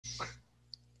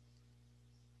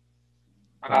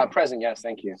Present, yes,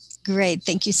 thank you. Great,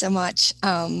 thank you so much.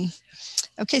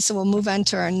 Okay, so we'll move on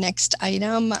to our next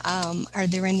item. Are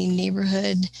there any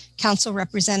neighborhood council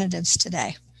representatives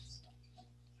today?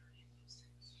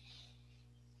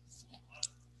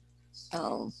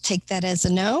 I'll take that as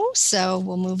a no. So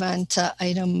we'll move on to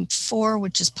item 4,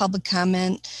 which is public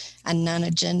comment on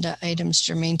non-agenda items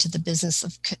germane to the business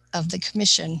of the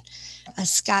commission.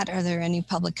 Scott, are there any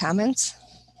public comments?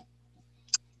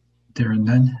 There are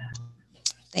none.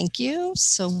 Thank you.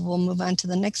 So we'll move on to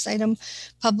the next item,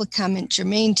 public comment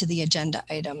germane to the agenda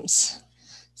items.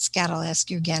 Scott, I'll ask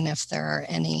you again if there are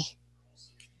any.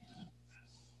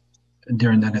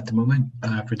 There are none at the moment.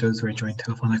 For those who are joined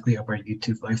telephonically of our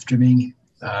YouTube live streaming,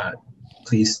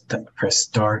 please press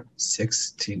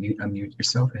 *6 to unmute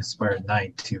yourself and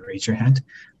 *9 to raise your hand,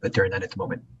 but there are none at the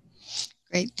moment.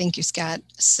 Great, thank you, Scott.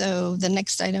 So the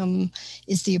next item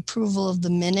is the approval of the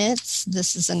minutes.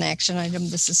 This is an action item.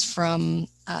 This is from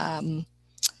the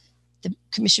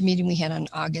commission meeting we had on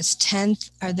August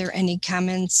 10th. Are there any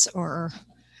comments or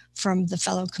from the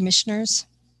fellow commissioners?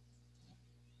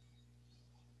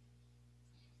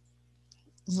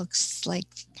 Looks like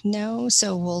no,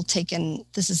 so we'll take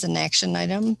this is an action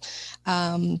item.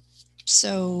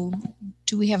 So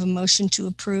do we have a motion to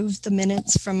approve the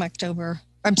minutes from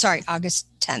August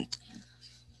 10th?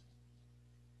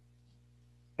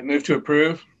 I move to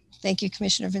approve. Thank you,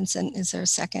 Commissioner Vincent. Is there a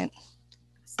second?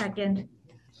 Second.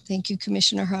 Thank you,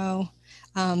 Commissioner Ho.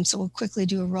 So we'll quickly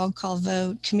do a roll call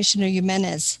vote. Commissioner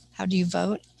Jimenez, how do you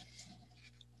vote?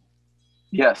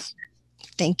 Yes.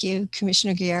 Thank you.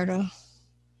 Commissioner Gallardo?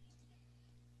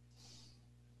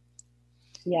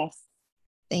 Yes.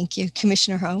 Thank you.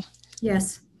 Commissioner Ho?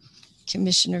 Yes.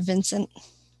 Commissioner Vincent?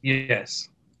 Yes.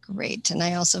 Great. And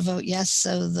I also vote yes.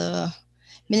 So the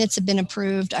minutes have been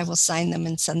approved. I will sign them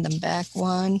and send them back,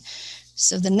 Juan.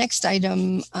 So the next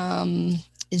item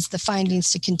is the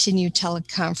findings to continue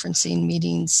teleconferencing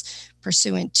meetings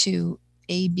pursuant to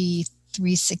AB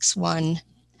 361.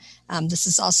 This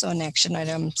is also an action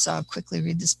item, so I'll quickly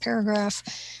read this paragraph.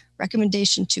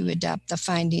 Recommendation to adopt the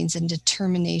findings and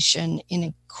determination in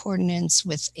accordance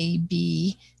with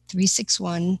AB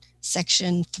 361,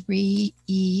 Section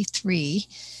 3E3,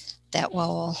 that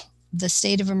while the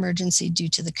state of emergency due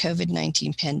to the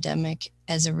COVID-19 pandemic,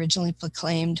 as originally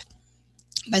proclaimed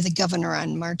by the governor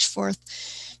on March 4th,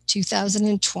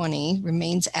 2020,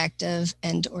 remains active,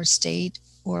 and or state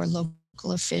or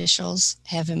local officials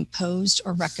have imposed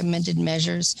or recommended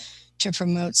measures to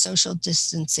promote social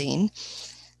distancing,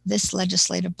 this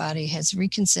legislative body has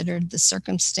reconsidered the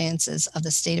circumstances of the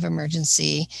state of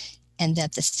emergency, and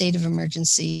that the state of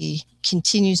emergency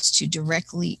continues to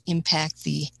directly impact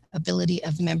the ability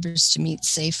of members to meet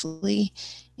safely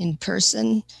in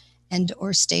person, and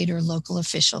or state or local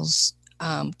officials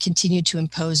continue to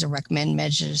impose or recommend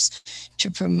measures to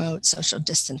promote social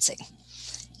distancing.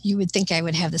 You would think I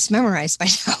would have this memorized by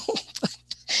now.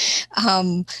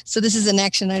 So this is an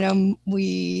action item.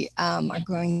 We are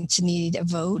going to need a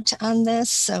vote on this.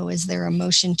 So is there a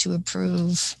motion to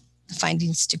approve the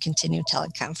findings to continue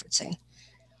teleconferencing?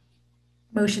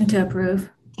 Motion to approve.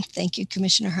 Thank you,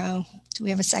 Commissioner Ho. Do we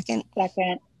have a second?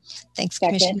 Second. Thanks,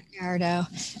 Second. Commissioner Gallardo.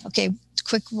 Okay,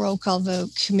 quick roll call vote.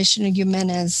 Commissioner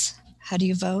Jimenez, how do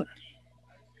you vote?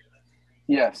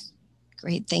 Yes.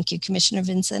 Great, thank you. Commissioner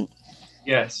Vincent?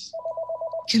 Yes.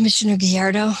 Commissioner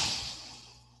Gallardo?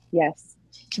 Yes.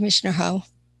 Commissioner Ho?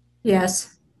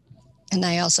 Yes. And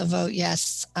I also vote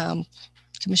yes.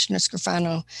 Commissioner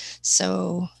Scrofano.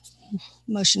 So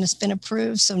motion has been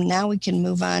approved. So now we can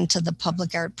move on to the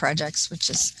public art projects, which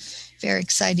is very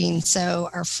exciting. So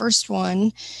our first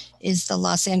one is the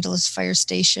Los Angeles Fire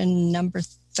Station number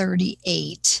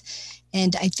 38.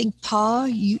 And I think, Paul,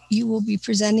 you will be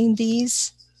presenting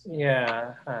these.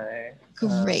 Yeah, hi.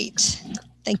 Great.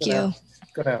 Thank you.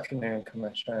 Good afternoon,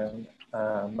 Commission.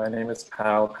 My name is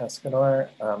Pao Pescador.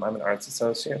 I'm an arts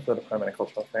associate for the Department of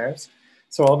Cultural Affairs.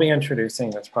 So I'll be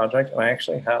introducing this project. And I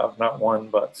actually have not one,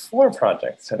 but 4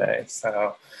 projects today.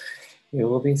 So you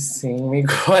will be seeing me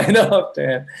quite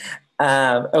often.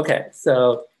 Okay,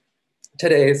 so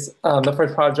today's, the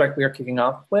first project we are kicking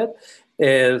off with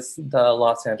is the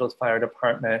Los Angeles Fire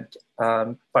Department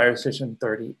Fire Station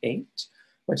 38,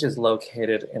 which is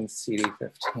located in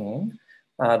CD15.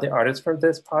 The artist for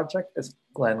this project is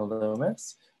Glenn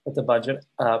Loomis with a budget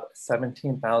of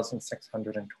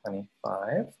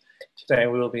 $17,625. Today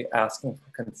we will be asking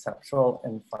for conceptual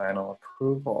and final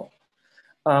approval.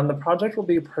 The project will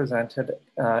be presented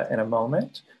in a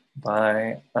moment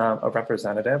by a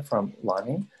representative from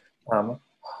Lonnie,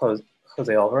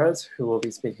 Jose Alvarez, who will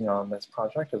be speaking on this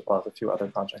project as well as a few other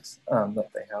projects that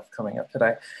they have coming up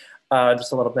today.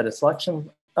 Just a little bit of selection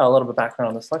a little bit of background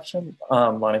on the selection.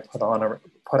 Lonnie put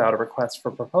out a request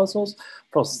for proposals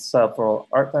for several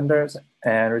art vendors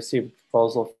and received a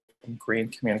proposal from Green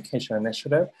Communication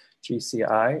Initiative,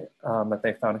 GCI, that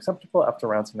they found acceptable after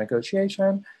rounds of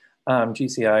negotiation.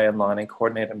 GCI and Lonnie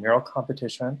coordinated a mural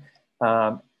competition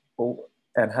and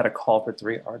had a call for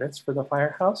 3 artists for the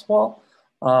firehouse wall.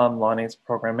 Lonnie's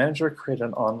program manager created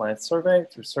an online survey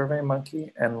through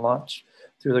SurveyMonkey and launched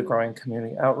through the growing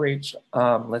community outreach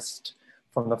list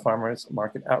from the Farmers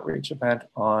Market Outreach event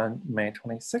on May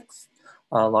 26th.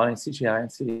 Lonnie, CGI, and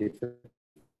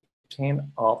CD15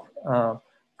 all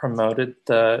promoted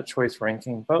the choice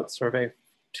ranking vote survey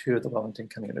to the Wilmington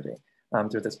community.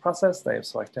 Through this process, they have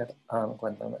selected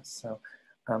Glenn Loomis. So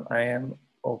I am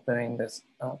opening this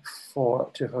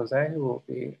up to Jose, who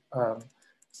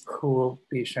will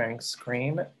be sharing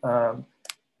screen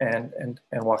and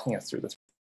walking us through this.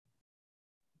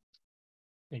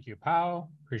 Thank you, Pao.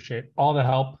 Appreciate all the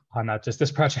help on not just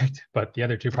this project, but the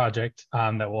other 2 projects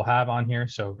that we'll have on here.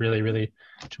 So really, really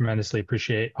tremendously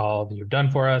appreciate all that you've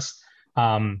done for us.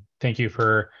 Thank you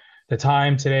for the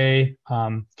time today.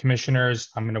 Commissioners,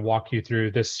 I'm going to walk you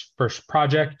through this first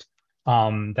project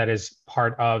that is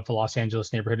part of the Los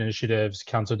Angeles Neighborhood Initiatives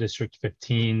Council District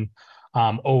 15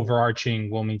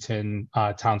 overarching Wilmington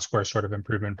Town Square sort of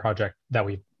improvement project that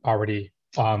we've already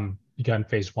begun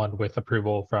phase 1 with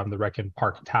approval from the Rec and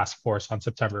Park Task Force on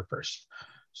September 1st.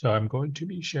 So I'm going to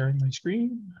be sharing my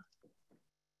screen.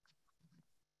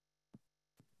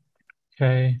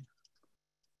 Okay.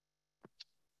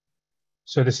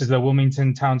 So this is the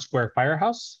Wilmington Town Square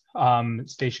Firehouse,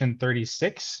 Station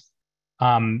 36.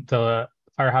 The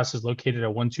firehouse is located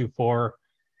at 124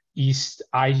 East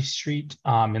I Street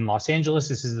in Los Angeles.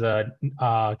 This is the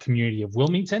community of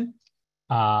Wilmington.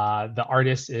 The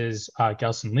artist is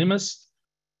Gelson Limas.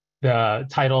 The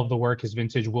title of the work is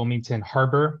Vintage Wilmington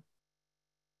Harbor.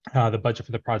 The budget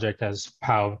for the project, as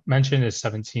Pao mentioned, is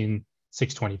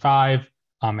 $17,625.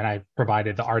 And I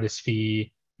provided the artist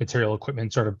fee, material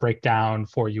equipment sort of breakdown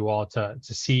for you all to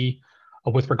see.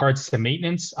 With regards to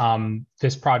maintenance,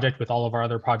 this project, with all of our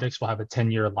other projects, will have a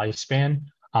 10-year lifespan.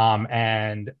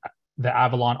 And the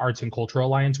Avalon Arts and Cultural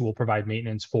Alliance will provide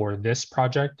maintenance for this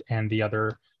project and the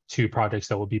other 2 projects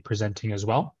that we'll be presenting as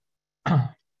well.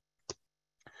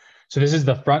 So this is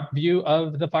the front view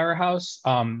of the firehouse.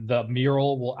 The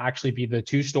mural will actually be the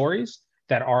 2 stories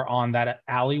that are on that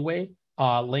alleyway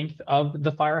length of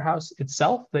the firehouse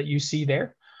itself that you see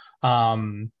there.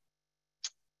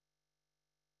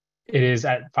 It is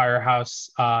at Firehouse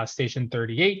Station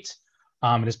 38.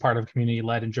 It is part of a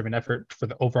community-led and driven effort for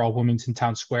the overall Wilmington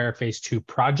Town Square Phase 2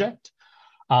 project.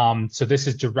 So this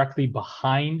is directly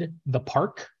behind the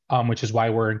park, which is why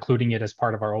we're including it as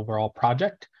part of our overall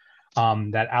project.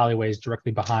 That alleyway is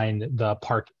directly behind the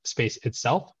park space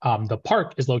itself. The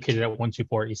park is located at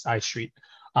 124 East I Street,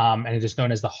 and it is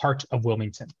known as the Heart of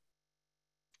Wilmington.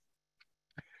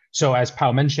 So as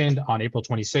Pao mentioned, on April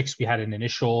 26th, we had an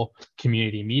initial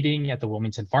community meeting at the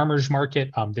Wilmington Farmers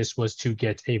Market. This was to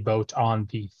get a vote on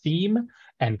the theme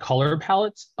and color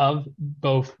palettes of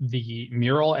both the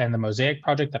mural and the mosaic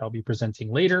project that I'll be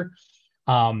presenting later.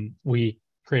 We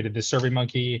created this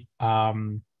SurveyMonkey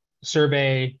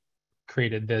survey,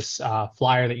 created this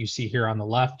flyer that you see here on the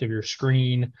left of your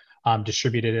screen,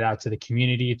 distributed it out to the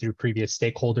community through previous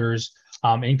stakeholders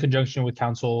in conjunction with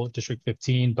Council District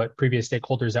 15, but previous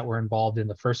stakeholders that were involved in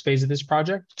the first phase of this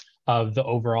project of the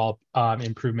overall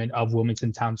improvement of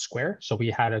Wilmington Town Square. So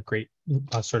we had a great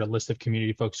sort of list of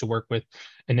community folks to work with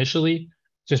initially.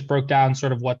 Just broke down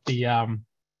sort of what the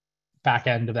back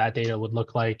end of that data would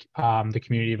look like. The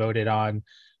community voted on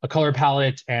a color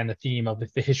palette and the theme of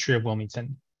the history of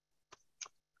Wilmington.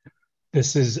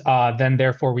 This is then,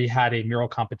 therefore, we had a mural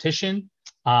competition,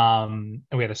 and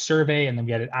we had a survey, and then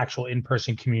we had an actual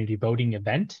in-person community voting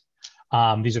event.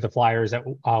 These are the flyers that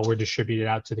were distributed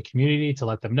out to the community to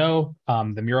let them know.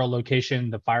 The mural location,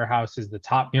 the firehouse is the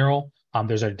top mural.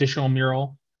 There's an additional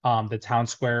mural, the town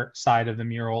square side of the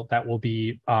mural that will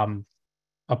be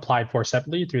applied for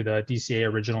separately through the DCA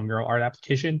original mural art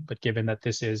application. But given that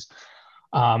this is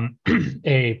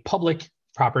a public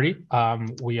property,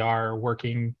 we are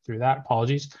working through that.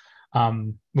 Apologies.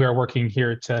 We are working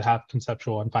here to have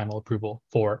conceptual and final approval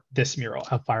for this mural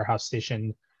at Firehouse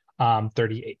Station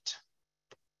 38.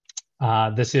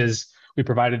 We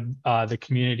provided the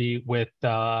community with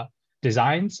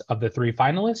designs of the 3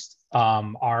 finalists.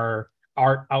 Our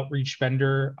art outreach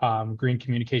vendor, Green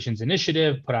Communications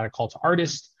Initiative, put out a call to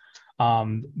artists.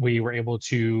 We were able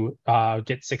to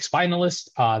get 6 finalists.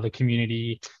 The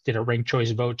community did a ranked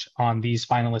choice vote on these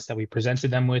finalists that we presented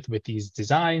them with these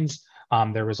designs.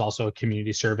 There was also a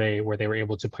community survey where they were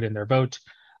able to put in their vote.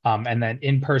 And then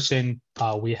in person,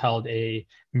 we held a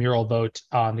mural vote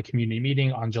on the community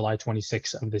meeting on July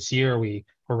 26th of this year. We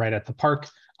were right at the park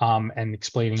and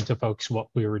explaining to folks what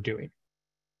we were doing.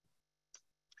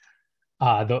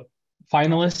 The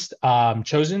finalist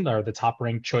chosen, or the top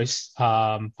ranked choice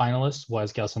finalist,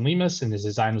 was Gelson Lemus, and his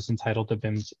design was entitled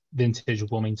The Vintage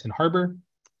Wilmington Harbor.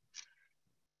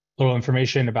 Little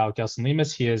information about Gelson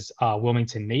Lemus. He is a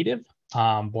Wilmington native,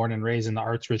 born and raised in the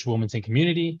arts-rich Wilmington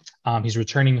community. He's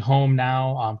returning home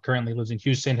now, currently lives in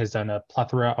Houston, has done a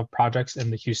plethora of projects in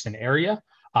the Houston area,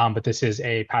 but this is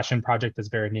a passion project that's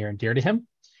very near and dear to him.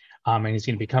 And he's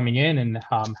going to be coming in and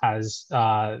has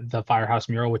the Firehouse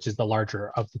mural, which is the larger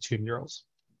of the two murals.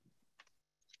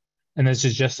 And this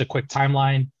is just a quick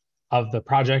timeline of the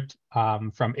project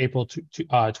from April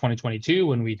 2022,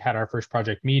 when we had our first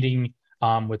project meeting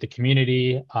with the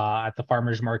community at the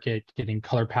farmers market, getting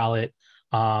color palette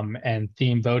and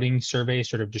theme voting survey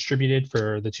sort of distributed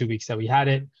for the 2 weeks that we had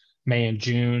it. May and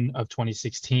June of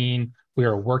 2016, we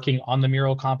are working on the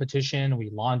mural competition.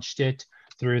 We launched it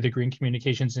through the Green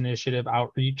Communications Initiative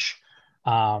outreach.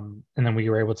 And then we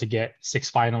were able to get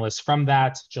 6 finalists from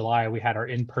that. July, we had our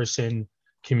in-person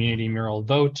community mural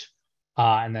vote.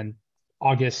 And then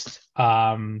August,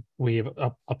 we've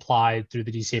applied through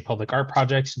the DCA Public Art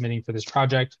Project, submitting for this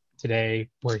project. Today,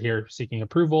 we're here seeking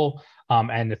approval.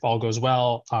 And if all goes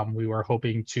well, we were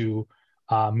hoping to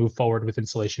move forward with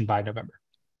installation by November.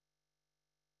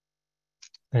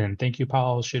 And thank you,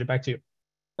 Paul. I'll shoot it back to you.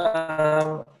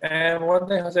 And one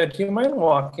thing, Jose, do you mind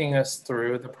walking us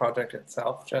through the project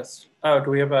itself? Just, do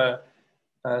we have a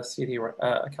CD,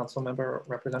 a council member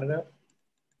representative?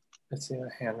 I see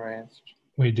a hand raised.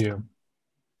 We do.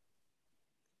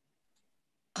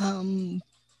 I'm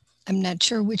not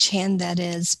sure which hand that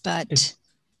is, but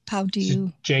how do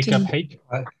you? Jacob Hake.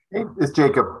 Hey, it's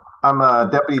Jacob. I'm a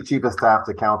Deputy Chief of Staff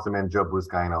to Councilman Joe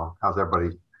Buscaino. How's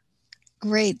everybody?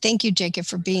 Great. Thank you, Jacob,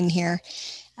 for being here.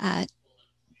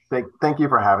 Thank you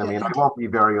for having me. And I won't be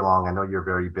very long. I know you're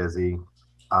very busy.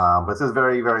 But this is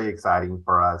very, very exciting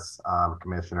for us,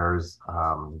 commissioners.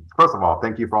 First of all,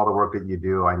 thank you for all the work that you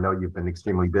do. I know you've been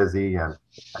extremely busy, and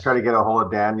I try to get a hold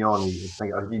of Daniel, and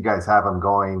you guys have him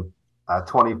going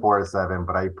 24/7,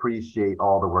 but I appreciate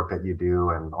all the work that you do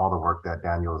and all the work that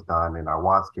Daniel has done in our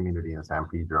Watts community in San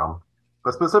Pedro.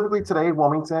 But specifically today,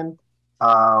 Wilmington,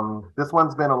 this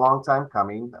one's been a long time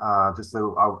coming. Just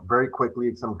so very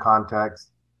quickly, some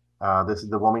context. This is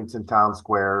the Wilmington Town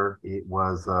Square. It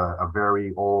was a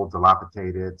very old,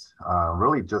 dilapidated,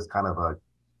 really just kind of a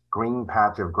green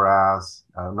patch of grass,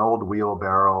 an old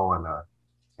wheelbarrow,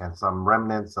 and some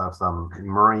remnants of some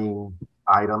marine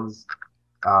items.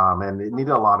 And it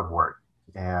needed a lot of work.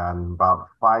 And about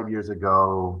 5 years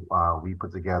ago, we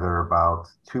put together about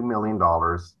 $2 million,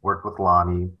 worked with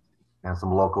Lonnie and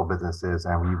some local businesses,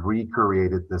 and we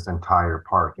recreated this entire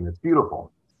park, and it's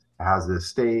beautiful. It has this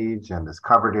stage and this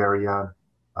covered area.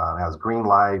 It has green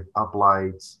light,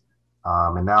 uplights,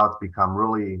 and now it's become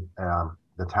really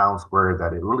the town square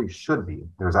that it really should be.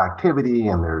 There's activity,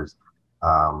 and there's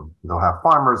they'll have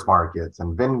farmers markets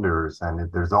and vendors,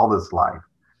 and there's all this life.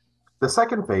 The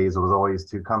second phase was always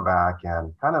to come back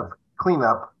and kind of clean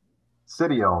up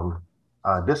city-owned,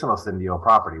 additional city-owned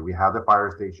property. We have the fire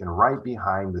station right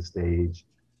behind the stage.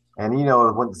 And, you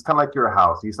know, when it's kind of like your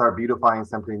house, you start beautifying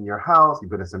something in your house, you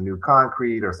put in some new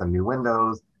concrete or some new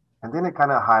windows, and then it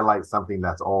kind of highlights something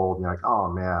that's old. And you're like, oh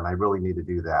man, I really need to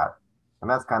do that. And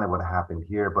that's kind of what happened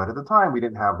here. But at the time, we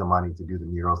didn't have the money to do the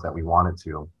murals that we wanted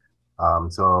to.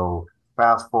 So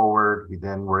fast forward, we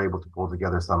then were able to pull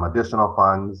together some additional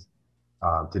funds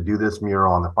to do this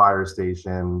mural on the fire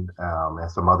station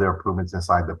and some other improvements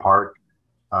inside the park.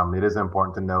 It is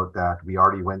important to note that we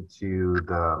already went to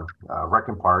the Rec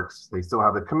and Parks. They still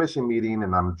have a commission meeting,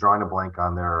 and I'm drawing a blank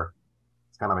on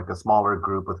it's kind of like a smaller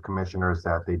group of commissioners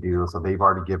that they do. So they've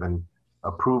already given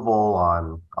approval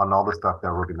on all the stuff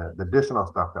that the additional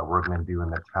stuff that we're gonna do in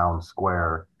the town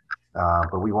square.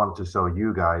 But we wanted to show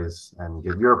you guys and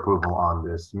give your approval on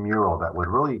this mural that would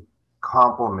really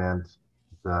complement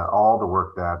all the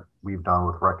work that we've done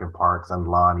with Rec and Parks and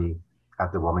Lonnie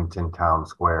at the Wilmington Town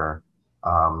Square.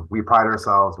 We pride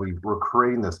ourselves, we're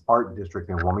creating this art district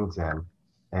in Wilmington,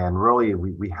 and really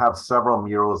we have several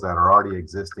murals that are already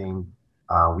existing.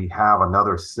 We have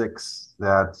another 6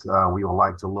 that we would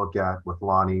like to look at with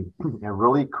Lonnie and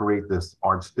really create this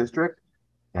arts district.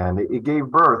 And it gave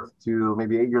birth to,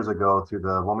 maybe 8 years ago, to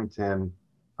the Wilmington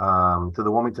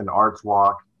Arts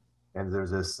Walk. And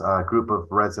there's this group of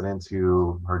residents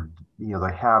who are,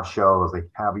 they have shows, they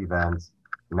have events.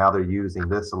 Now they're using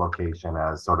this location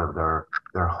as sort of their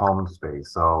home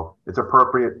space. So it's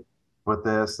appropriate with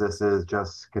this. This is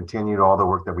just continued all the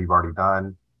work that we've already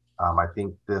done. I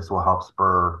think this will help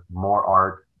spur more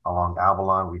art along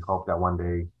Avalon. We hope that one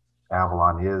day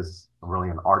Avalon is really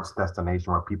an arts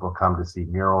destination where people come to see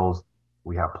murals.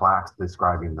 We have plaques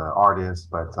describing the artists,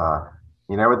 but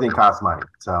everything costs money.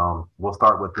 So we'll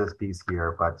start with this piece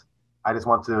here, but I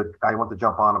want to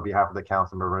jump on behalf of the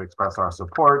council to express our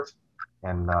support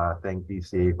and thank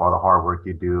BCA for all the hard work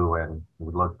you do. And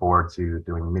we look forward to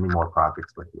doing many more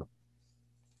projects with you.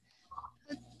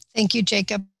 Thank you,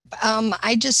 Jacob.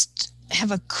 I just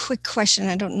have a quick question.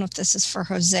 I don't know if this is for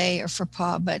Jose or for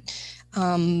Paul, but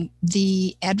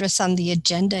the address on the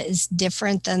agenda is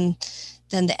different than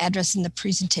the address in the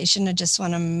presentation. I just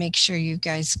want to make sure you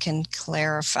guys can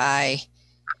clarify.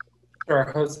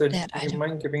 Sure, Jose, do that you item.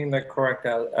 mind giving the correct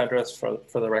address for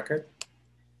the record?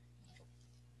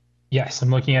 Yes, I'm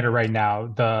looking at it right now.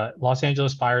 The Los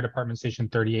Angeles Fire Department Station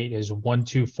 38 is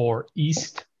 124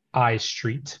 East I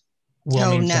Street,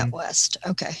 Wilmington. Oh, not west.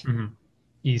 Okay.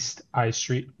 East I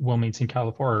Street, Wilmington,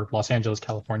 California, or Los Angeles,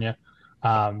 California,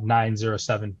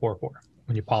 90744.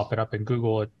 When you pop it up in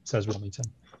Google, it says Wilmington.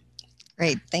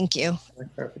 Great. Thank you.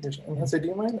 Clarification. And Jose, do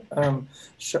you mind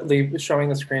showing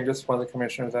the screen just while the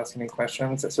commissioner is asking me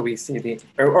questions, so we see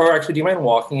or actually, do you mind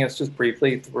walking us just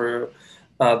briefly through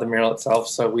the mural itself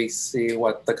so we see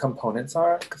what the components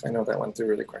are? Because I know that went through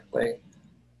really quickly.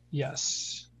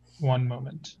 Yes. One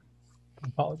moment.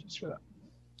 Apologies for that.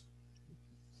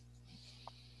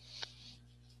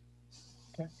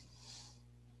 Okay.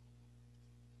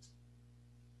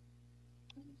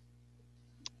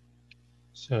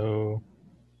 So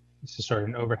this is sort of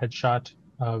an overhead shot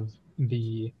of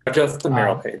the Just the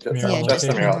mural page. mural Yeah, Just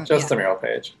the mural. Just yeah. the mural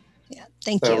page. Yeah.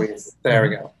 Thank So you. there we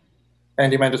go. And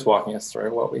do you mind just walking us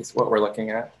through what we're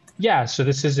looking at? Yeah, so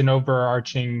this is an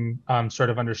overarching sort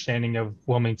of understanding of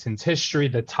Wilmington's history.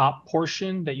 The top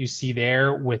portion that you see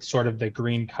there with sort of the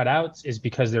green cutouts is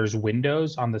because there's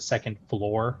windows on the second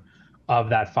floor of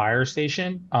that fire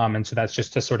station. And so that's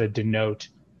just to sort of denote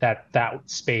that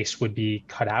space would be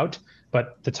cut out.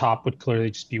 But the top would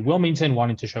clearly just be Wilmington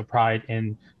wanting to show pride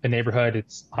in the neighborhood.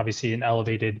 It's obviously an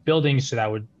elevated building, so that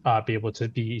would be able to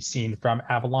be seen from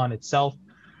Avalon itself.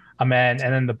 And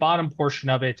then the bottom portion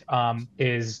of it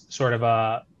is sort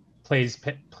of plays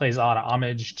a lot of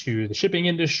homage to the shipping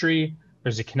industry.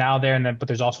 There's a canal there, but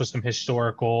there's also some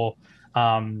historical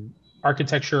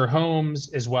architecture homes,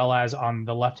 as well as on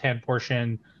the left-hand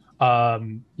portion,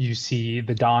 you see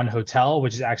the Dawn Hotel,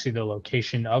 which is actually the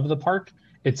location of the park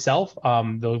itself.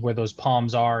 Where those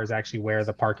palms are is actually where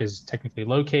the park is technically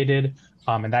located,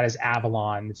 and that is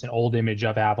Avalon. It's an old image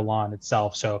of Avalon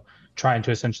itself. So trying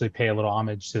to essentially pay a little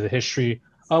homage to the history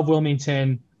of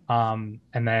Wilmington, and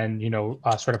then,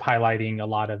 sort of highlighting a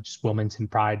lot of just Wilmington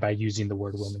pride by using the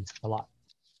word Wilmington a lot.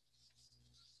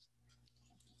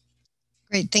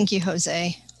 Great. Thank you,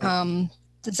 Jose.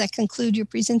 Does that conclude your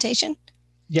presentation?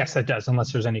 Yes, that does.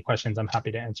 Unless there's any questions, I'm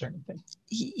happy to answer anything.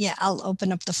 Yeah, I'll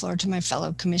open up the floor to my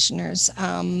fellow commissioners.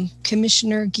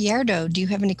 Commissioner Gallardo, do you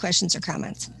have any questions or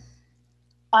comments?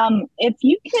 If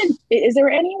you could, is there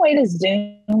any way to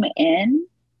zoom in?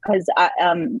 Because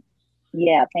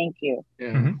yeah, thank you. Yeah.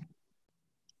 Mm-hmm.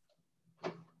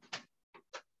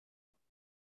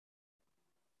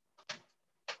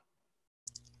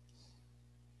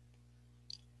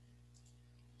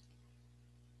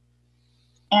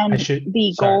 And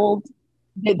the gold,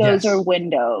 those Yes. are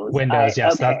windows. Windows,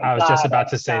 yes. Okay, I was just about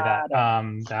to say got that.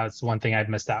 it. That's one thing I'd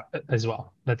missed out as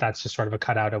well. That's just sort of a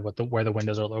cutout of where the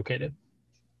windows are located.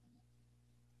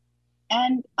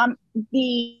 And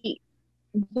the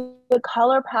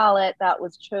color palette that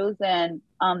was chosen,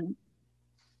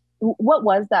 what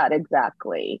was that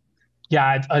exactly?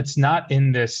 Yeah, it's not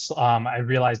in this. I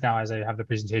realize now as I have the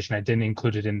presentation, I didn't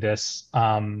include it in this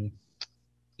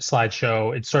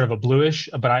slideshow. It's sort of a bluish,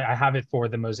 but I have it for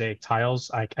the mosaic tiles.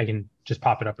 I can just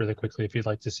pop it up really quickly if you'd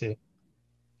like to see.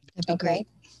 That'd be great.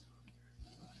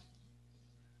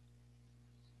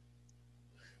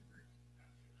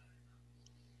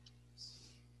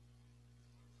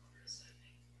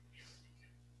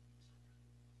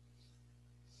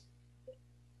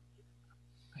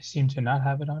 I seem to not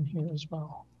have it on here as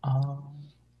well.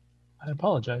 I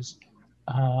apologize.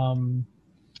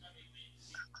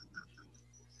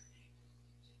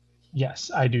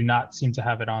 Yes, I do not seem to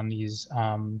have it on these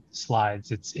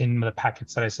slides. It's in the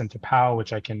packets that I sent to Pao,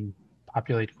 which I can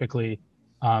populate quickly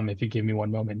if you give me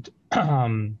one moment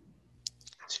to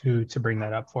bring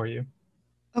that up for you.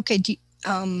 Okay.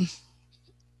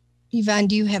 Yvonne,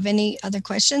 do you have any other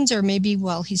questions, or maybe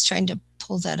while he's trying to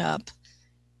pull that up,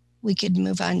 we could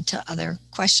move on to other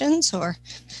questions? Or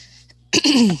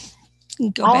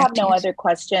can go I back have to no your- other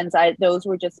questions. Those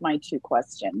were just my 2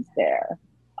 questions there,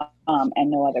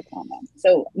 and no other comments.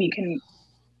 So we can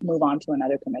move on to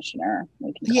another commissioner.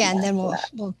 We can come Yeah, and back then to we'll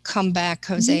that. we'll come back,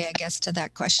 Jose, I guess, to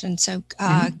that question. So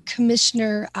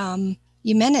Commissioner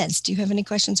Jimenez, do you have any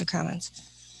questions or comments?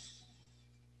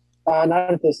 Not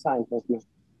at this time, thank you.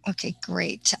 Okay,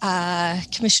 great.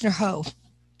 Commissioner Ho.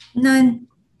 None.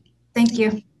 Thank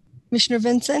you. Commissioner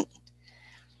Vincent?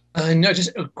 No,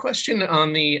 just a question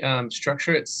on the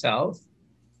structure itself.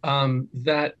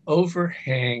 That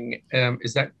overhang,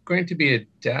 is that going to be a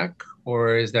deck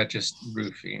or is that just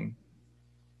roofing?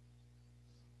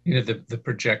 You know, the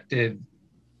projected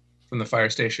from the fire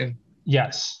station?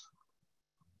 Yes,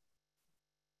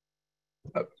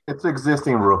 It's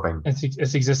existing roofing.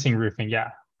 it's existing roofing.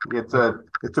 Yeah. It's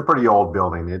a pretty old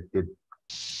building.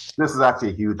 This is actually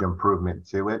a huge improvement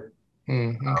to it.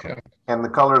 Okay. And the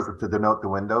colors are to denote the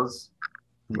windows.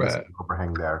 You can see Right. the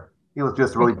overhang there. It was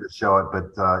just really to show it,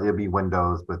 but it'll be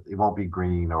windows, but it won't be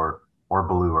green or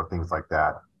blue or things like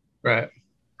that. Right.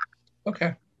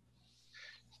 Okay.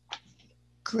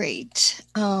 Great.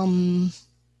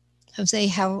 Jose,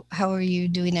 how are you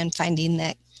doing on finding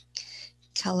that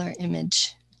color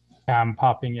image? I'm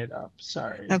popping it up.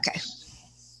 Sorry. Okay.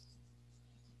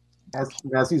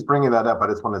 As he's bringing that up, I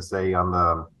just want to say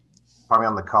probably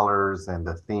on the colors and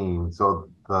the theme. So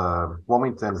the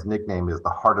Wilmington's nickname is the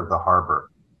heart of the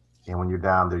harbor. And when you're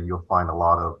down there, you'll find a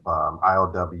lot of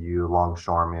IOW,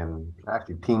 longshoremen,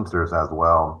 actually Teamsters as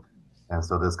well. And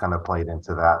so this kind of played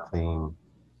into that theme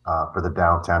for the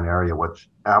downtown area, which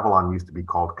Avalon used to be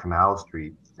called Canal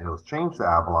Street. And it was changed to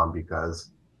Avalon because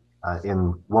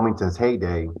in Wilmington's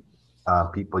heyday,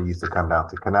 people used to come down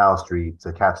to Canal Street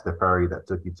to catch the ferry that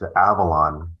took you to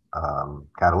Avalon,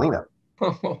 Catalina.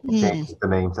 Changed the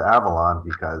name to Avalon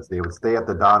because they would stay at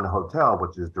the Don Hotel,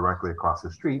 which is directly across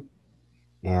the street,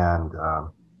 and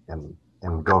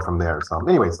go from there. So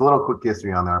anyway, it's a little quick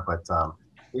history on there, but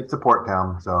it's a port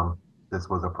town, so this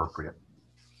was appropriate.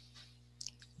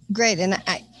 Great. And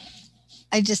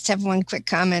I just have one quick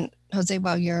comment, Jose,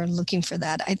 while you're looking for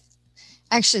that. I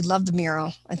actually love the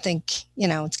mural. I think,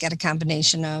 it's got a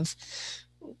combination of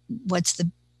what's the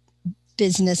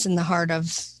business in the heart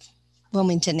of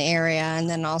Wilmington area, and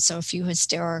then also a few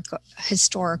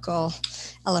historical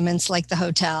elements like the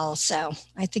hotel. So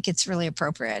I think it's really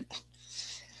appropriate.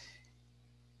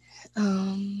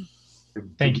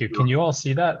 Thank you. Can you all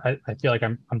see that? I feel like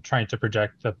I'm trying to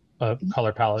project the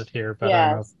color palette here, but I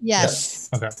don't know. Yes.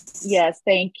 Okay. Yes,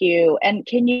 thank you. And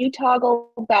can you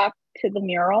toggle back to the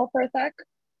mural for a sec?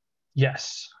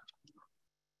 Yes.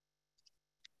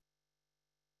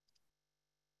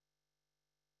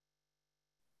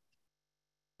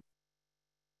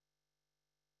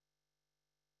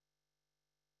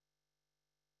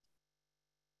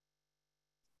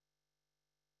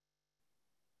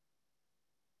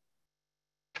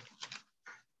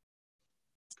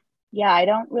 Yeah, I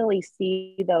don't really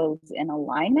see those in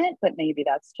alignment, but maybe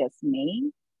that's just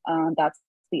me. That's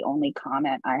the only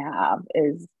comment I have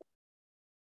is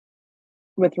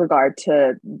with regard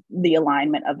to the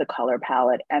alignment of the color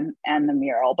palette and the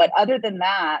mural. But other than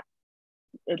that,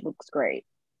 it looks great.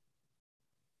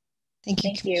 Thank you.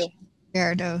 Thank you.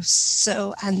 Gerardo.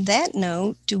 So on that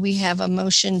note, do we have a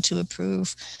motion to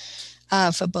approve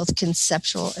for both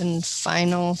conceptual and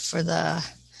final for the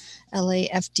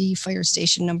LAFD Fire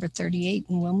Station number 38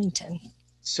 in Wilmington?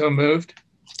 So moved.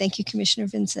 Thank you, Commissioner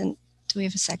Vincent. Do we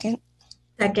have a second?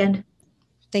 Second.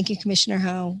 Thank you, Commissioner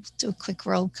Ho. Do a quick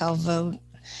roll call vote.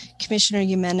 Commissioner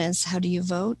Jimenez, how do you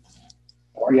vote?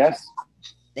 Yes.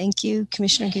 Thank you.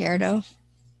 Commissioner Gallardo?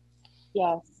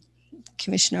 Yes.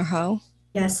 Commissioner Ho?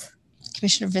 Yes.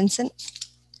 Commissioner Vincent?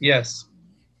 Yes.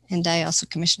 And I also,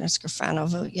 Commissioner Scrofano,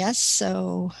 vote yes.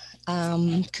 So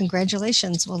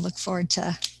congratulations. We'll look forward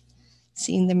to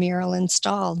seeing the mural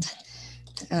installed.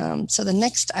 So the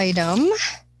next item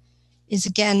is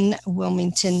again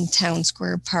Wilmington Town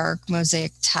Square Park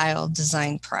Mosaic Tile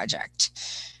Design Project.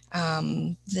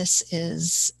 This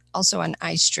is also on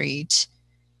I Street.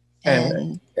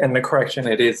 And the correction,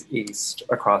 it is east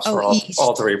across for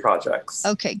all 3 projects.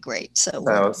 Okay, great. So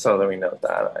that we note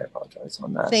that. I apologize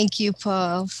on that. Thank you,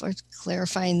 Paul, for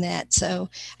clarifying that. So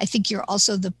I think you're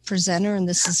also the presenter, and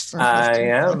this is for I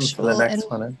am for the next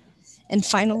one. And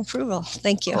final approval.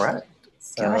 Thank you. Correct.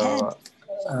 So, go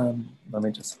ahead. Let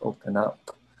me just open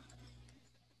up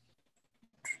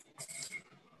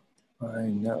my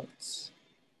notes.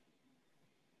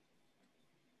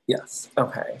 Yes.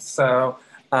 Okay. So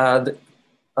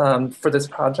for this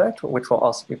project, which will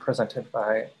also be presented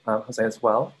by Jose as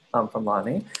well from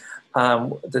Lonnie,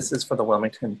 this is for the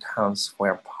Wilmington Town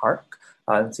Square Park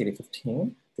in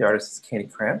CD15. The artist is Katie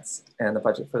Krantz, and the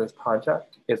budget for this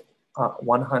project is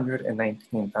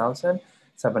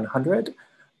 $119,700.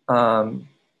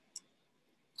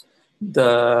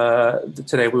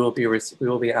 Today we will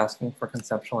be asking for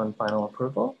conceptual and final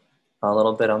approval. A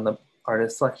little bit on the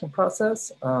artist selection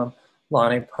process.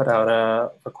 Lonnie put out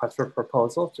a request for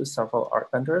proposal to several art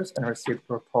vendors and received a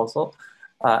proposal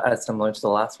as similar to the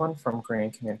last one from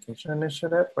Green Communication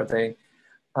Initiative, where they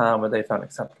found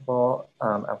acceptable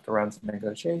after rounds of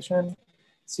negotiation.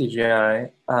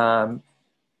 CGI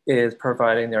is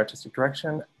providing the artistic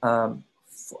direction of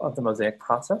the Mosaic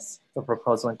process. The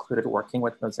proposal included working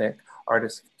with Mosaic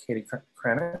artist Katie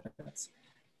Krantz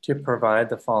to provide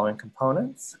the following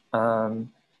components.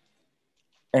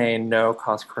 A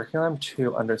no-cost curriculum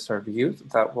to underserved youth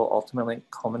that will ultimately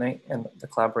culminate in the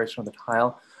collaboration of the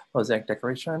tile mosaic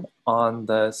decoration on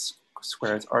the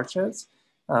square's arches,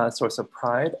 source of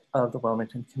pride of the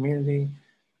Wilmington community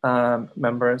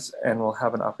members, and will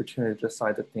have an opportunity to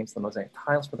decide the themes of the mosaic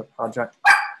tiles for the project,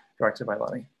 directed by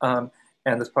Lonnie. And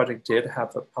this project did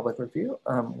have a public review,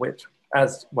 which,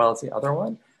 as well as the other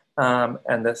one,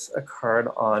 and this occurred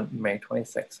on May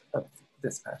 26th of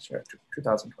this past year,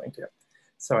 2022.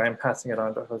 So I'm passing it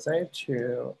on to Jose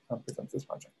to present this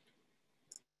project.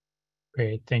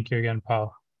 Great, thank you again,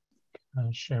 Paul.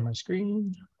 I'll share my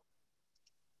screen.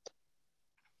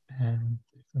 And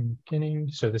from the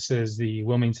beginning, so this is the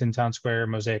Wilmington Town Square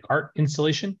Mosaic Art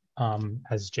installation.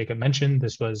 As Jacob mentioned,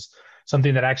 this was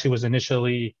something that actually was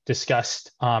initially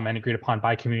discussed and agreed upon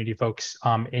by community folks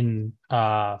in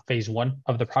phase 1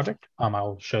 of the project.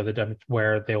 I'll show the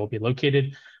where they will be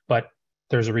located, but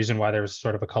there's a reason why there was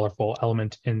sort of a colorful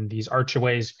element in these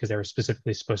archways, because they were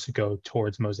specifically supposed to go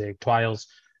towards mosaic tiles.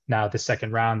 Now, the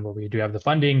second round, where we do have the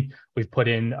funding, we've put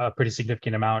in a pretty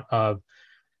significant amount of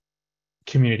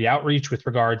community outreach with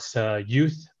regards to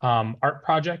youth art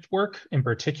project work in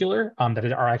particular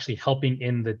that are actually helping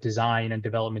in the design and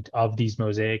development of these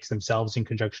mosaics themselves in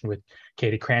conjunction with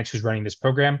Katie Krantz, who's running this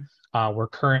program. We're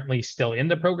currently still in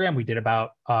the program. We did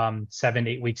about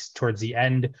 7-8 weeks towards the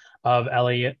end of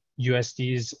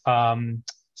LAUSD's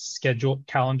scheduled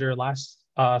calendar last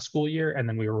school year, and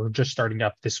then we were just starting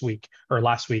up this week or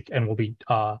last week, and we'll be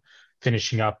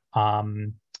finishing up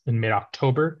in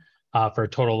mid-October for a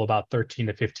total of about 13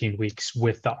 to 15 weeks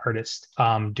with the artist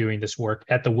doing this work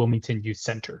at the Wilmington Youth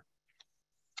Center.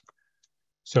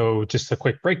 So just a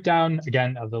quick breakdown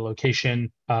again of the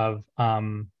location of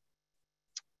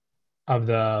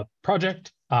the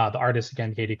project. The artist,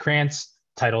 again, Katie Krantz.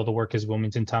 Title of the work is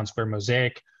Wilmington Town Square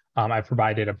Mosaic. I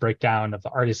provided a breakdown of the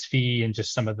artist fee and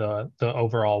just some of the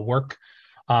overall work.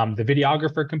 The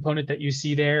videographer component that you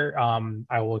see there,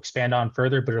 I will expand on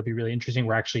further, but it'll be really interesting.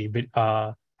 We're actually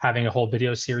having a whole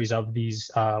video series of these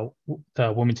the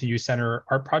Wilmington Youth Center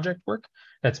art project work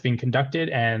that's being conducted,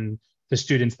 and the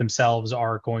students themselves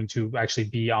are going to actually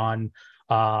be on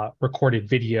recorded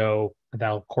video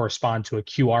that'll correspond to a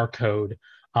QR code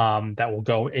that will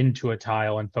go into a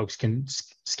tile, and folks can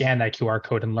scan that QR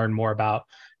code and learn more about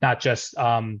not just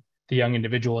the young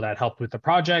individual that helped with the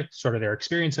project, sort of their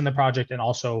experience in the project, and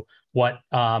also what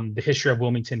the history of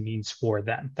Wilmington means for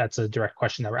them. That's a direct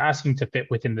question that we're asking to fit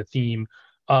within the theme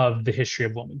of the history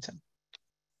of Wilmington.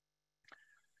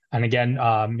 And again,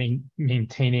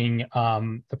 maintaining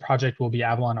the project will be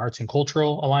Avalon Arts and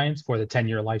Cultural Alliance for the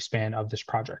 10-year lifespan of this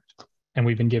project. And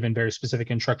we've been given very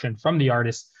specific instruction from the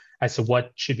artist as to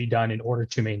what should be done in order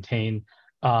to maintain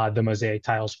the mosaic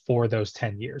tiles for those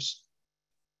 10 years.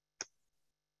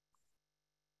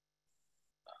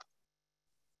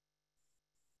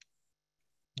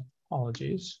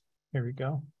 Apologies. Here we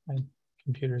go. My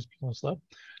computer is being slow.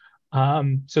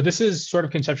 So this is sort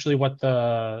of conceptually what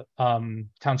the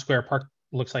Town Square Park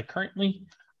looks like currently.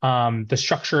 The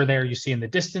structure there you see in the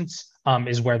distance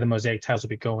is where the mosaic tiles will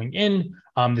be going in.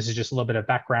 This is just a little bit of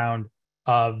background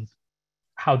of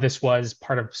how this was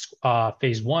part of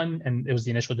phase 1, and it was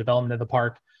the initial development of the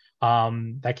park.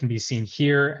 That can be seen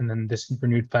here, and then this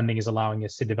renewed funding is allowing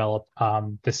us to develop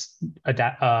this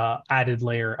added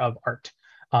layer of art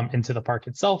into the park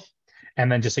itself. And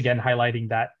then just again highlighting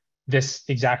that this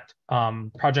exact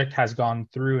project has gone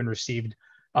through and received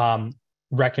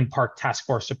Rec and Park Task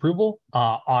Force approval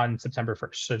on September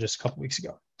 1st, so just a couple weeks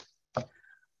ago.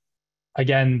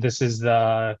 Again, this is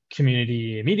the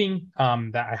community meeting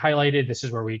that I highlighted. This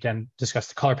is where we again discussed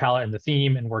the color palette and the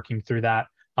theme and working through that.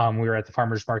 We were at the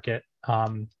farmer's market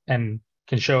and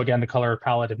can show again the color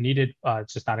palette if needed.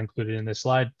 It's just not included in this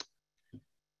slide.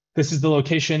 This is the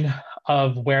location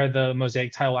of where the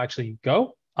mosaic tile will actually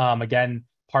go. Again,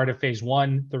 part of phase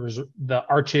one. The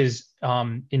arches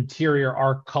interior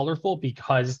are colorful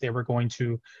because they were going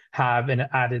to have an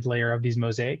added layer of these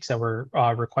mosaics that were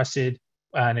requested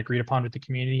and agreed upon with the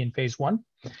community in phase one.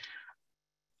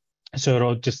 So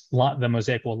it'll just, the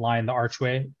mosaic will line the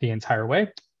archway the entire way.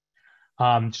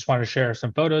 Just wanted to share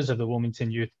some photos of the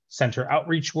Wilmington Youth Center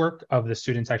outreach work of the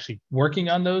students actually working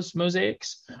on those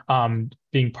mosaics,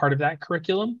 being part of that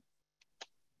curriculum.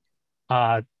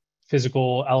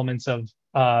 Physical elements of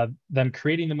them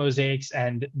creating the mosaics,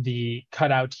 and the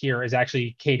cutout here is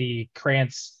actually Katie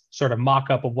Krantz sort of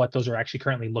mock-up of what those are actually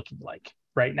currently looking like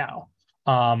right now,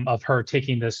 of her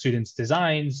taking the students'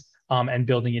 designs and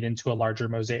building it into a larger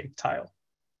mosaic tile.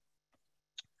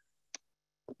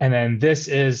 And then this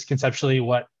is conceptually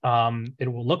what it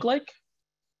will look like.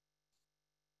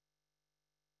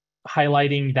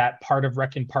 Highlighting that part of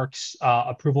Rec and Park's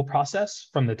approval process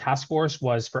from the task force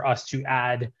was for us to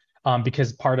add,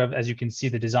 because part of, as you can see,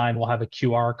 the design will have a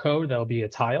QR code that will be a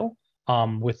tile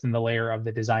within the layer of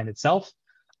the design itself.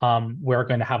 We're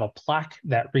going to have a plaque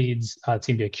that reads, it's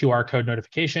going to be a QR code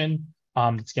notification.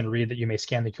 It's going to read that you may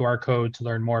scan the QR code to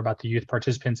learn more about the youth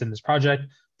participants in this project.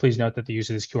 Please note that the use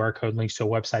of this QR code links to a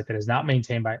website that is not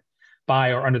maintained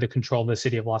by or under the control of the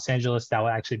city of Los Angeles. That will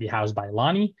actually be housed by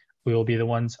Lonnie. We will be the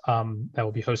ones that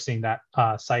will be hosting that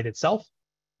site itself.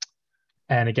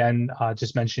 And again,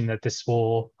 just mention that this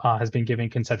will has been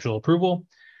given conceptual approval.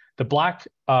 The black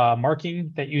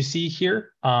marking that you see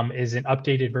here is an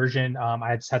updated version.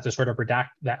 I just had to sort of redact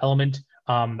that element.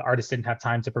 The artist didn't have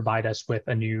time to provide us with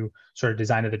a new sort of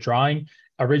design of the drawing.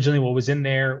 Originally, what was in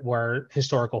there were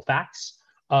historical facts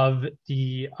of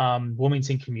the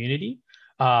Wilmington community,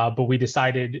 but we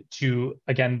decided to,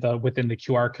 again, within the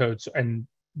QR codes and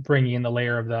bringing in the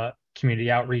layer of the community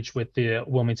outreach with the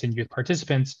Wilmington youth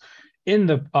participants in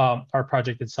the our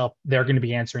project itself, they're going to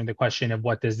be answering the question of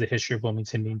what does the history of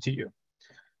Wilmington mean to you?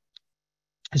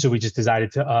 So we just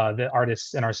decided to, the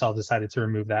artists and ourselves decided to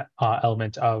remove that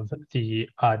element of the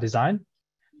design.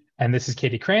 And this is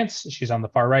Katie Krantz. She's on the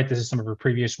far right. This is some of her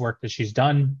previous work that she's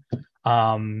done.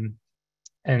 And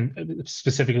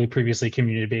specifically previously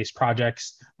community-based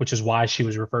projects, which is why she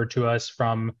was referred to us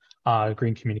from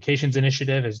Green Communications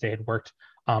Initiative, as they had worked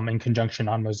in conjunction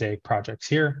on mosaic projects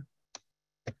here.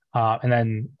 And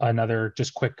then another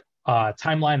just quick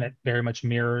timeline that very much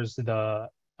mirrors the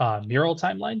mural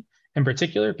timeline in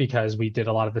particular, because we did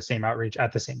a lot of the same outreach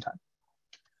at the same time.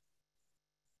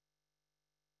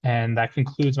 And that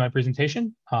concludes my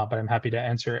presentation, but I'm happy to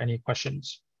answer any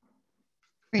questions.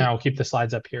 And I'll keep the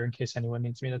slides up here in case anyone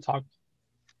needs me to talk.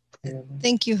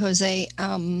 Thank you, Jose.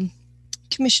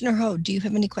 Commissioner Ho, do you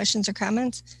have any questions or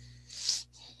comments?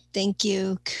 Thank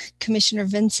you. Commissioner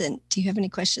Vincent, do you have any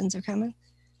questions or comments?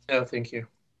 No, thank you.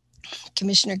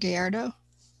 Commissioner Gallardo?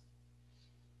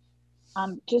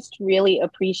 Just really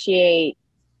appreciate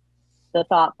the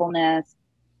thoughtfulness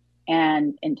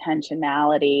and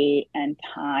intentionality and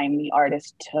time the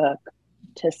artist took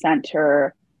to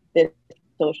center this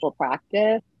social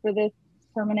practice for this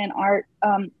permanent art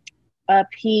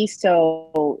piece.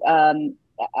 So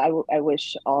I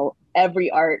wish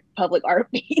every public art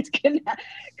piece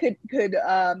could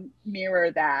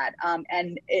mirror that,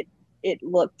 and it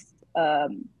looks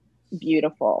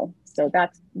beautiful. So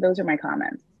those are my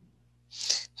comments.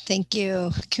 Thank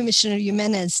you. Commissioner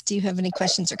Jimenez, do you have any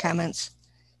questions or comments?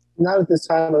 Not at this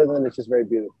time, other than it's just very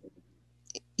beautiful.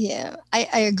 Yeah,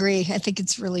 I agree. I think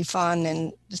it's really fun,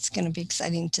 and it's going to be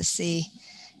exciting to see.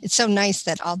 It's so nice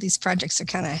that all these projects are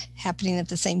kind of happening at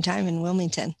the same time in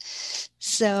Wilmington.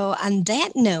 So on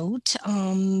that note,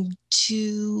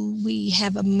 do we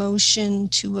have a motion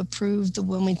to approve the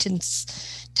Wilmington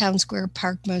Town Square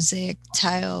Park Mosaic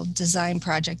Tile Design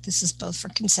Project? This is both for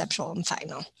conceptual and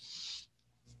final.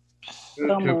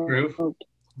 Move to approve.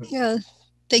 Yeah,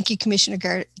 thank you,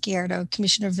 Commissioner Gallardo.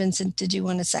 Commissioner Vincent, did you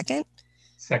want a second?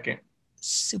 Second.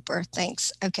 Super,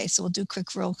 thanks. Okay, so we'll do a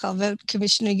quick roll call vote.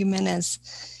 Commissioner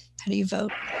Jimenez, how do you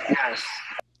vote? Yes.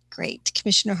 Great.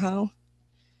 Commissioner Ho?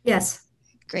 Yes.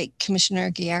 Great.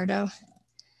 Commissioner Gallardo?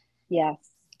 Yes.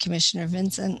 Commissioner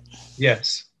Vincent?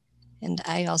 Yes. And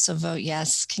I also vote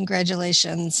yes.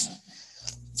 Congratulations.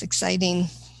 It's exciting.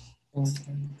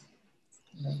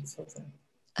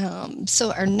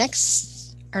 So our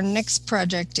next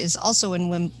project is also in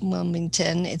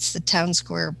Wilmington. It's the Town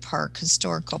Square Park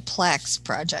Historical Plaques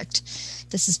Project.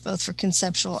 This is both for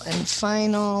conceptual and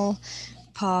final.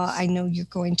 Paul, I know you're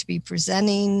going to be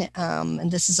presenting,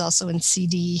 and this is also in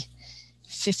CD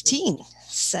 15.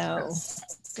 So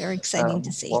very exciting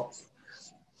to see.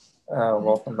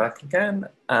 Welcome back again.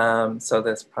 So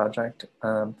this project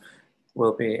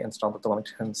will be installed at the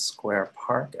Wilmington Square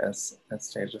Park as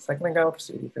stated a second ago for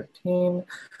CD15.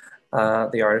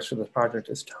 The artist for this project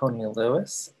is Tony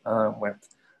Lewis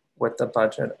with the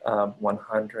budget of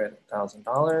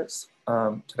 $100,000.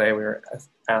 Today we are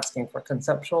asking for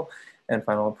conceptual and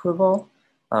final approval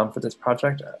for this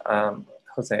project.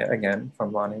 Jose, again,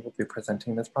 from Lonnie, will be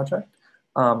presenting this project.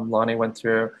 Lonnie went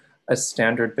through a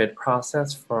standard bid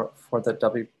process for the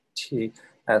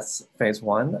WTS Phase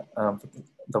 1,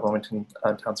 the Wilmington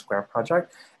Town Square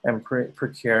project, and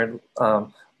procured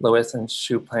Lewis and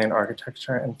Shoeplane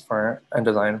Architecture and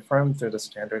Design Firm through the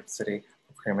standard city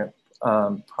procurement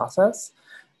process.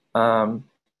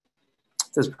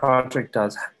 This project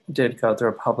did go through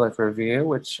a public review,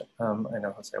 which I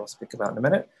know Jose will speak about in a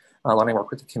minute. Lonnie worked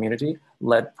with the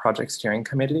community-led project steering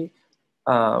committee,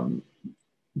 but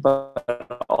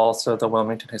also the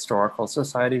Wilmington Historical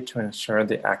Society to ensure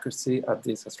the accuracy of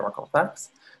these historical facts.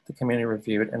 The community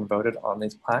reviewed and voted on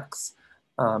these plaques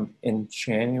in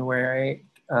January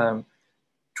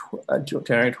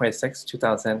 26,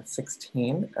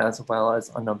 2016, as well as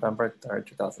on November 3rd,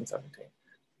 2017.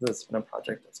 This has been a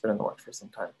project that's been in the works for some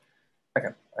time.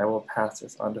 Again, I will pass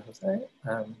this on to Jose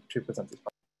to present this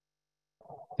project.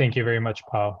 Thank you very much,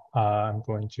 Pao. I'm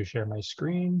going to share my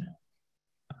screen.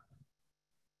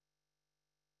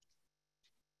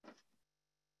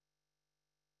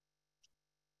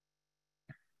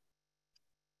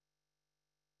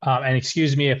 And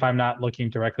excuse me if I'm not looking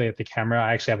directly at the camera.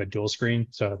 I actually have a dual screen,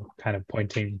 so I'm kind of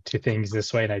pointing to things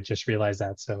this way, and I just realized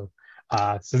that. So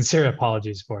sincere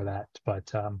apologies for that.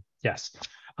 But yes,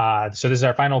 so this is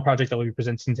our final project that we'll be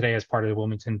presenting today as part of the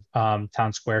Wilmington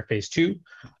Town Square Phase 2.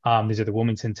 These are the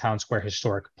Wilmington Town Square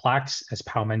Historic Plaques. As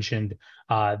Pao mentioned,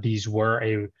 these were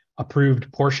a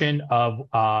approved portion of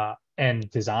and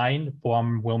design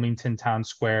from Wilmington Town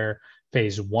Square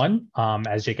Phase 1.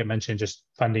 As Jacob mentioned, just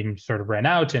funding sort of ran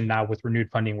out, and now with renewed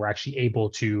funding, we're actually able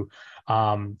to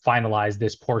finalize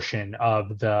this portion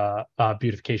of the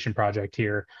beautification project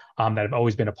here that have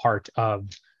always been a part of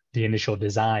the initial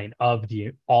design of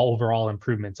the overall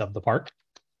improvements of the park.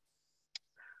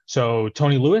 So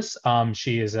Tony Lewis,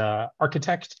 she is an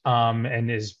architect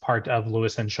and is part of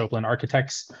Lewis and Shoeplane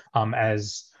Architects.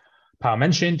 As Pao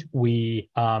mentioned, we,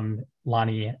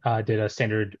 Lonnie did a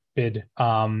standard bid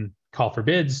call for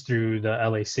bids through the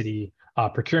LA City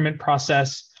procurement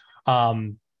process.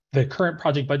 The current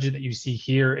project budget that you see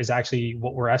here is actually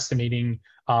what we're estimating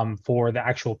for the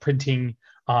actual printing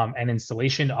and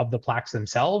installation of the plaques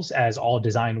themselves, as all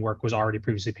design work was already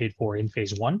previously paid for in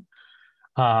Phase 1.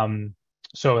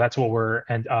 So that's what we're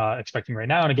expecting right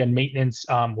now. And again, maintenance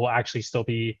will actually still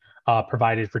be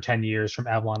provided for 10 years from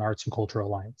Avalon Arts and Cultural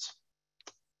Alliance.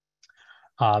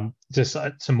 Just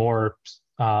some more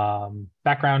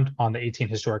background on the 18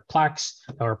 historic plaques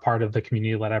that were part of the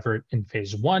community-led effort in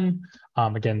Phase 1.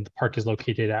 Again, the park is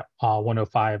located at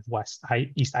 105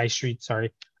 East I Street,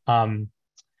 sorry.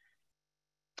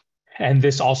 And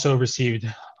this also received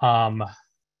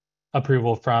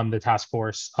approval from the task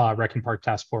force, Rec and Park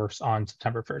Task Force, on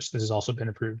September 1st. This has also been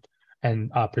approved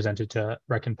and presented to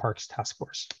Rec and Parks Task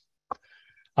Force.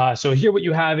 So here what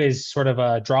you have is sort of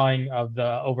a drawing of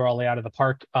the overall layout of the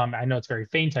park. I know it's very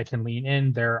faint, I can lean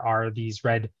in. There are these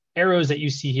red arrows that you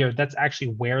see here. That's actually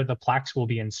where the plaques will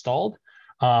be installed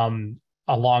along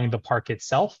the park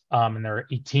itself. And there are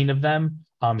 18 of them.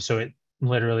 So it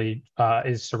literally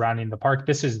is surrounding the park.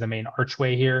 This is the main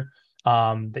archway here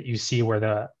that you see where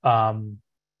the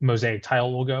mosaic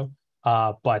tile will go.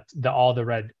 But all the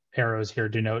red arrows here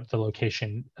denote the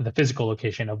location, the physical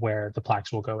location of where the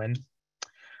plaques will go in.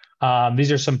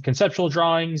 These are some conceptual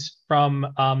drawings from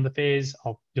the phase.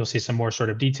 You'll see some more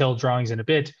sort of detailed drawings in a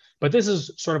bit, but this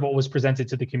is sort of what was presented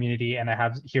to the community. And I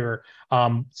have here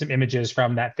some images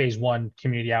from that Phase 1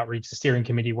 community outreach, the steering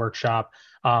committee workshop,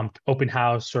 open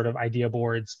house sort of idea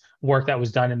boards, work that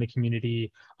was done in the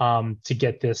community to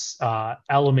get this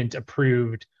element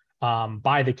approved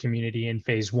by the community in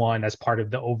Phase 1 as part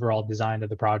of the overall design of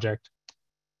the project.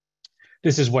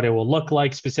 This is what it will look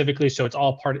like specifically. So it's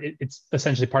all it's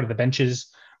essentially part of the benches,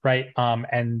 right?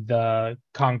 And the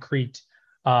concrete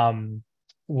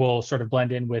will sort of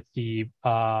blend in with the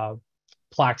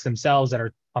plaques themselves that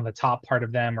are on the top part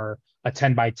of them, or a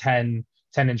 10 by 10,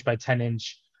 10 inch by 10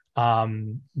 inch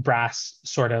brass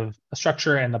sort of a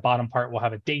structure. And the bottom part will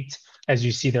have a date, as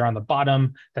you see there on the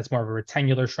bottom. That's more of a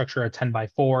rectangular structure, a 10 by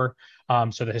 4.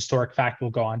 So the historic fact will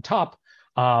go on top,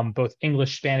 both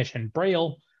English, Spanish, and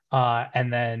Braille.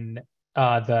 And then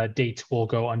the date will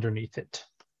go underneath it.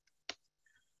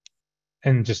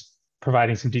 And just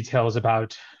providing some details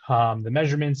about the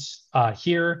measurements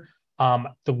here.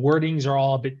 The wordings are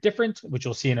all a bit different, which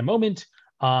you'll see in a moment.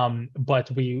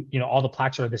 But we, all the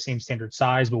plaques are the same standard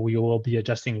size, but we will be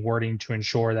adjusting wording to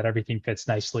ensure that everything fits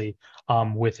nicely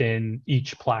within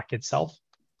each plaque itself.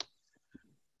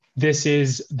 This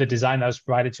is the design that was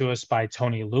provided to us by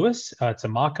Tony Lewis. It's a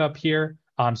mock-up here.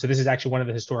 So this is actually one of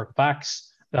the historic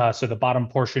plaques. So the bottom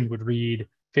portion would read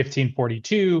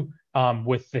 1542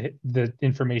 with the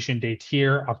information date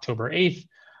here, October 8th.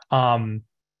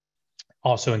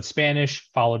 Also in Spanish,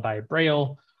 followed by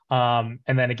Braille. And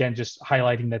then again, just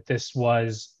highlighting that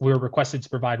we were requested to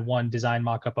provide one design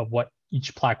mock-up of what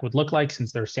each plaque would look like.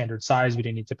 Since they're standard size, we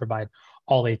didn't need to provide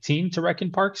all 18 to Rec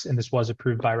and Parks, and this was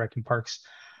approved by Rec and Parks.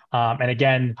 And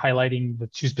again, highlighting the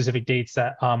two specific dates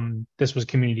that this was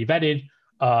community vetted.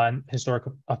 Historic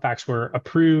facts were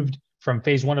approved from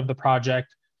phase 1 of the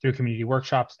project through community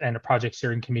workshops and a project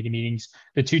steering committee meetings.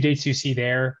 The 2 dates you see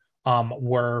there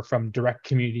were from direct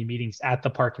community meetings at the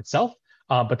park itself,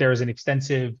 but there was an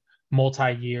extensive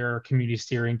multi-year community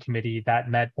steering committee that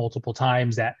met multiple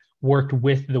times that worked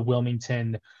with the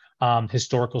Wilmington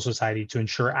Historical Society to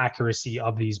ensure accuracy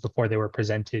of these before they were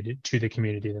presented to the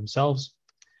community themselves.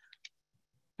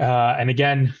 And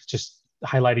again, just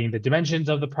highlighting the dimensions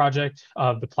of the project,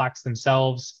 of the plaques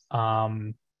themselves.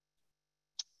 And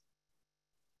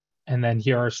then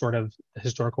here are sort of the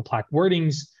historical plaque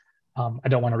wordings. I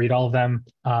don't want to read all of them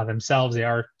themselves. They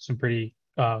are some pretty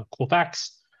cool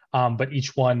facts, but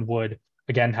each one would,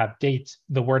 again, have date,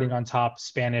 the wording on top,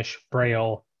 Spanish,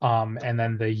 Braille, and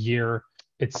then the year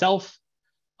itself.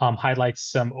 Highlights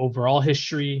some overall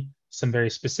history, some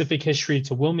very specific history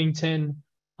to Wilmington.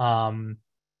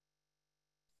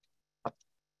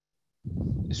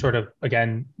 Sort of,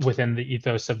 again, within the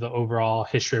ethos of the overall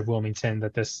history of Wilmington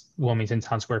that this Wilmington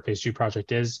Town Square Phase 2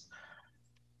 project is.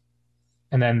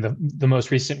 And then the most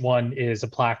recent one is a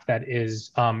plaque that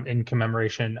is in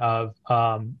commemoration of,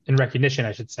 in recognition,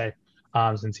 I should say,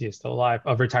 since he is still alive,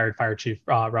 of retired Fire Chief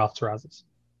Ralph Terrazas.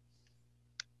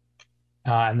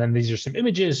 And then these are some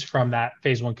images from that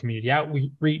Phase 1 community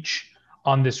outreach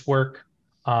on this work.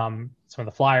 Some of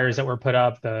the flyers that were put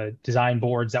up, the design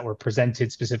boards that were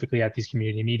presented specifically at these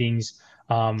community meetings.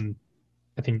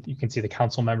 I think you can see the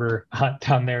council member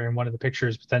down there in one of the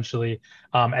pictures potentially.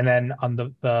 And then on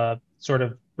the sort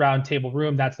of round table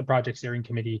room, that's the project steering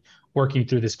committee working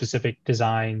through the specific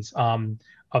designs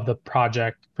of the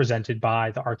project presented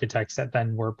by the architects that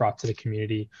then were brought to the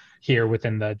community here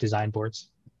within the design boards.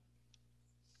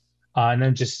 And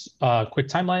then just a quick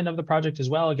timeline of the project as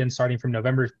well. Again, starting from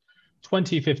November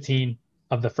 2015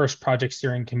 of the first project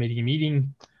steering committee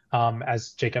meeting.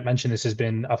 As Jacob mentioned, this has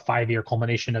been a 5-year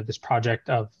culmination of this project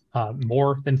of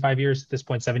more than 5 years at this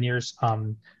point, 7 years,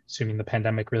 assuming the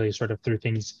pandemic really sort of threw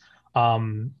things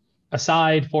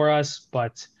aside for us.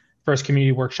 But first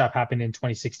community workshop happened in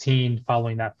 2016,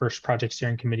 following that first project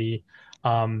steering committee.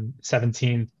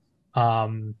 17,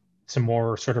 some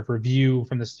more sort of review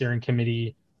from the steering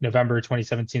committee. November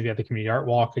 2017, we had the community art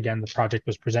walk. Again, the project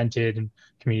was presented and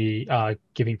community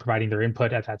providing their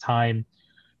input at that time.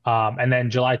 And then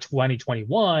July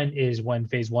 2021 is when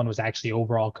Phase 1 was actually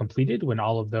overall completed, when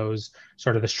all of those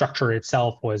sort of the structure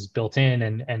itself was built in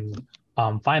and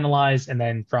finalized. And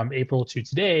then from April to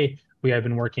today, we have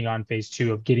been working on Phase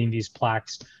 2 of getting these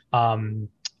plaques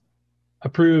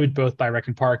approved both by Rec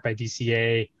and Park, by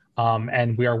DCA,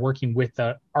 and we are working with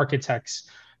the architects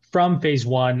from Phase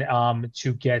 1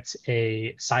 to get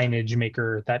a signage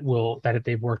maker that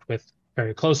they've worked with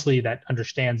very closely, that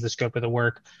understands the scope of the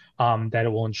work, that it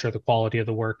will ensure the quality of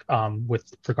the work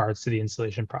with regards to the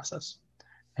installation process.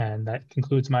 And that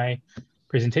concludes my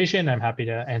presentation. I'm happy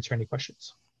to answer any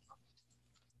questions.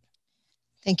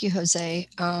 Thank you, Jose.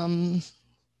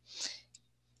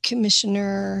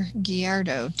 Commissioner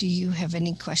Gallardo, do you have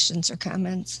any questions or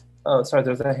comments? Oh, sorry,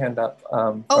 there's a hand up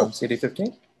from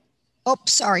CD15. Oh,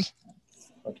 sorry.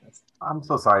 Okay. I'm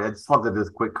so sorry. I just wanted to do this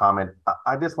quick comment.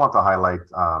 I just want to highlight,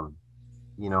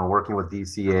 working with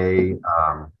DCA,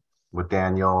 with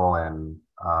Daniel and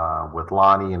with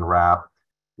Lonnie and RAP,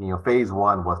 Phase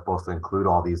 1 was supposed to include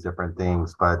all these different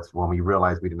things, but when we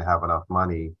realized we didn't have enough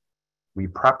money, we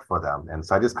prepped for them. And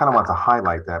so I just kind of want to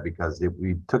highlight that because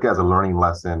we took it as a learning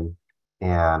lesson.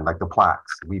 And like the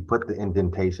plaques, we put the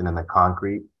indentation in the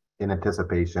concrete in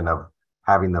anticipation of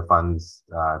having the funds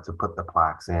to put the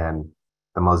plaques in.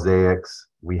 The mosaics,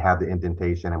 we had the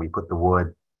indentation and we put the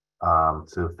wood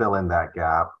to fill in that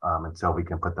gap until we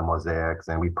can put the mosaics.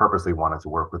 And we purposely wanted to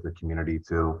work with the community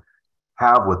to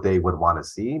have what they would want to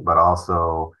see, but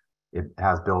also it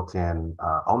has built-in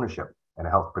ownership and it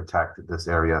helps protect this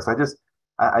area. So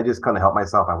I just couldn't help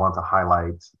myself. I want to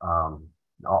highlight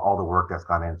all the work that's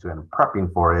gone into and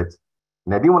prepping for it.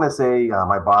 And I do want to say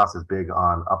my boss is big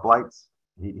on uplights.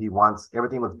 He wants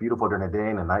everything looks beautiful during the day,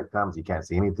 and the night comes, you can't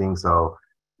see anything. So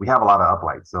we have a lot of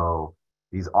uplight. So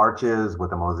these arches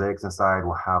with the mosaics inside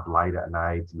will have light at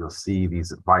night. You'll see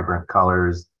these vibrant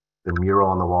colors. The mural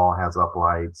on the wall has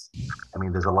uplights. I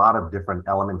mean, there's a lot of different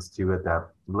elements to it that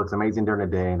looks amazing during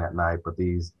the day and at night. But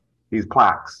these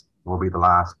plaques will be the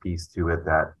last piece to it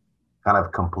that kind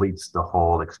of completes the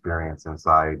whole experience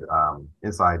inside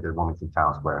the Wilmington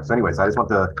Town Square. So anyways, I just want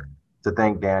to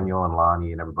thank Daniel and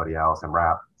Lonnie and everybody else and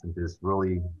RAP.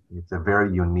 It's a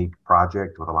very unique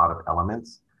project with a lot of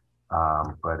elements.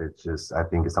 But I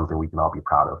think it's something we can all be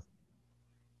proud of.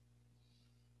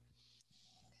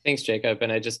 Thanks, Jacob.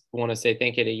 And I just want to say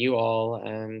thank you to you all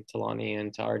and to Lonnie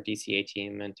and to our DCA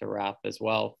team and to RAP as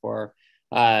well for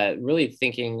really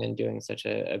thinking and doing such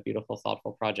a beautiful,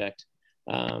 thoughtful project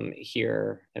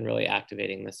here and really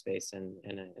activating this space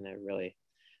in a really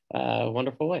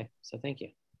wonderful way. So thank you.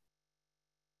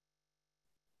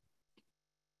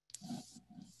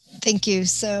 Thank you.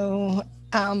 So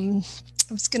I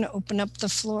was going to open up the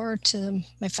floor to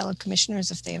my fellow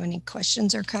commissioners if they have any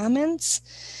questions or comments.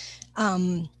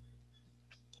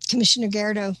 Commissioner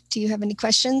Garrido, do you have any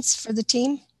questions for the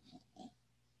team?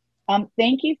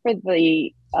 Thank you for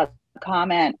the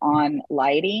comment on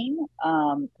lighting,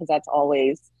 because that's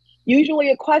always usually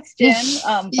a question,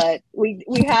 but we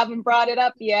haven't brought it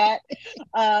up yet.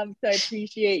 So I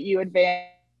appreciate you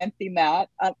advancing that.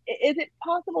 Is it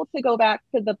possible to go back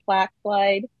to the plaque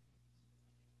slide?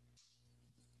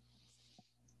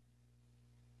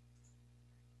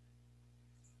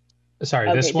 Sorry,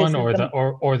 Okay, this one this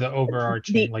or is the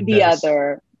overarching like the this?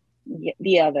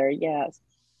 the other, yes.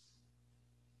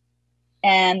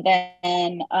 And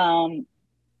then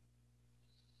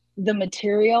the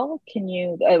material, can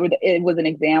you, it was an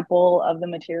example of the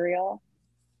material?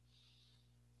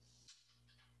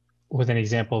 With an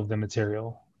example of the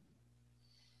material.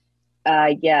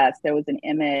 Yes, there was an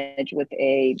image with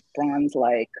a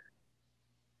bronze-like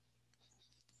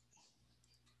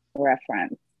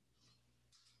reference.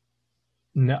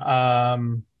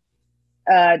 No,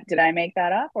 did I make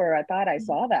that up, or I thought I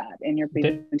saw that in your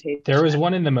presentation? there was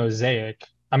one in the mosaic.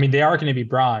 I mean, they are going to be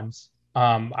bronze.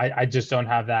 I just don't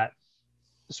have that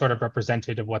sort of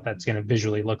representative of what that's going to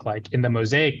visually look like. In the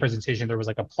mosaic presentation, there was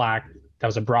like a plaque that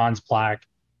was a bronze plaque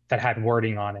that had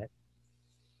wording on it.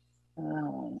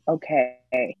 Oh,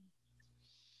 okay.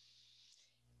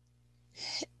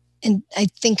 And I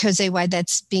think, Jose, why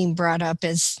that's being brought up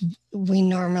is we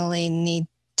normally need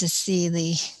to see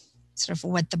the sort of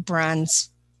what the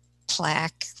bronze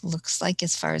plaque looks like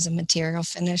as far as a material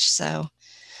finish. So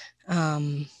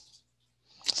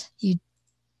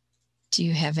do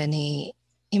you have any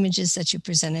images that you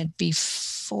presented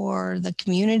before the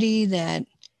community that,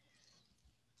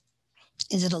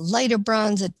 is it a lighter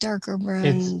bronze, a darker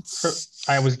bronze?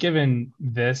 I was given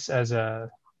this as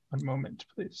one moment,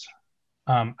 please.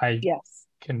 Yes.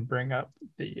 Can bring up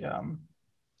the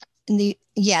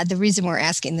the reason we're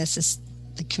asking this is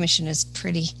the commission is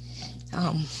pretty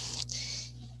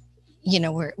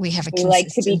we have a consistency, like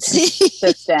to be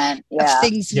consistent, yeah, of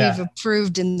things we've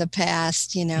approved in the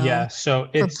past, so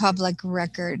for public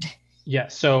record. Yeah,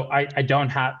 so I don't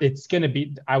have, it's going to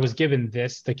be, I was given the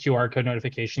QR code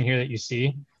notification here that you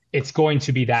see. It's going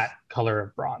to be that color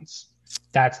of bronze.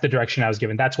 That's the direction I was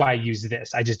given. That's why I used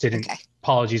this. I just didn't,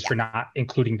 apologies for not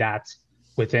including that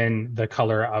within the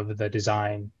color of the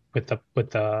design with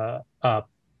the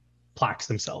plaques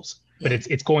themselves. But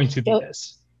it's going to be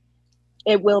this.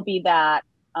 It will be that,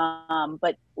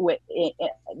 but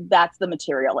that's the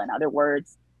material, in other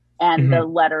words, and the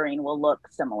lettering will look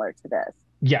similar to this.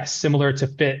 Yes, similar to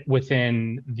fit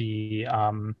within the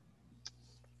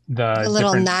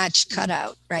little notch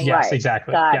cutout, right? Yes, right.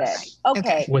 exactly. Got yes. it.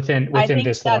 Okay. Within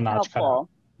this little notch cutout.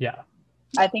 Yeah.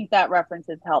 I think that reference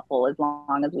is helpful as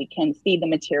long as we can see the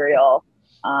material.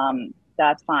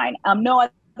 That's fine. No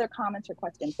other comments or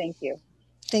questions. Thank you.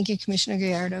 Thank you, Commissioner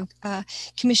Gallardo.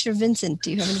 Commissioner Vincent,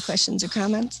 do you have any questions or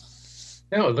comments?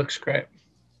 No, it looks great.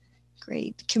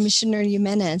 Great. Commissioner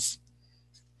Jimenez.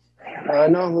 No,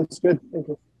 it looks good. Thank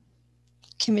you.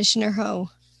 Commissioner Ho.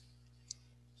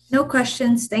 No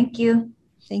questions. Thank you.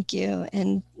 Thank you.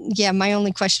 And yeah, my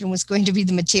only question was going to be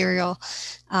the material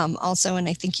also, and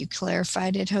I think you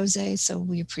clarified it, Jose, so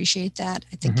we appreciate that.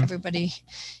 I think everybody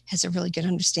has a really good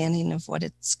understanding of what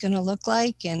it's going to look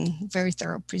like and very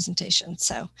thorough presentation.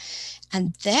 So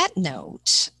on that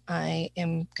note, I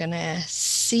am going to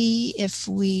see if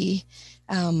we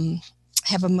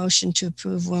have a motion to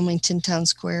approve Wilmington Town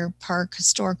Square Park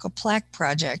Historical Plaque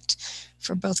Project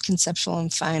for both conceptual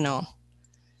and final.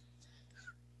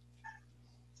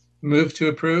 Move to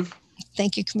approve.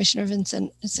 Thank you, Commissioner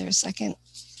Vincent. Is there a second?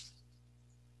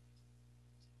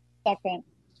 Second.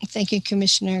 Thank you,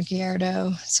 Commissioner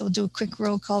Gallardo. So we'll do a quick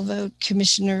roll call vote.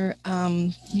 Commissioner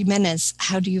Jimenez,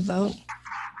 how do you vote?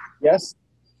 Yes.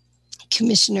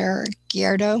 Commissioner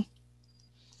Gallardo?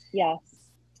 Yes.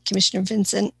 Commissioner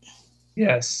Vincent?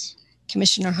 Yes.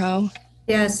 Commissioner Ho?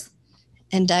 Yes.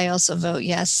 And I also vote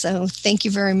yes. So thank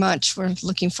you very much. We're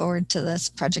looking forward to this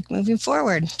project moving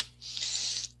forward.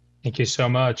 Thank you so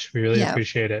much. We really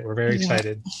appreciate it. We're very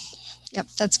excited. Yep,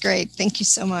 that's great. Thank you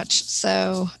so much.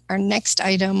 So our next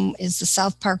item is the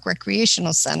South Park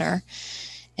Recreational Center.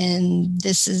 And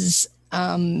this is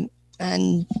on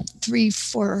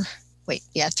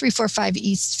 345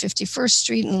 East 51st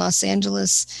Street in Los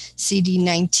Angeles, CD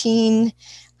 19.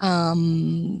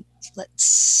 Let's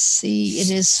see, it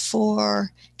is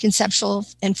for conceptual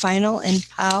and final. And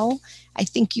Pao, I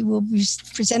think you will be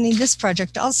presenting this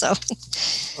project also.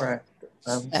 Right.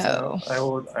 So I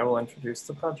will introduce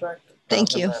the project.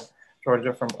 Thank you. And then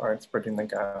Georgia from Arts Bridging the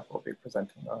Gap will be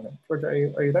presenting on it. Georgia,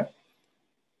 are you there?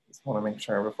 Just want to make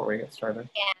sure before we get started.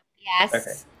 Yeah.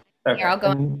 Yes. Okay. Here, I'll go.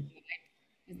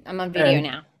 I'm on video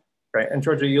now. Great. And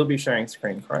Georgia, you'll be sharing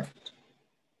screen, correct?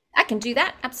 I can do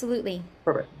that. Absolutely.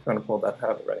 Perfect. I'm going to pull that,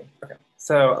 have it ready. Okay.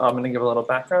 So I'm going to give a little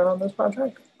background on this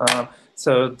project.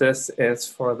 So this is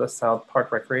for the South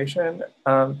Park Recreation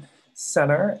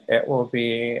Center. It will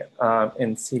be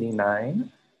in CD9.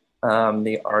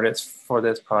 The artists for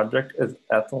this project is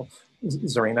Ethel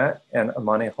Zarina and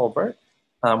Amani Holbert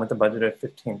with a budget of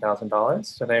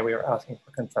 $15,000. Today we are asking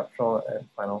for conceptual and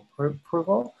final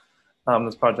approval.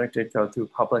 This project did go through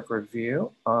public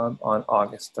review on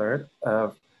August 3rd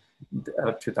of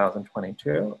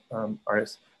 2022.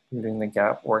 Artists Bridging the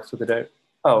Gap works with the,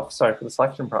 for the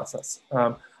selection process.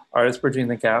 Artists Bridging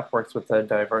the Gap works with a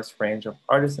diverse range of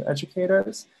artists and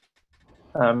educators.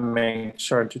 They make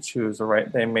sure to choose the right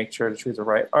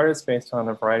artist based on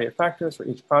a variety of factors for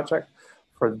each project.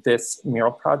 For this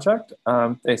mural project,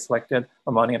 they selected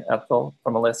Amani and Ethel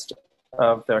from a list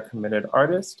of their committed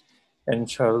artists and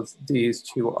chose these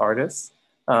two artists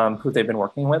who they've been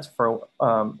working with for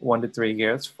 1 to 3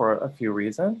 years for a few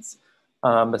reasons.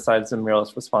 Besides the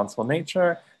muralist's responsible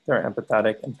nature, their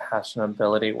empathetic and passionate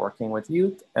ability working with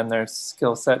youth, and their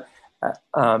skill set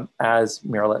as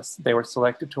muralists. They were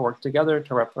selected to work together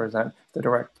to represent the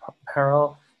direct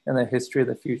peril and the history of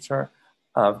the future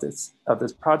of this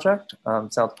project.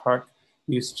 South Park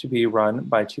used to be run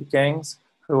by two gangs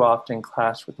who often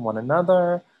clashed with one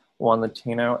another, one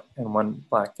Latino and one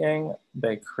Black gang.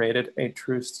 They created a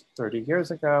truce 30 years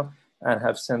ago and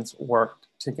have since worked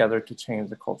together to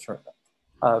change the culture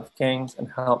of gangs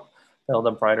and help build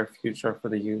a brighter future for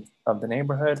the youth of the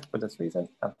neighborhood. For this reason,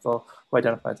 Ethel, who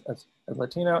identifies as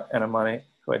Latino, and Amani,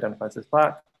 who identifies as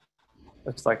Black,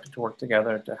 are selected to work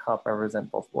together to help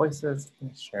represent both voices in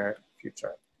a shared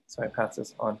future. So I pass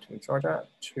this on to Georgia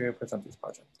to present this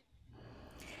project.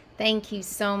 Thank you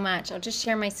so much. I'll just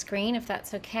share my screen if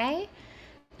that's okay.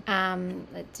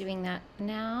 Doing that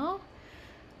now.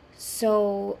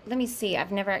 So let me see.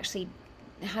 I've never actually,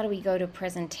 how do we go to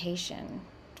presentation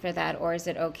for that? Or is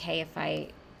it okay if I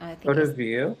think go to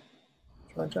view,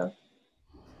 Georgia,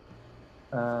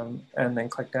 and then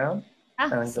click down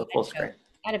and then go full screen.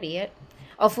 That'll be it.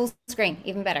 Oh, full screen,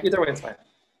 even better. Either way is fine.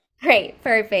 Great,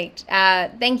 perfect.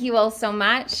 Thank you all so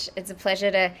much. It's a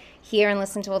pleasure to hear and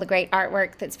listen to all the great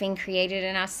artwork that's being created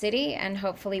in our city, and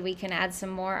hopefully we can add some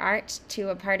more art to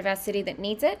a part of our city that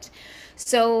needs it.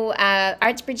 So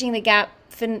Arts Bridging the Gap,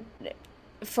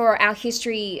 for our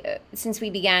history, since we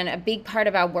began, a big part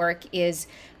of our work is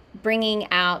bringing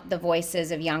out the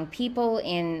voices of young people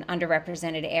in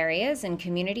underrepresented areas and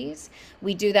communities.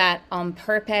 We do that on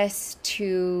purpose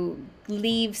to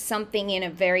leave something in a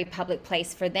very public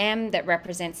place for them that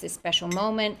represents this special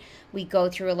moment. We go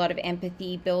through a lot of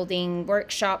empathy building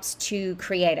workshops to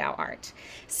create our art.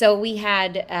 So we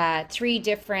had 3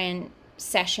 different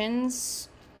sessions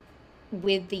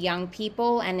with the young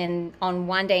people, and then on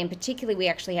one day in particular we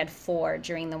actually had 4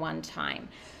 during the one time.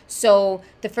 So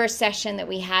the first session that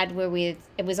we had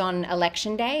it was on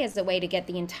election day as a way to get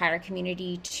the entire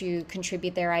community to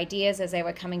contribute their ideas as they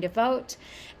were coming to vote.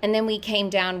 And then we came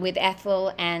down with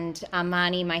Ethel and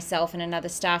Amani, myself and another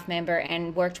staff member,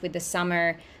 and worked with the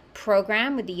summer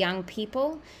program with the young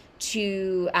people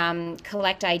to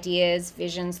collect ideas,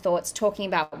 visions, thoughts, talking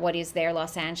about what is their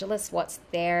Los Angeles, what's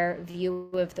their view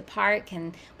of the park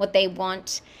and what they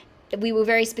want. We were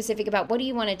very specific about what do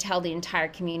you want to tell the entire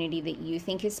community that you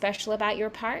think is special about your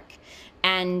park.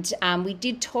 And we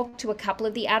did talk to a couple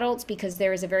of the adults because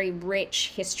there is a very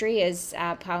rich history, as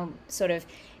Paul sort of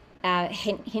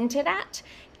hinted at,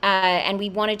 And we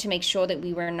wanted to make sure that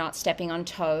we were not stepping on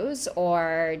toes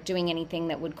or doing anything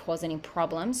that would cause any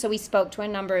problems. So we spoke to a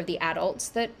number of the adults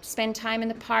that spend time in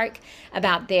the park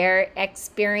about their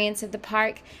experience of the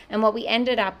park. And what we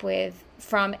ended up with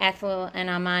from Ethel and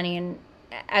Armani, and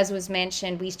as was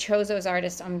mentioned, we chose those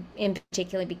artists in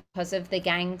particular because of the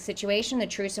gang situation, the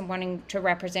truce, and wanting to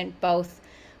represent both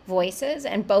voices,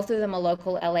 and both of them are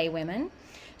local LA women.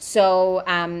 So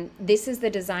this is the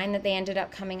design that they ended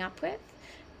up coming up with.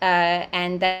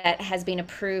 And that has been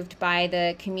approved by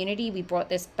the community. We brought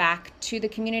this back to the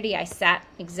community. I sat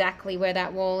exactly where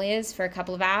that wall is for a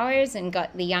couple of hours and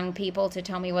got the young people to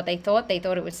tell me what they thought. They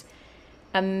thought it was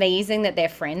amazing that their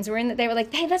friends were in, that they were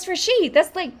like, hey, that's Rashid.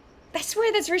 I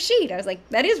swear that's Rashid. I was like,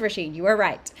 that is Rashid. You are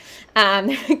right.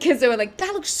 Because they were like,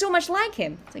 that looks so much like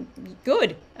him. It's like,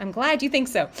 good. I'm glad you think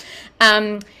so.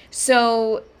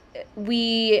 So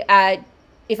we...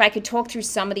 if I could talk through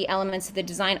some of the elements of the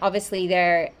design, obviously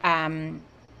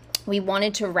we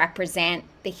wanted to represent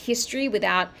the history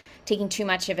without taking too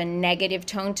much of a negative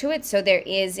tone to it. So there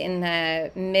is in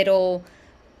the middle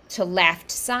to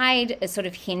left side a sort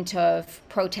of hint of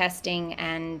protesting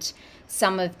and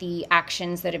some of the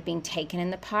actions that have been taken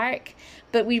in the park.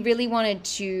 But we really wanted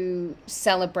to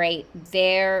celebrate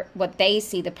what they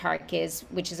see the park is,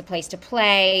 which is a place to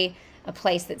play, a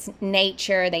place that's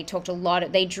nature. They talked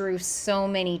they drew so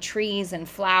many trees and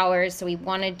flowers, so we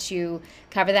wanted to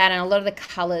cover that. And a lot of the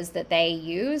colors that they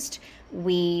used,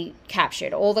 we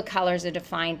captured. All the colors are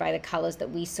defined by the colors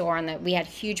that we saw on we had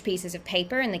huge pieces of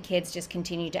paper, and the kids just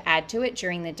continued to add to it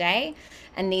during the day.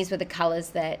 And these were the colors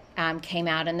that came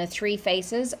out. And the 3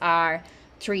 faces are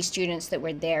 3 students that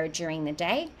were there during the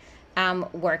day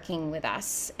working with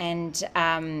us. And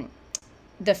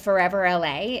the Forever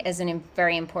LA is a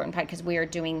very important part, because we are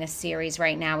doing this series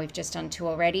right now. We've just done 2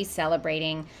 already,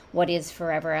 celebrating what is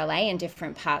Forever LA in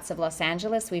different parts of Los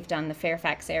Angeles. We've done the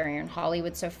Fairfax area and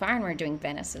Hollywood so far, and we're doing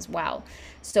Venice as well.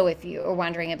 So if you are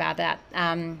wondering about that,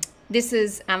 this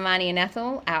is Armani and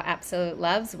Ethel, our absolute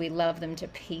loves. We love them to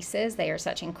pieces. They are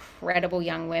such incredible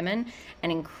young women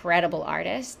and incredible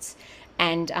artists.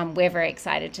 And we're very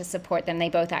excited to support them. They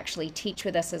both actually teach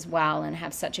with us as well and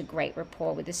have such a great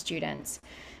rapport with the students.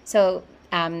 So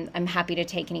I'm happy to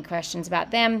take any questions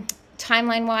about them.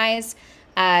 Timeline-wise,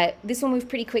 this will move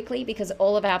pretty quickly because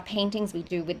all of our paintings we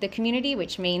do with the community,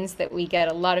 which means that we get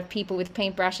a lot of people with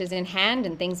paintbrushes in hand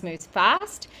and things move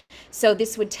fast. So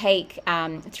this would take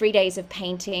 3 days of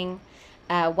painting,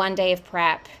 1 day of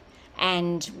prep,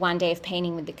 and 1 day of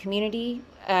painting with the community.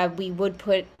 We would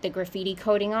put the graffiti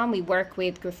coating on. We work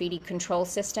with Graffiti Control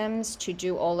Systems to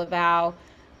do all of our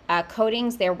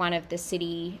coatings. They're one of the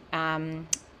city,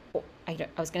 I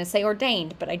was going to say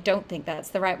ordained, but I don't think that's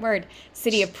the right word.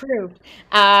 City approved.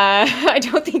 I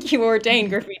don't think you ordain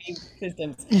Graffiti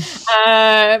Systems,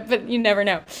 but you never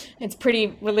know. It's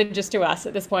pretty religious to us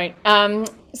at this point.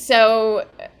 So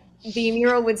the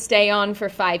mural would stay on for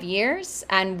 5 years,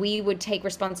 and we would take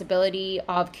responsibility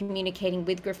of communicating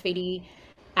with Graffiti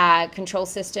Control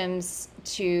Systems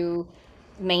to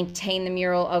maintain the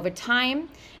mural over time.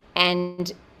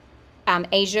 And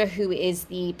Asia, who is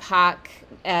the park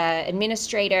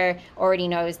administrator, already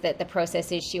knows that the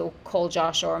process is she'll call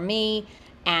Josh or me,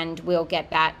 and we'll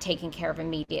get that taken care of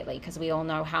immediately, because we all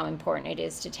know how important it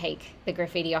is to take the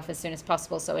graffiti off as soon as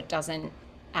possible so it doesn't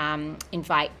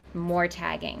invite more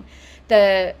tagging.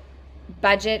 The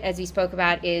budget, as we spoke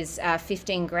about, is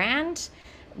 15 grand.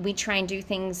 We try and do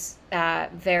things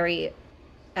very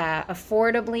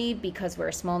affordably because we're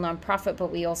a small nonprofit,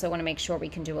 but we also want to make sure we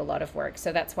can do a lot of work.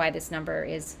 So that's why this number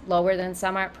is lower than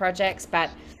some art projects, but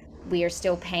we are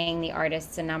still paying the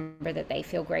artists a number that they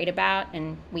feel great about,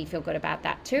 and we feel good about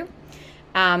that too.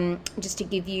 Just to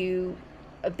give you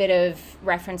a bit of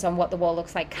reference on what the wall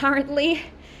looks like currently,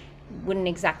 wouldn't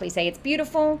exactly say it's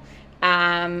beautiful,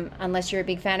 unless you're a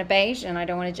big fan of beige, and I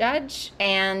don't want to judge.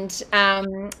 And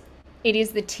it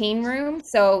is the teen room.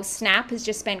 So Snap has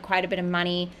just spent quite a bit of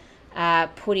money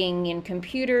putting in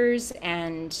computers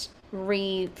and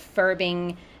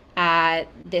refurbing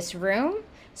this room.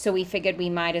 So we figured we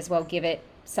might as well give it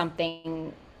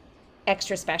something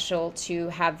extra special to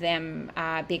have them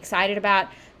be excited about.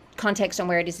 Context on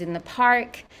where it is in the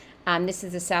park. This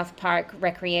is the South Park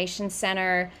Recreation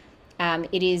Center.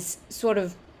 It is sort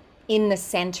of in the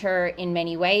center in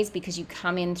many ways because you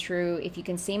come in through, if you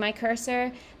can see my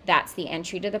cursor, that's the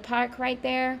entry to the park right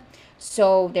there.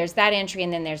 So there's that entry,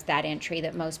 and then there's that entry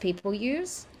that most people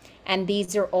use. And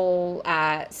these are all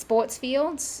sports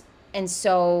fields. And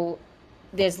so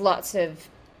there's lots of,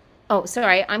 oh,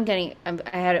 sorry, I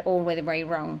had it all the way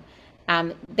wrong.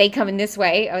 They come in this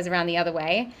way. I was around the other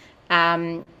way.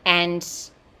 And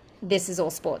this is all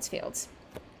sports fields.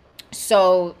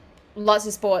 So lots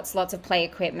of sports, lots of play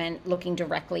equipment looking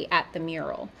directly at the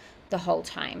mural the whole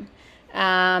time.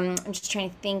 I'm just trying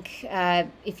to think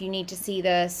if you need to see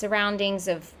the surroundings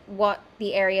of what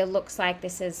the area looks like.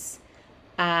 This is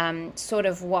sort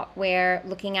of what we're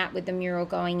looking at with the mural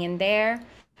going in there.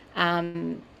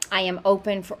 I am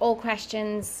open for all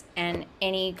questions and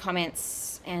any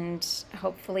comments, and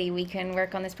hopefully we can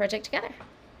work on this project together.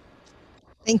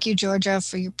 Thank you, Georgia,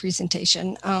 for your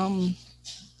presentation. I'm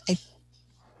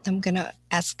going to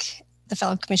ask the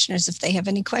fellow commissioners if they have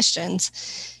any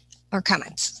questions or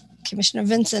comments. Commissioner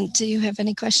Vincent, do you have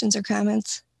any questions or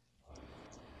comments?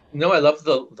 No, I love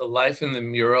the life in the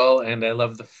mural, and I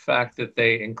love the fact that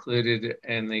they included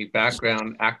in the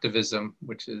background activism,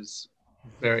 which is a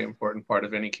very important part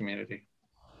of any community.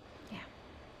 Yeah.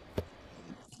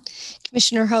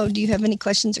 Commissioner Ho, do you have any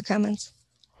questions or comments?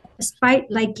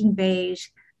 Despite liking beige,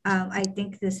 I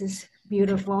think this is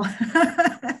beautiful.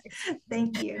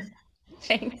 Thank you.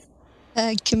 Thanks.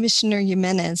 Commissioner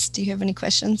Jimenez, do you have any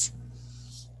questions?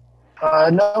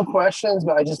 No questions,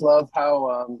 but I just love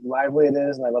how lively it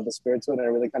is, and I love the spirit to it, and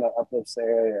it really kind of uplifts the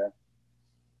area.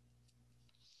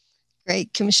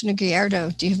 Great. Commissioner Gallardo,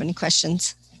 do you have any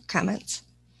questions, comments?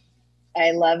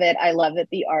 I love it. I love that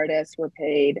the artists were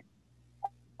paid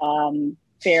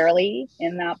fairly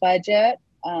in that budget.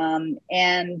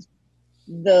 And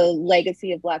the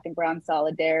legacy of Black and Brown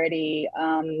solidarity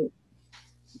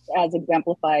as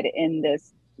exemplified in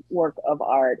this work of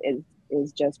art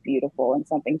is just beautiful and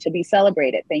something to be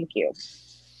celebrated. Thank you.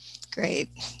 Great.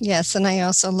 Yes, and I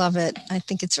also love it. I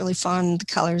think it's really fun. The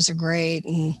colors are great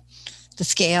and the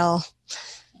scale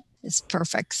is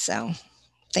perfect. So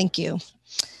thank you.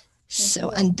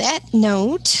 So on that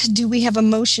note, do we have a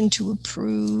motion to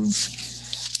approve?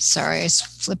 Sorry, I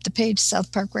flipped the page.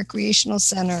 South Park Recreational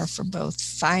Center for both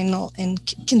final and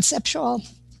conceptual,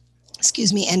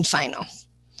 and final.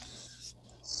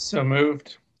 So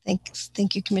moved.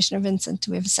 Thank you, Commissioner Vincent.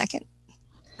 Do we have a second?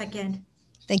 Second.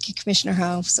 Thank you, Commissioner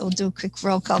Ho. So we'll do a quick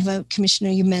roll call vote.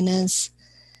 Commissioner Jimenez.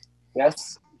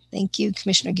 Yes. Thank you,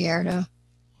 Commissioner Gallardo.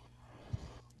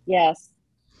 Yes.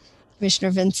 Commissioner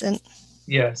Vincent.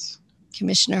 Yes.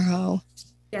 Commissioner Ho.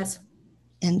 Yes.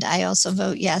 And I also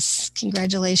vote yes.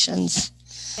 Congratulations.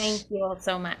 Thank you all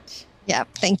so much. Yeah,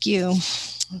 thank you.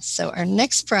 So our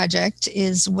next project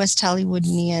is West Hollywood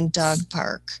Neon Dog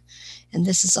Park. And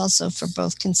this is also for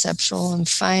both conceptual and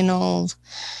final.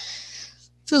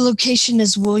 The location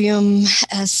is William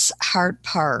S. Hart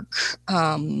Park,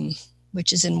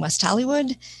 which is in West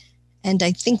Hollywood. And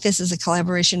I think this is a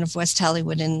collaboration of West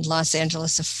Hollywood and Los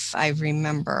Angeles, if I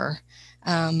remember.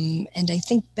 And I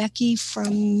think Becky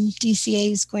from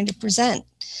DCA is going to present.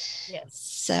 Yes.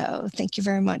 So thank you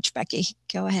very much, Becky.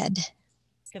 Go ahead.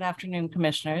 Good afternoon,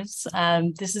 commissioners.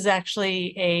 This is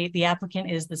actually the applicant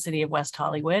is the City of West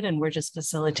Hollywood, and we're just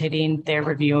facilitating their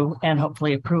review and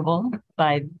hopefully approval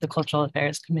by the Cultural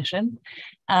Affairs Commission.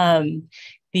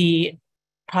 The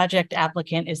project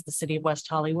applicant is the City of West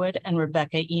Hollywood, and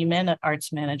Rebecca Eman,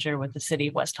 Arts Manager with the City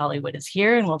of West Hollywood, is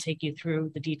here and will take you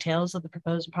through the details of the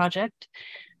proposed project,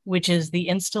 which is the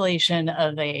installation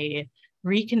of a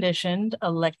reconditioned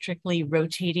electrically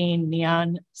rotating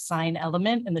neon sign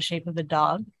element in the shape of a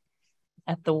dog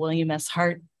at the William S.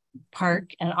 Hart Park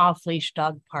and Off-Leash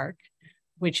Dog Park,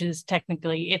 which is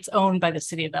technically, it's owned by the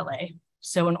City of LA.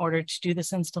 So in order to do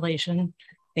this installation,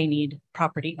 they need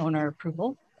property owner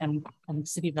approval, and the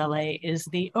City of LA is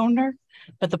the owner,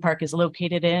 but the park is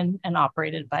located in and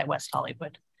operated by West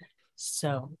Hollywood.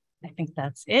 So I think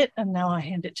that's it. And now I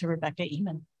hand it to Rebecca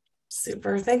Eman.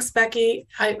 Super. Thanks, Becky.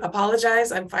 I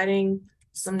apologize. I'm fighting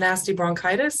some nasty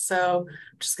bronchitis, so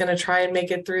I'm just going to try and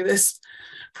make it through this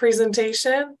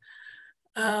presentation.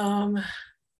 And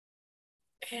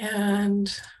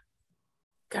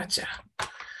gotcha.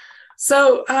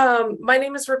 So my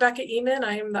name is Rebecca Eman.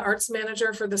 I am the Arts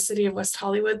Manager for the City of West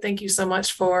Hollywood. Thank you so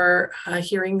much for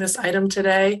hearing this item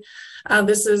today.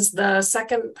 This is the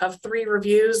second of 3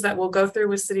 reviews that we'll go through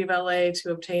with City of LA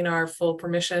to obtain our full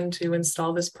permission to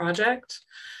install this project.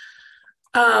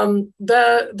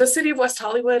 The City of West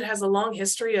Hollywood has a long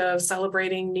history of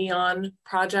celebrating neon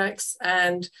projects,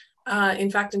 and in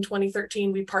fact, in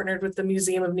 2013, we partnered with the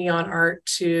Museum of Neon Art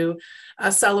to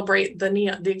celebrate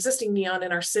the existing neon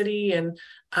in our city and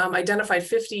identified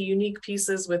 50 unique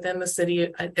pieces within the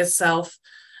city itself.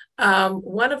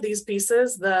 One of these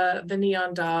pieces, the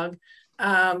neon dog,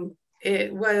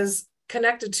 it was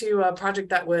connected to a project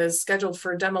that was scheduled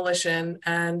for demolition,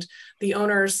 and the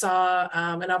owner saw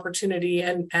an opportunity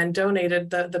and donated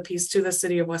the piece to the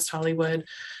City of West Hollywood.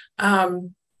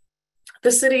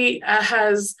 The city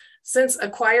has since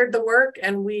acquired the work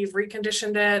and we've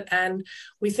reconditioned it. And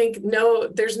we think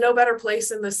there's no better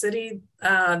place in the city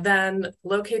than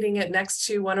locating it next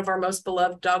to one of our most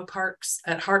beloved dog parks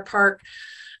at Hart Park.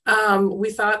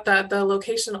 We thought that the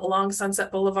location along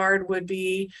Sunset Boulevard would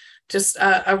be just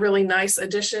a really nice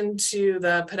addition to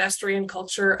the pedestrian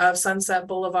culture of Sunset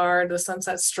Boulevard, the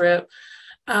Sunset Strip.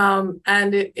 And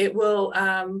it will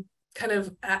kind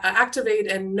of activate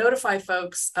and notify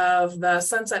folks of the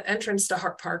sunset entrance to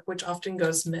Hart Park, which often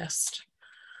goes missed.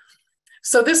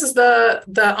 So this is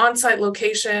the on-site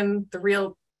location, the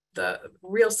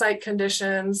real site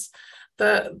conditions.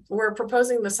 We're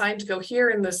proposing the sign to go here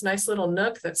in this nice little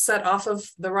nook that's set off of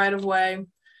the right-of-way.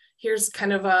 Here's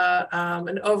kind of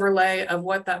an overlay of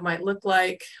what that might look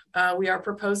like. We are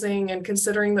proposing and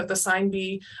considering that the sign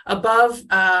be above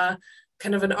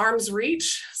kind of an arm's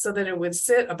reach so that it would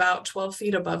sit about 12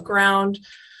 feet above ground.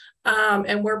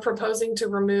 And we're proposing to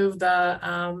remove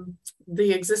the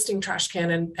existing trash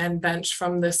can and bench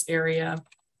from this area.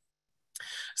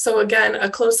 So again,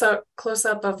 a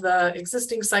close-up of the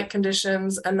existing site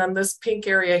conditions. And then this pink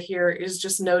area here is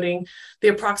just noting the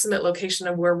approximate location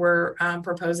of where we're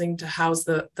proposing to house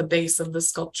the base of the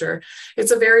sculpture. It's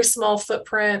a very small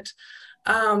footprint.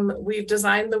 We've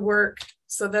designed the work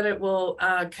so that it will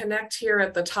connect here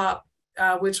at the top,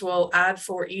 which will add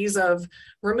for ease of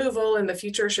removal in the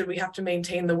future. Should we have to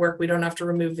maintain the work, we don't have to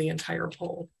remove the entire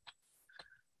pole.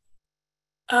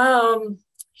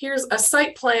 Here's a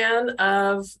site plan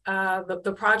of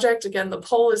the project. Again, the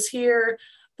pole is here.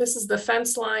 This is the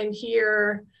fence line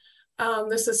here.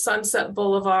 This is Sunset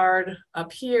Boulevard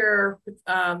up here.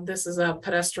 This is a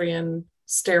pedestrian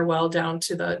stairwell down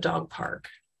to the dog park.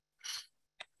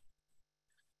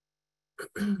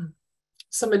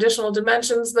 Some additional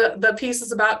dimensions. The piece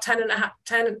is about 10 and a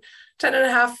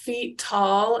half feet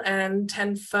tall and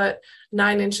 10 foot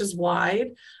 9 inches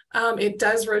wide. It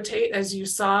does rotate, as you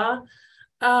saw.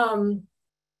 Like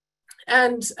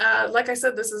I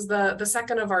said, this is the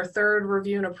second of our third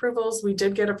review and approvals. We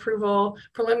did get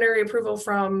preliminary approval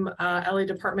from LA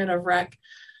Department of Rec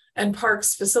and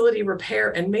Parks Facility Repair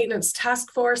and Maintenance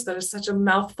Task Force. That is such a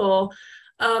mouthful.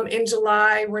 In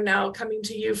July, we're now coming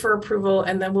to you for approval,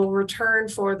 and then we'll return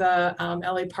for the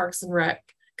LA Parks and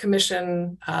Rec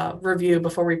Commission review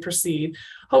before we proceed,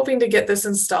 hoping to get this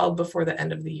installed before the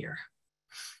end of the year.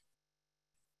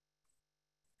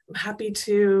 I'm happy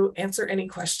to answer any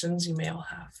questions you may all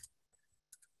have.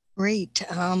 Great.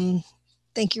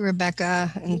 Thank you,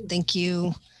 Rebecca, and thank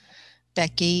you,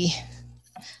 Becky.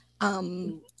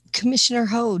 Commissioner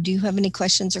Ho, do you have any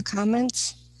questions or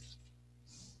comments?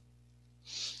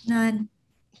 None.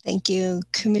 Thank you.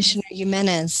 Commissioner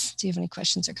Jimenez, do you have any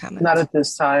questions or comments? Not at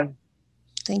this time.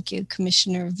 Thank you.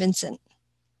 Commissioner Vincent.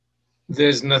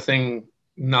 There's nothing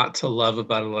not to love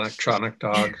about an electronic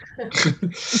dog.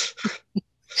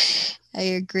 I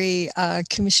agree.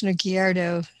 Commissioner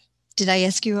Gallardo, did I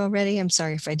ask you already? I'm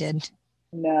sorry if I did.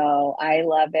 No, I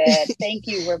love it. Thank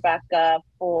you, Rebecca,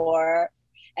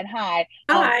 and hi.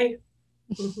 Hi.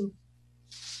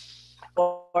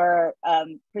 For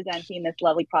presenting this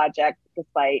lovely project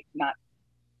despite not.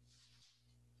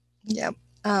 Yep.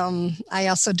 I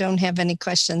also don't have any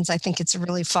questions. I think it's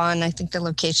really fun. I think the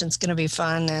location's going to be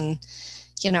fun, and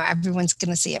everyone's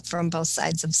going to see it from both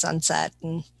sides of Sunset,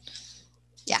 and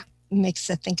yeah, it makes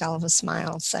I think all of us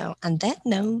smile. So on that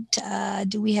note,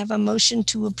 do we have a motion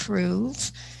to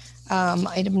approve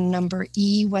item number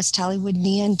E, West Hollywood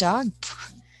Neon Dog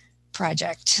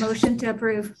Project? Motion to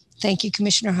approve. Thank you,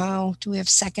 Commissioner Ho. Do we have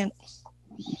a second?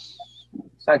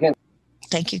 Second.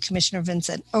 Thank you, Commissioner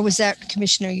Vincent. Or was that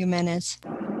Commissioner Jimenez?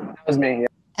 That was me. Yeah.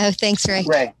 Oh, thanks, Ray.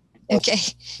 Ray. Okay.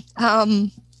 All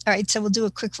right, so we'll do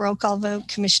a quick roll call vote.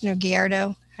 Commissioner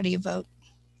Gallardo, how do you vote?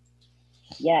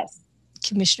 Yes.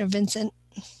 Commissioner Vincent?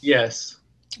 Yes.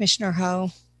 Commissioner Ho?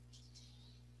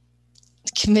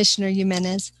 Commissioner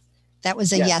Jimenez? That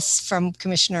was a yes from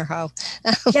Commissioner Ho.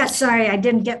 Yes, sorry, I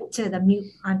didn't get to the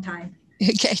mute on time.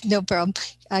 Okay, no problem.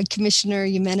 Commissioner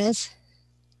Jimenez?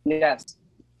 Yes.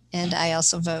 And I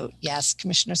also vote yes,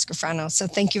 Commissioner Scrofano. So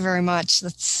thank you very much.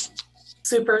 That's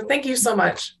super. Thank you so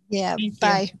much. Yeah,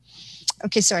 bye.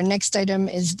 Okay, so our next item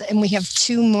is, and we have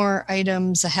two more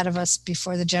items ahead of us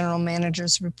before the general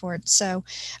manager's report. So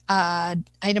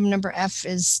item number F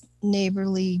is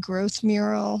Neighborly Growth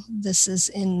Mural. This is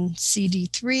in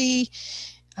CD3.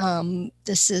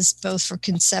 This is both for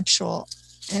conceptual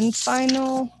and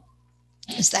final.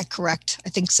 Is that correct? I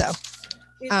think so.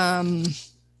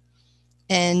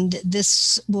 And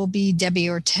this will be Debbie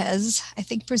Ortez, I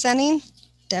think, presenting.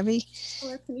 Debbie?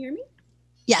 Hello, can you hear me?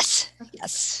 Yes,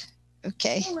 yes.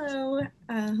 Okay. Hello,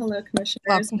 hello,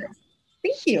 commissioners. Welcome.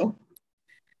 Thank you.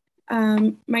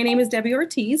 My name is Debbie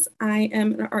Ortiz. I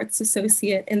am an arts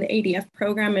associate in the ADF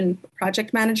program and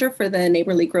project manager for the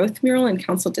Neighborly Growth Mural in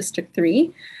Council District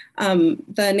 3.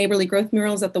 The Neighborly Growth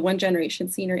Mural is at the One Generation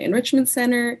Senior Enrichment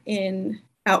Center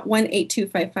at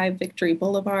 18255 Victory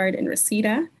Boulevard in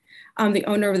Reseda. The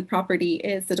owner of the property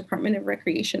is the Department of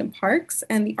Recreation and Parks,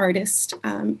 and the artist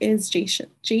is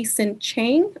Jason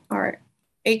Chang,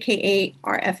 aka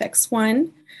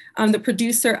RFX1. The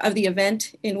producer of the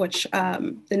event in which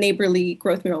the Neighborly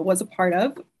Growth Mural was a part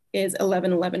of is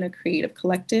 1111, a creative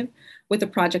collective, with the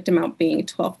project amount being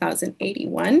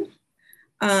 $12,081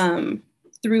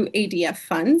 through ADF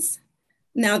funds.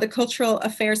 Now, the Cultural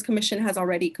Affairs Commission has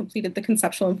already completed the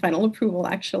conceptual and final approval,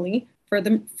 actually, for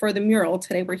the mural.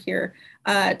 Today, we're here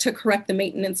to correct the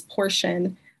maintenance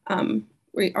portion.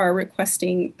 We are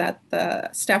requesting that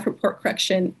the staff report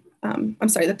correction,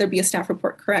 that there be a staff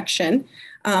report correction.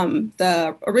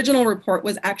 The original report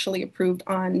was actually approved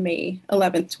on May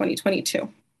 11th, 2022.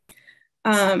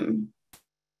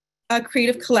 A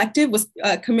creative collective was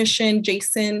commissioned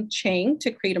Jason Chang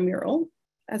to create a mural,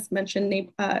 as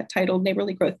mentioned, titled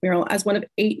Neighborly Growth Mural, as one of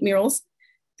 8 murals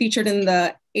featured in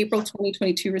the April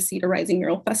 2022 Reseda Rising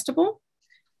Mural Festival.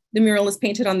 The mural is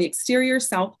painted on the exterior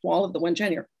south wall of the One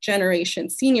Generation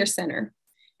Senior Center.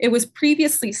 It was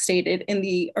previously stated in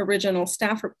the original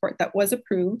staff report that was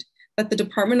approved that the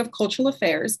Department of Cultural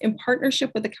Affairs, in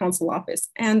partnership with the council office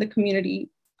and the community,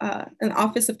 an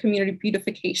Office of Community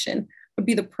Beautification, would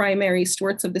be the primary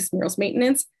stewards of this mural's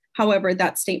maintenance. However,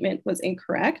 that statement was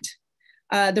incorrect.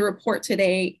 The report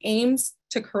today aims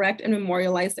to correct and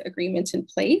memorialize the agreement in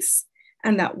place,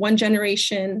 and that One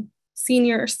Generation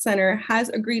Senior Center has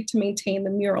agreed to maintain the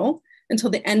mural until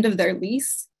the end of their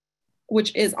lease,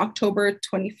 which is October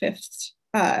 25th,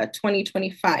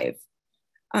 2025.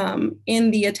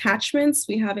 In the attachments,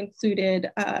 we have included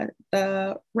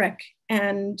the Rec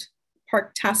and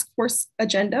Park Task Force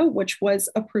agenda, which was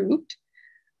approved,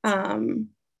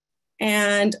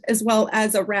 and as well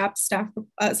as a RAP staff,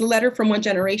 as a letter from One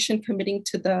Generation committing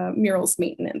to the mural's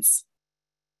maintenance.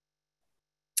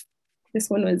 This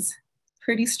one was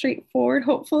pretty straightforward,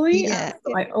 hopefully. Yeah.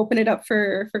 So I open it up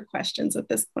for questions at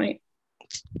this point.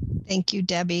 Thank you,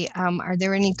 Debbie. Are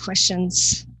there any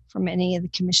questions from any of the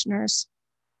commissioners?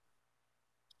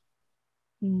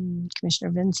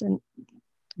 Commissioner Vincent?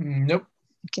 Nope.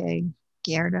 Okay,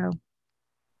 Gallardo?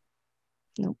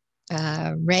 Nope.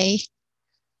 Ray?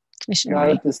 Commissioner Got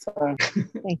Ray? it this time.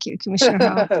 Thank you, Commissioner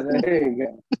Hall. There you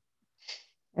go.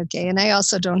 Okay, and I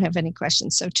also don't have any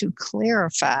questions. So to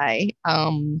clarify,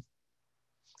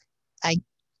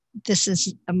 this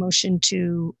is a motion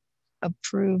to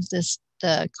approve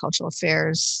the Cultural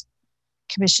Affairs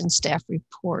Commission staff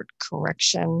report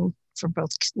correction for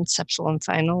both conceptual and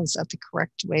final. Is that the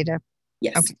correct way to?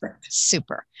 Yes. Okay, correct.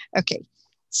 Super. Okay,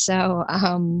 so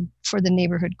for the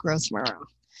Neighborhood Growth Mural,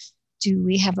 do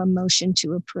we have a motion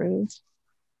to approve?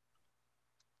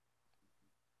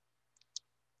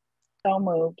 So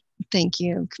moved. Thank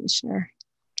you, Commissioner.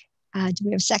 Do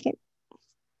we have a second?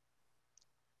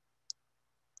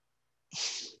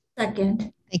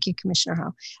 Second. Thank you, Commissioner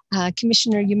Hall.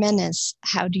 Commissioner Jimenez,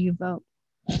 how do you vote?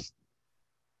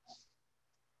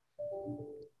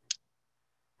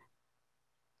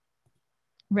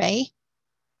 Ray?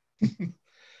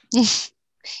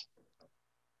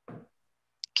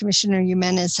 Commissioner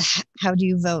Jimenez, how do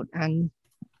you vote on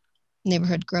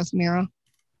Neighborhood Growth Mural?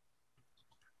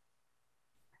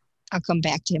 I'll come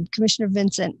back to him. Commissioner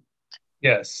Vincent?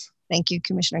 Yes. Thank you,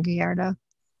 Commissioner Gallardo.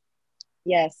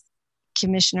 Yes.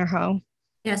 Commissioner Ho?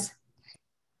 Yes.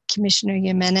 Commissioner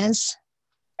Jimenez?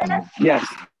 Yes.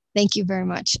 Thank you very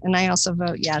much. And I also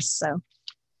vote yes. So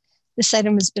this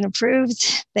item has been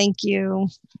approved. Thank you.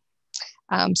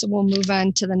 So we'll move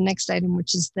on to the next item,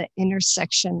 which is the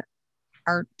intersection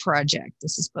art project.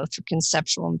 This is both for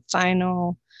conceptual and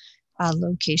final.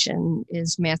 Location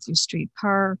is Matthew Street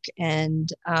Park,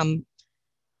 and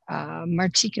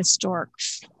Martika Stork,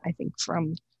 I think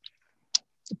from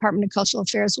Department of Cultural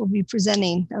Affairs, will be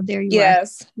presenting. Oh, there you are.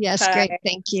 Yes, Hi. great.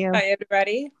 Thank you. Hi,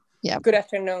 everybody. Yeah. Good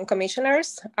afternoon,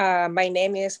 commissioners. My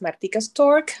name is Martika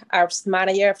Stork, Arts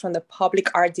Manager from the Public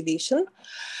Art Division.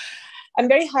 I'm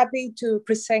very happy to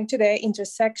present today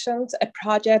Intersections, a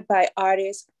project by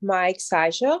artist Mike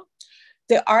Saggio.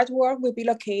 The artwork will be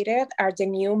located at the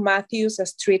new Matthews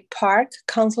Street Park,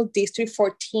 Council District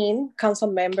 14,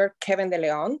 Council Member Kevin De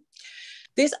Leon.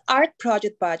 This art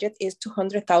project budget is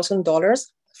 $200,000.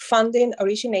 Funding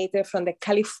originated from the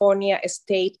California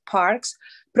State Parks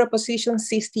Proposition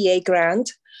 68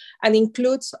 grant and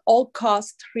includes all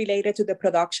costs related to the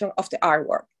production of the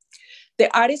artwork.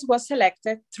 The artist was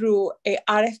selected through a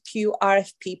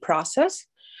RFQ-RFP process.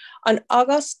 On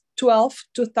August 12,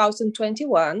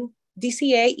 2021,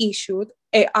 DCA issued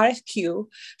a RFQ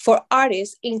for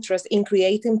artists interested in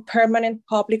creating permanent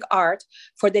public art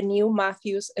for the new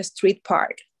Matthews Street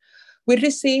Park. We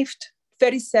received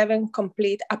 37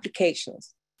 complete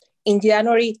applications. In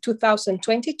January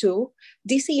 2022,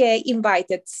 DCA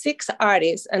invited 6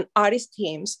 artists and artist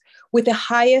teams with the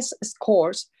highest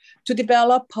scores to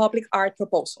develop public art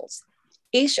proposals.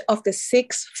 Each of the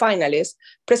 6 finalists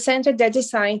presented their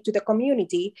design to the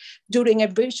community during a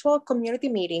virtual community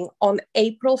meeting on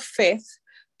April 5th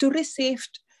to receive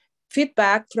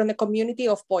feedback from the community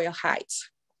of Boyle Heights.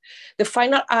 The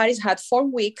final artist had 4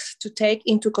 weeks to take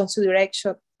into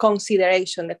consideration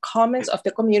the comments of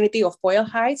the community of Boyle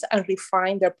Heights and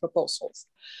refine their proposals.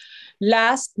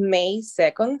 Last May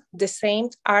 2nd, the same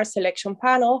art selection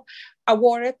panel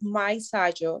awarded Mike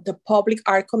Saggio the Public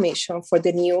Art Commission for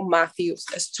the new Matthews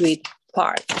Street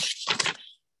Park.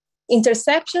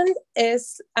 Interception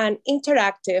is an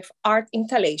interactive art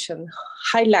installation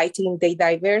highlighting the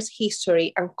diverse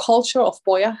history and culture of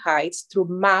Boyle Heights through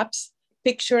maps,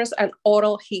 pictures, and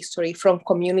oral history from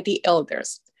community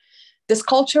elders. The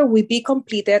sculpture will be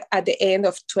completed at the end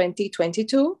of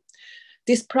 2022.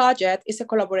 This project is a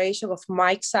collaboration of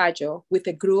Mike Saggio with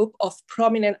a group of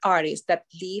prominent artists that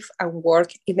live and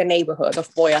work in the neighborhood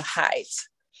of Boyle Heights.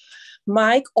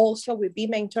 Mike also will be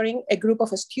mentoring a group of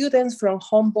students from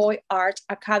Homeboy Art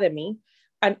Academy,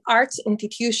 an arts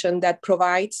institution that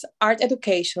provides art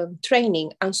education,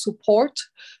 training, and support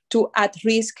to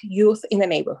at-risk youth in the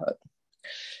neighborhood.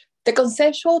 The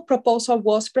conceptual proposal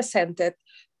was presented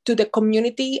to the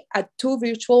community at 2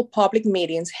 virtual public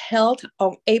meetings held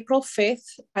on April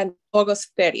 5th and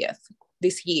August 30th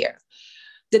this year.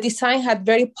 The design had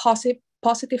very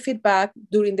positive feedback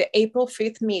during the April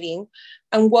 5th meeting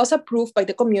and was approved by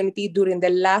the community during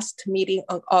the last meeting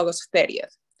on August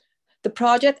 30th. The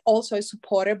project also is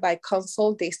supported by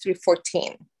Council District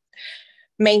 14.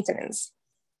 Maintenance.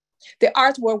 The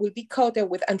artwork will be coated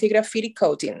with anti-graffiti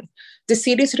coating. The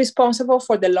city is responsible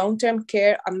for the long-term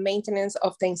care and maintenance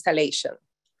of the installation.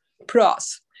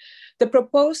 Pros. The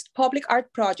proposed public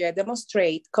art project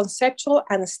demonstrates conceptual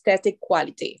and aesthetic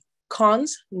quality.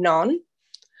 Cons, none.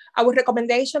 Our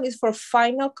recommendation is for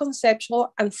final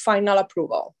conceptual and final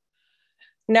approval.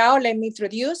 Now let me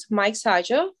introduce Mike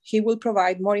Saggio. He will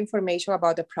provide more information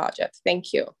about the project.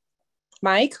 Thank you.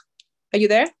 Mike, are you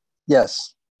there?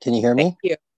 Yes. Can you hear me? Thank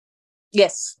you.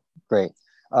 Yes. Great.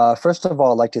 First of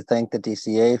all, I'd like to thank the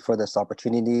DCA for this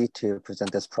opportunity to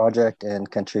present this project and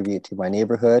contribute to my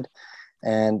neighborhood.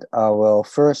 And I will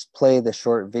first play the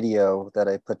short video that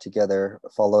I put together,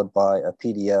 followed by a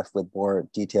PDF with more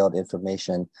detailed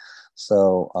information.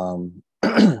 So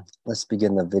let's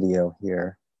begin the video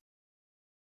here.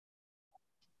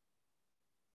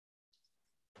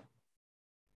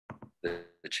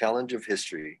 The challenge of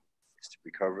history is to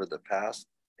recover the past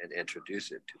and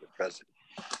introduce it to the present.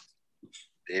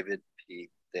 David P.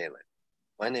 Dalen.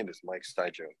 My name is Mike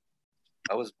Saggio.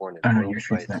 I was born in Boyle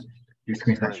Heights,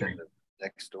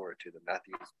 next door to the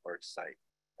Matthews Park site.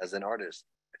 As an artist,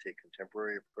 I take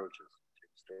contemporary approaches to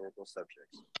historical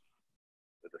subjects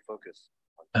with a focus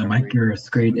on Mike, your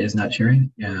screen is not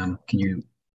sharing. Can you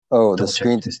the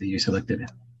screen to see you selected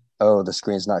it? Oh, the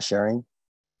screen's not sharing?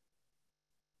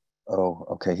 Oh,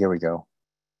 okay, here we go.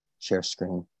 Share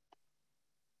screen.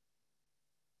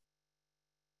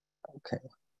 Okay.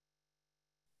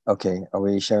 Okay, are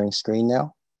we sharing screen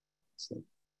now?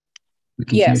 We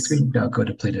can share screen. I'll go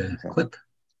to play the clip.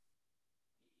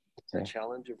 The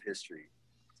challenge of history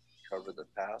is to cover the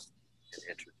past and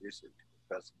introduce it to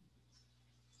the present.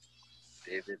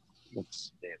 David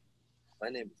Dale. My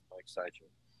name is Mike Saggio.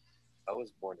 I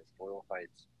was born in Boyle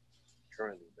Heights,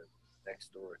 currently live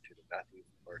next door to the Matthews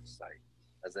Park site.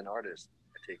 As an artist,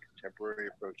 I take contemporary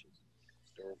approaches to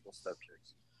historical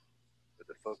subjects with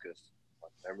a focus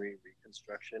on memory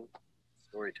reconstruction and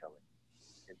storytelling.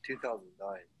 In 2009,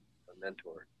 my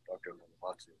mentor, Dr.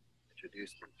 Monomatsu,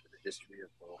 introduced me to the history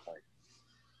of Boyle Heights,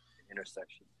 the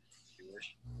intersection of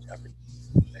Jewish,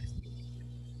 Japanese, and Mexican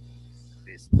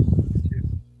communities.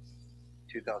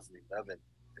 In 2011,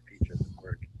 I featured the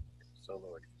work in a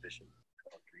solo exhibition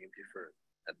called Dream Deferred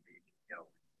at the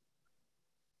Gallery.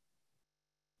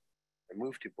 I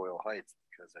moved to Boyle Heights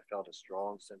because I felt a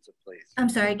strong sense of place. I'm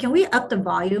sorry, can we up the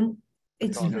volume?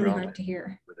 It's really hard to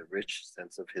hear. With a rich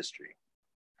sense of history,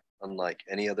 unlike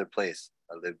any other place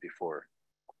I lived before.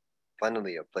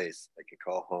 Finally, a place I could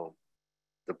call home.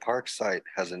 The park site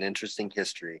has an interesting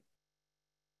history.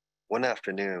 One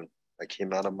afternoon, I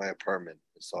came out of my apartment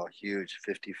and saw a huge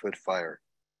 50-foot fire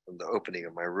from the opening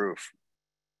of my roof.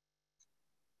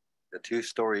 The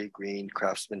 2-story green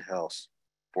craftsman house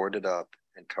boarded up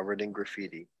and covered in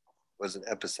graffiti, was an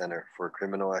epicenter for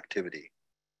criminal activity.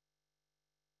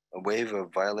 A wave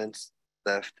of violence,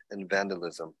 theft, and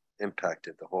vandalism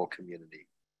impacted the whole community.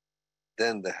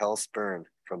 Then the house burned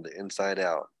from the inside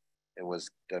out and was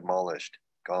demolished,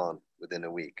 gone within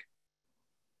a week.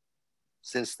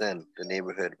 Since then, the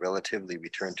neighborhood relatively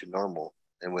returned to normal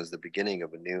and was the beginning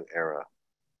of a new era.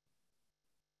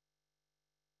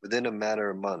 Within a matter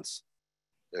of months,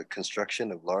 the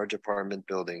construction of large apartment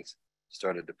buildings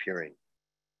started appearing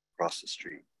across the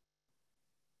street.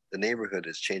 The neighborhood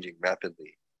is changing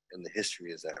rapidly, and the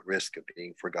history is at risk of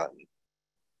being forgotten.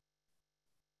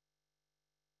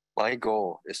 My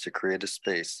goal is to create a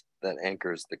space that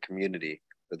anchors the community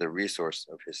with a resource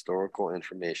of historical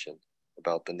information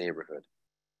about the neighborhood,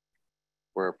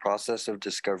 where a process of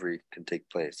discovery can take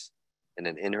place in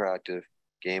an interactive,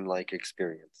 game-like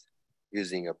experience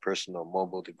using a personal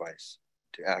mobile device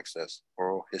to access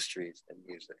oral histories and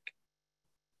music.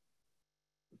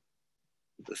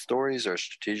 The stories are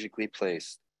strategically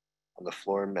placed on the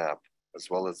floor map as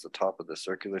well as the top of the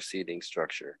circular seating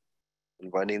structure,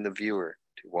 inviting the viewer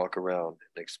to walk around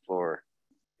and explore.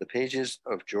 The pages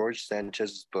of George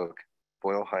Sanchez's book,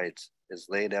 Boyle Heights, is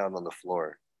laid out on the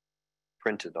floor,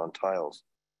 printed on tiles,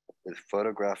 with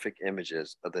photographic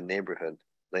images of the neighborhood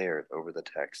layered over the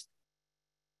text.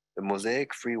 The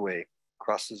mosaic freeway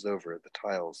crosses over the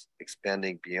tiles,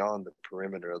 expanding beyond the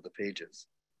perimeter of the pages,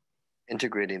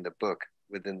 integrating the book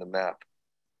within the map,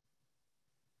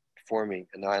 forming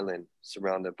an island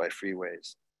surrounded by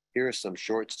freeways. Here are some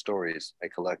short stories I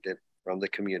collected from the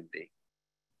community.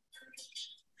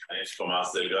 My name is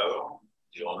Tomas Delgado,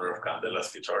 the owner of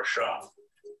Candela's Guitar Shop.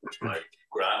 My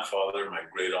grandfather, my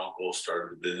great uncle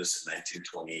started the business in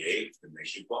 1928 in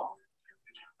Mexico.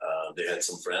 They had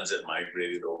some friends that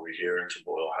migrated over here to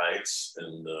Boyle Heights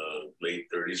in the late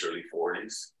 30s, early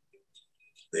 40s.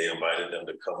 They invited them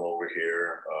to come over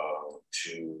here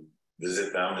to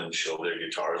visit them and show their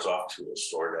guitars off to a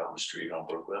store down the street on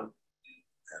Brooklyn.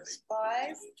 And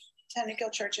 5 technical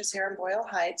churches here in Boyle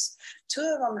Heights. 2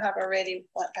 of them have already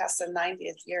went past their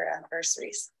 90th year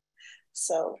anniversaries.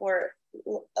 So we're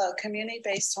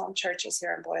community-based home churches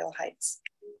here in Boyle Heights.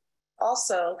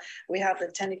 Also, we have the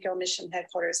Tenneco Mission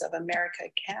Headquarters of America,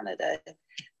 Canada,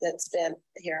 that's been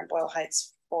here in Boyle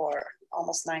Heights for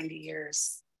almost 90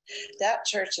 years. That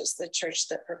church is the church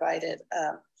that provided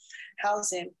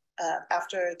housing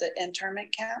after the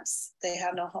internment camps. They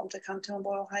had no home to come to in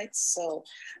Boyle Heights, so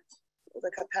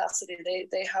the capacity,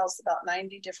 they housed about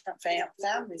 90 different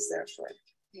families there for a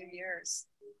few years.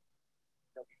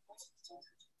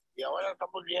 Y ahora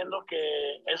estamos viendo que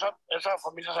esa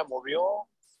familia se movió,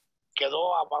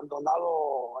 quedó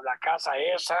abandonado la casa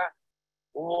esa,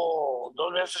 hubo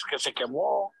 2 veces que se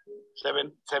quemó,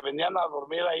 se venían a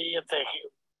dormir ahí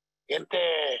gente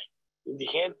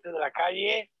indigente de la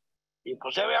calle y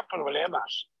pues había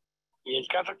problemas. Y el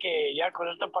caso que ya con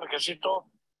este parquecito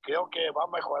creo que va a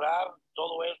mejorar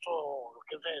todo esto, lo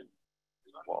que es el...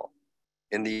 Well,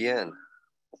 in the end,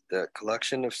 the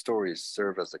collection of stories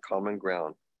serve as a common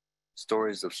ground,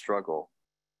 stories of struggle,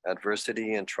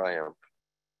 adversity, and triumph.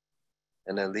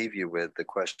 And I leave you with the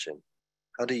question,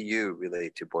 how do you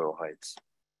relate to Boyle Heights?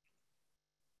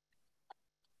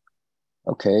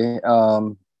 Okay,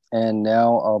 and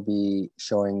now I'll be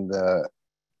showing the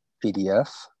PDF.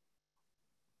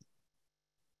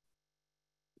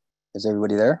 Is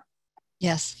everybody there?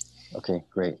 Yes. Okay,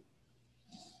 great.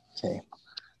 Okay.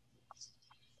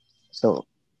 So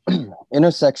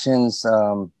Intersections,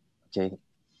 okay,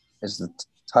 is the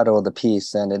title of the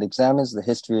piece, and it examines the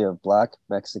history of Black,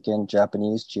 Mexican,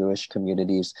 Japanese, Jewish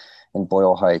communities in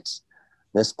Boyle Heights.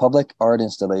 This public art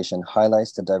installation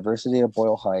highlights the diversity of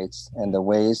Boyle Heights and the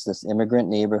ways this immigrant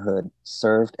neighborhood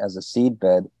served as a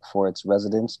seedbed for its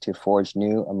residents to forge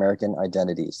new American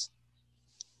identities.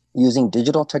 Using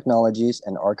digital technologies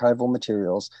and archival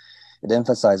materials, it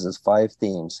emphasizes 5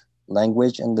 themes: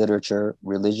 language and literature,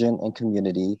 religion and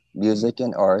community, music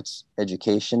and arts,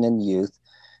 education and youth,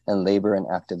 and labor and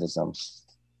activism.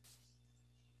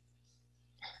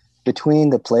 Between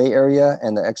the play area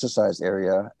and the exercise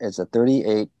area is a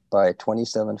 38 by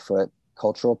 27 foot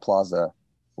cultural plaza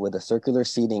with a circular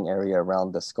seating area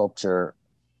around the sculpture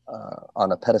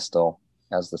on a pedestal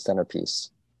as the centerpiece.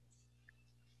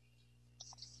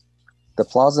 The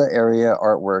plaza area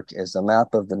artwork is a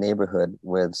map of the neighborhood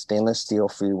with stainless steel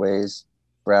freeways,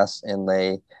 brass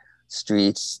inlay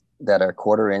streets that are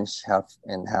 1/4 inch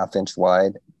and half inch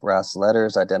wide, brass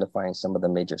letters identifying some of the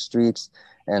major streets,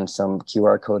 and some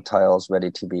QR code tiles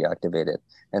ready to be activated.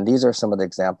 And these are some of the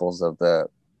examples of the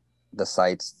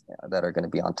sites that are going to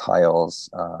be on tiles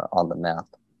on the map.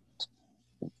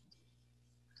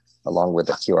 along with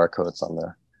the QR codes on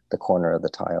the corner of the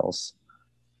tiles.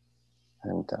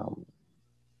 And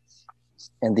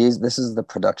this is the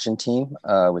production team,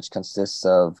 which consists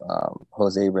of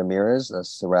Jose Ramirez, a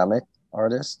ceramic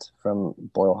artist from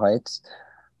Boyle Heights,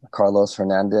 Carlos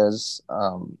Hernandez,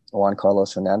 Juan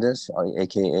Carlos Hernandez,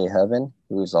 aka Heaven,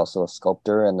 who is also a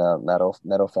sculptor and a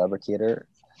metal fabricator.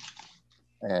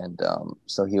 And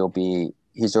so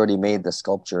he's already made the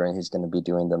sculpture, and he's going to be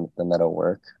doing the metal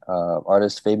work.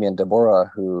 Artist Fabian Deborah,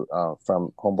 who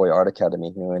from Homeboy Art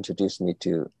Academy, who introduced me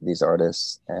to these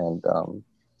artists, and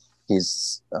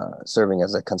he's serving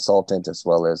as a consultant as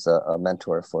well as a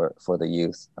mentor for the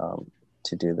youth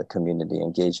to do the community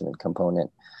engagement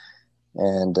component.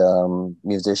 And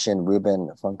musician Ruben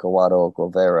Funcawato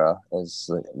Grovera is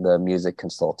the music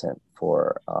consultant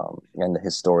for and the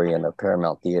historian of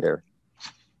Paramount Theater.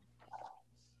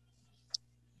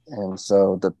 And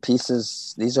so the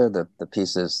pieces, these are the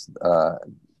pieces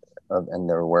in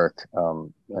their work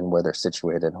and where they're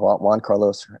situated. Juan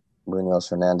Carlos Munoz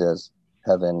Hernandez,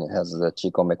 Heaven, has the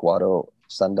Chico Mecuaro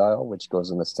sundial, which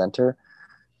goes in the center,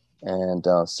 and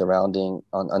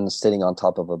sitting on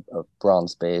top of a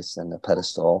bronze base and a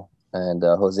pedestal. And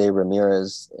Jose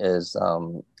Ramirez is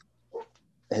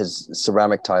his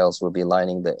ceramic tiles will be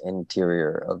lining the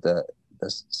interior of the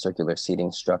circular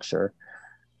seating structure.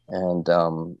 And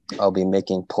I'll be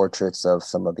making portraits of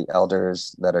some of the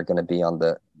elders that are going to be on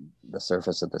the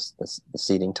surface of the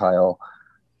seating tile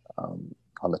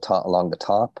on the top, along the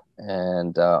top,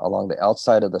 and along the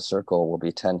outside of the circle will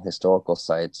be 10 historical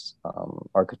sites,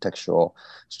 architectural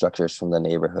structures from the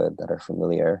neighborhood that are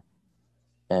familiar.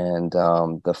 And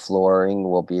the flooring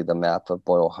will be the map of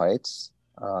Boyle Heights.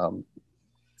 And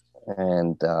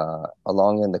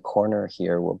along in the corner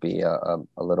here will be a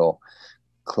little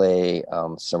clay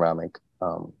ceramic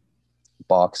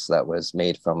box that was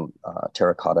made from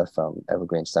terracotta from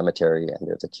Evergreen Cemetery, and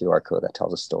there's a QR code that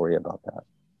tells a story about that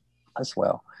as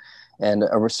well. And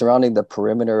surrounding the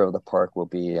perimeter of the park will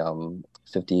be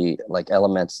 50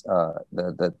 elements,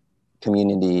 the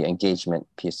community engagement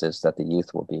pieces that the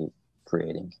youth will be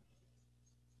creating.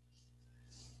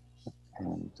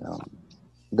 And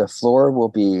the floor will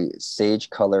be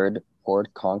sage-colored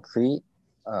poured concrete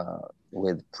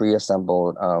with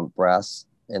pre-assembled brass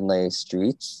inlay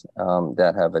streets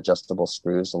that have adjustable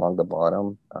screws along the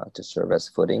bottom to serve as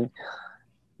footing.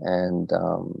 And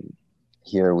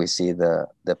here we see the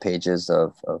pages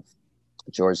of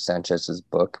George Sanchez's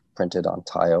book printed on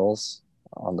tiles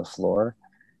on the floor.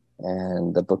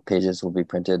 And the book pages will be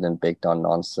printed and baked on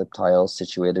non-slip tiles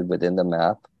situated within the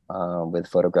map with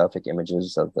photographic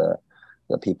images of the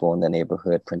people in the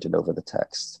neighborhood printed over the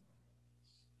text.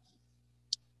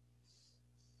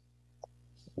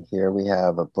 Here we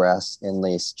have a brass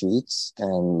inlay streets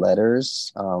and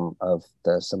letters of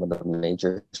some of the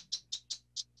major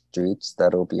streets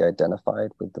that will be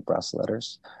identified with the brass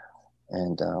letters.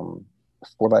 And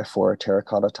 4x4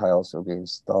 terracotta tiles will be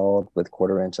installed with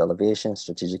 1/4-inch elevation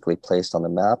strategically placed on the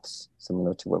maps,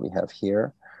 similar to what we have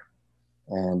here.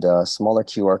 And a smaller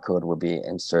QR code will be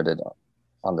inserted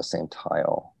on the same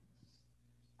tile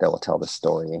that will tell the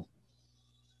story.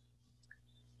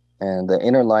 And the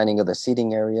inner lining of the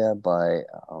seating area by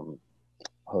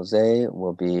Jose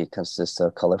will consist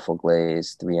of colorful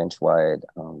glazed 3-inch wide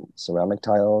ceramic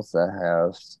tiles that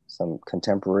have some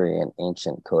contemporary and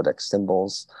ancient codex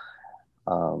symbols.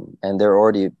 And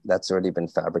that's already been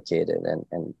fabricated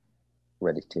and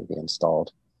ready to be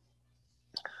installed.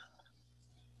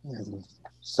 And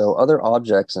so other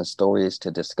objects and stories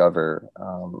to discover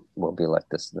will be like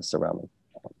the ceramic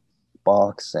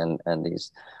box and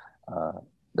these,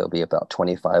 there'll be about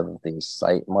 25 of these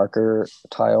site marker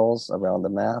tiles around the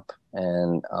map,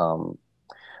 and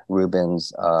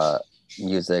Ruben's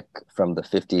music from the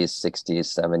 50s, 60s,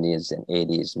 70s, and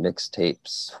 80s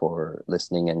mixtapes for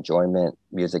listening enjoyment,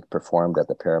 music performed at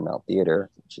the Paramount Theater,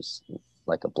 which is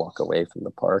like a block away from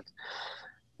the park.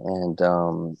 And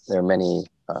there are many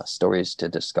stories to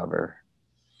discover.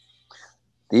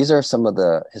 These are some of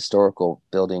the historical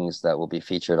buildings that will be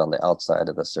featured on the outside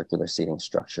of the circular seating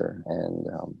structure, and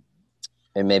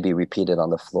it may be repeated on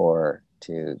the floor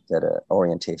to get an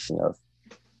orientation of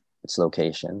its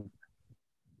location.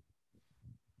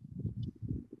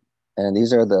 And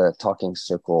these are the Talking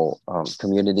Circle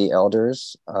community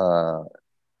elders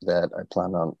that I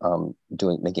plan on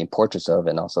making portraits of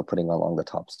and also putting along the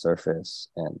top surface,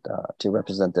 and to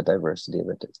represent the diversity of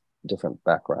the different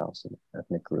backgrounds and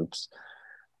ethnic groups.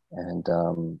 And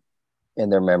in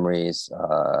their memories,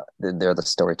 they're the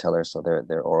storytellers, so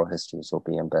their oral histories will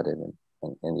be embedded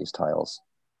in these tiles.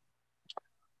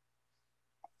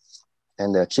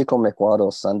 And the Chico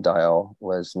Miquado sundial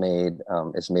was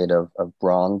is made of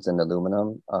bronze and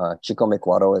aluminum. Chico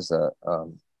Miquado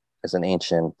is an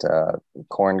ancient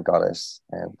corn goddess,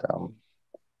 and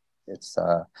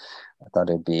I thought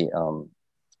it'd be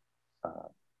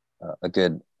a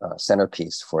good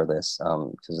centerpiece for this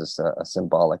because it's a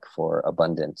symbolic for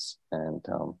abundance, and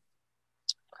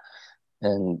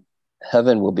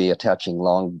Heaven will be attaching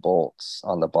long bolts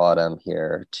on the bottom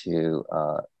here to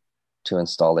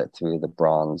install it through the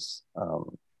bronze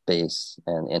base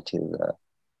and into the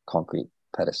concrete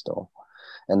pedestal.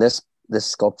 And this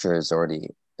sculpture has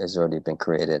already been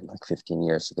created like 15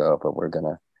 years ago, but we're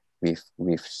gonna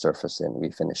resurface it and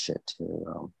refinish it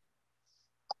to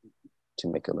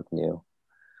make it look new.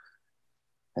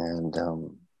 And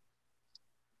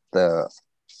the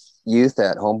youth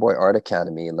at Homeboy Art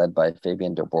Academy, led by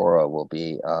Fabian Deborah, will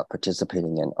be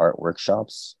participating in art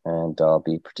workshops, and I'll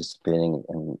be participating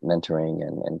in mentoring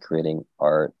and creating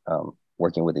art,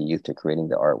 working with the youth to creating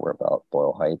the artwork about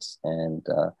Boyle Heights, and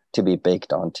to be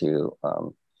baked onto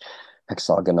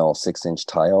hexagonal 6-inch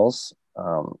tiles,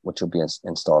 which will be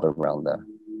installed around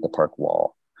the park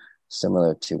wall,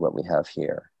 similar to what we have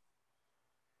here.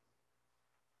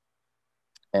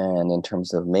 And in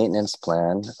terms of maintenance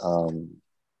plan,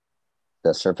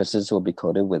 the surfaces will be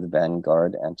coated with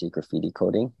Vanguard anti-graffiti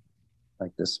coating,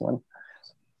 like this one.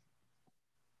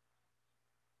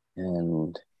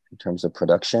 And in terms of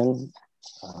production,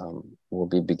 we'll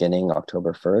be beginning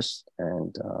October 1st,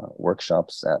 and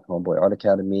workshops at Homeboy Art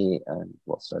Academy, and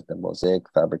we'll start the mosaic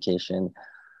fabrication,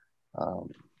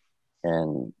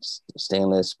 and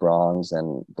stainless, bronze,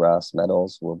 and brass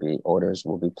metals orders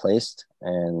will be placed,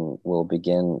 and we'll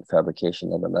begin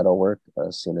fabrication of the metalwork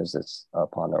as soon as it's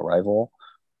upon arrival.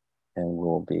 And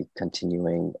we'll be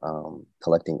continuing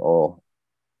collecting oral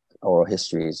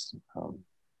histories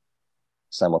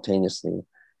simultaneously,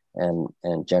 and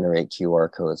generate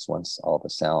QR codes once all the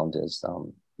sound is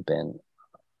been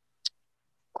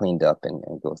cleaned up and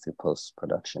go through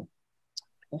post-production.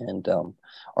 And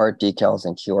art decals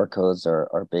and QR codes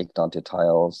are baked onto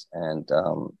tiles, and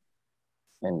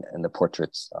the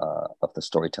portraits of the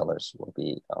storytellers will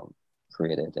be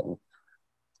created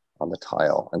on the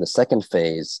tile. And the second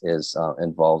phase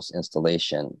involves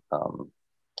installation,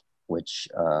 which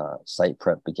site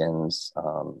prep begins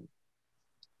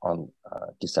on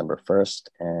December 1st,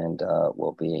 and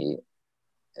we'll be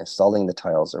installing the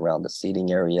tiles around the seating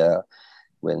area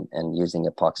and using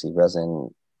epoxy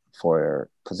resin for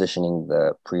positioning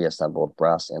the pre-assembled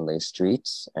brass inlay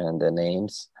streets and the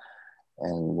names.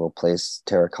 And we'll place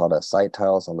terracotta side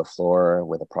tiles on the floor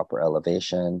with a proper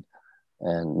elevation,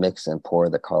 and mix and pour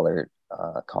the colored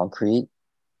concrete,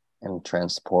 and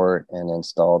transport and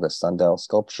install the sundial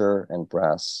sculpture and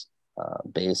brass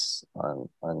base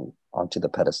onto the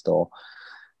pedestal.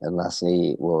 And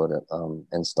lastly, we'll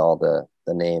install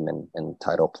the name and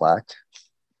title plaque.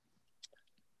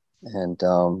 And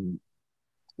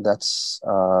that's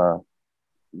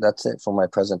it for my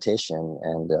presentation.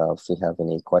 And if you have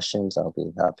any questions, I'll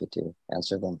be happy to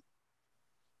answer them.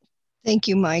 Thank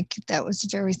you, Mike. That was a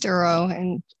very thorough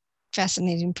and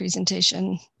fascinating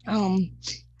presentation. I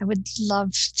would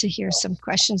love to hear some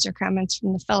questions or comments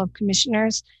from the fellow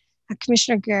commissioners.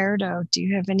 Commissioner Gallardo, do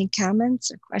you have any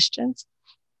comments or questions?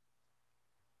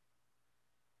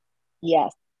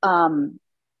 Yes.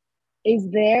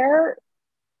 Is there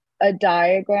a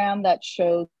diagram that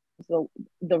shows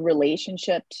the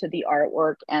relationship to the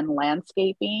artwork and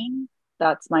landscaping?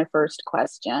 That's my first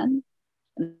question.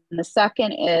 And the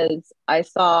second is, I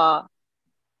saw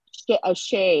a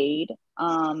shade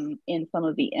in some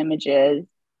of the images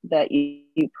that you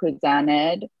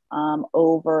presented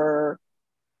over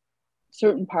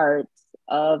certain parts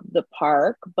of the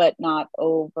park, but not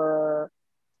over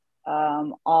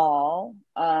all.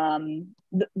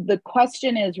 The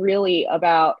question is really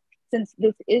about, since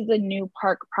this is a new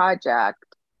park project,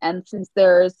 and since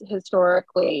there's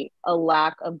historically a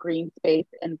lack of green space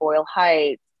in Boyle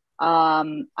Heights,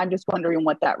 I'm just wondering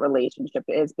what that relationship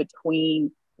is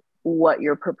between what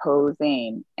you're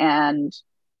proposing and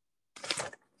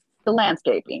the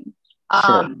landscaping.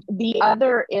 Sure. The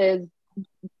other is,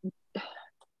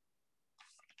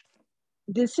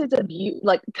 this is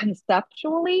like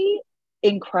conceptually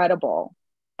incredible.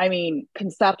 I mean,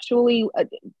 conceptually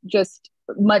just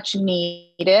much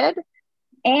needed.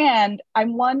 And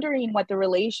I'm wondering what the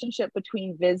relationship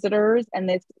between visitors and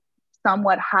this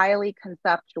somewhat highly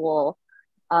conceptual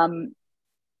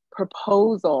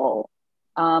proposal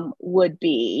would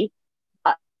be.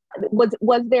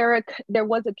 Was there a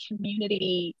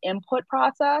community input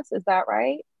process? Is that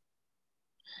right?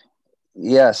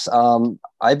 Yes,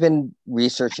 I've been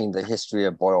researching the history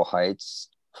of Boyle Heights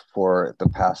for the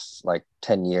past like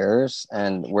 10 years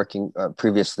and working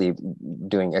previously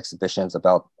doing exhibitions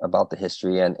about the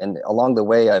history. And along the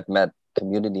way, I've met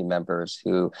community members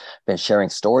who've been sharing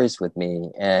stories with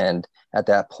me. And at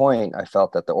that point, I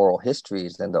felt that the oral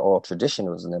histories and the oral tradition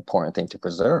was an important thing to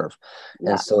preserve.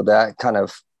 Yeah. And so that kind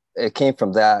of, it came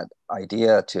from that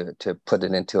idea to put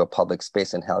it into a public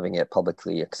space and having it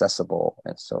publicly accessible.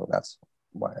 And so that's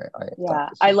why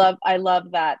I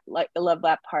love that. Like, I love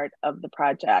that part of the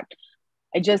project.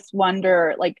 I just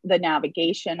wonder, like, the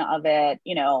navigation of it,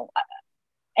 you know,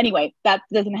 anyway, that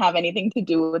doesn't have anything to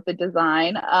do with the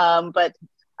design. But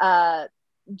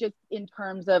just in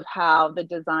terms of how the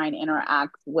design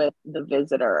interacts with the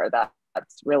visitor,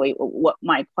 that's really what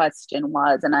my question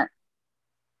was. And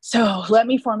so let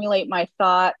me formulate my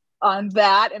thought on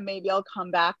that, and maybe I'll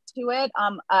come back to it.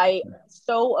 I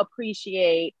so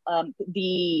appreciate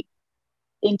the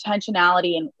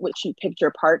intentionality in which you picked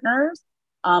your partners.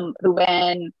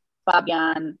 Ruben,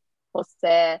 Fabian,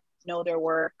 Jose, know their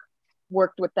work,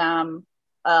 worked with them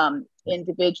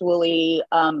individually.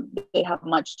 They have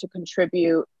much to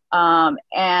contribute.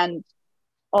 And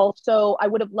also, I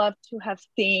would have loved to have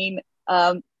seen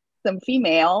some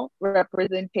female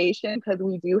representation, because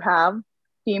we do have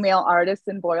female artists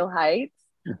in Boyle Heights.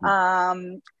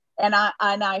 Mm-hmm. And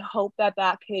I hope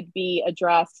that could be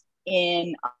addressed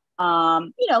in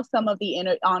you know, some of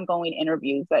the ongoing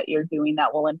interviews that you're doing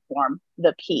that will inform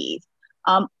the piece.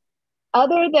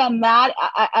 Other than that,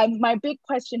 my big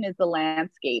question is the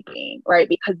landscaping, right?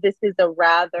 Because this is a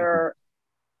rather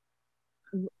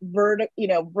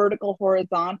vertical,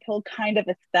 horizontal kind of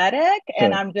aesthetic. Sure.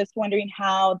 And I'm just wondering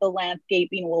how the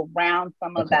landscaping will round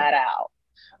some of that out.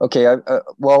 Okay,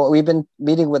 well, we've been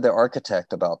meeting with the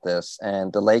architect about this,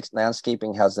 and the lake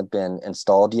landscaping hasn't been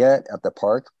installed yet at the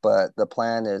park, but the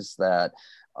plan is that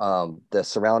the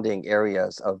surrounding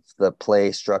areas of the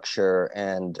play structure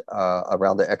and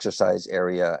around the exercise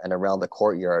area and around the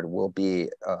courtyard will be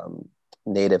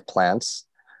native plants,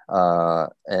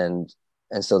 and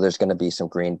so there's going to be some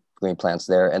green plants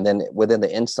there. And then within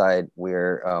the inside,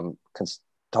 we're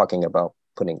talking about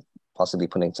possibly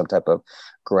putting some type of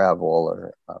gravel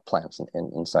or plants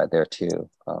inside there too.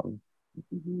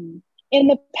 In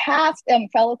the past,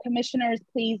 fellow commissioners,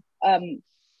 please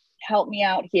help me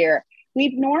out here.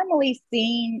 We've normally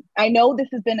seen, I know this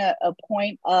has been a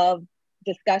point of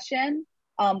discussion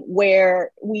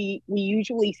where we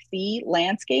usually see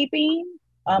landscaping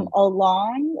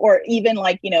along, or even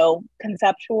like, you know,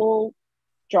 conceptual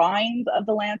drawings of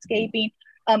the landscaping.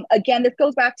 Again, this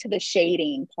goes back to the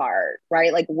shading part,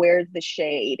 right? Like, where's the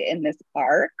shade in this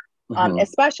park?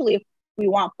 Especially if we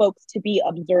want folks to be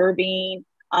observing,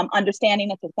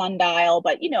 understanding it's a sundial,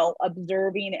 but, you know,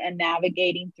 observing and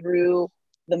navigating through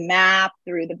the map,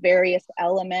 through the various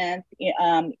elements, you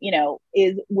know,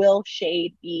 will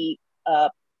shade be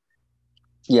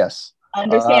yes.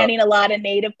 Understanding a lot of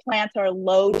native plants are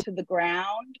low to the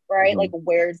ground, right? Like,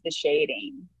 where's the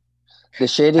shading? The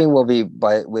shading will be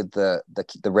with the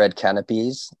red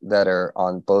canopies that are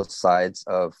on both sides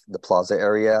of the plaza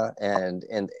area. And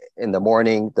in the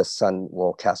morning, the sun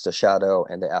will cast a shadow,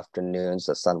 and the afternoons,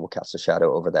 the sun will cast a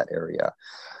shadow over that area.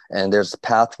 And there's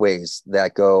pathways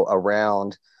that go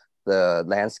around the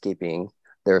landscaping.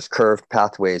 There's curved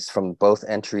pathways from both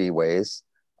entryways.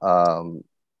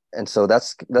 And so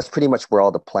that's pretty much where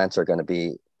all the plants are going to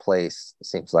be placed, it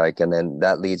seems like. And then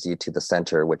that leads you to the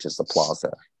center, which is the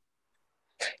plaza.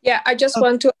 Yeah, I just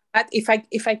want to add, if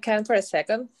I can for a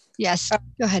second. Yes,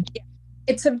 go ahead.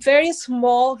 It's a very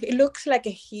small, it looks like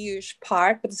a huge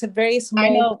park, but it's a very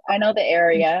small. I know the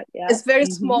area. Yeah. It's very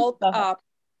small.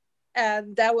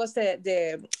 And that was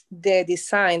the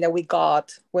design that we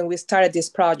got when we started this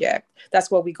project. That's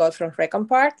what we got from Recon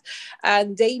Park.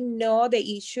 And they know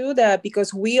the issue that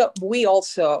because we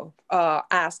also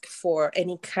ask for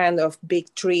any kind of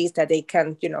big trees that they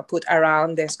can, you know, put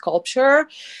around the sculpture.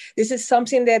 This is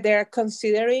something that they're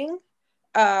considering.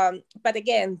 But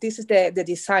again, this is the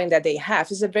design that they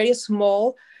have. It's a very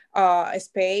small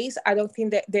space. I don't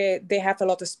think that they have a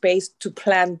lot of space to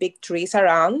plant big trees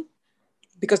around,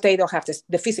 because they don't have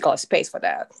the physical space for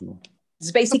that. It's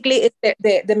basically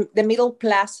the middle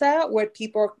plaza where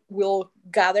people will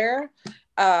gather,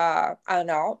 I don't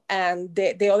know, and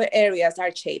the other areas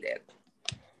are shaded.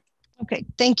 Okay,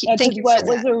 thank you. Yeah, thank you. What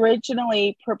was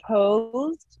originally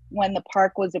proposed when the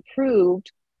park was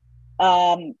approved,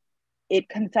 the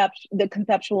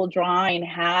conceptual drawing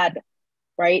had,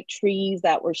 right, trees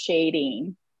that were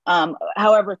shading.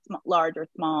 However large or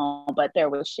small, but there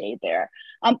was shade there.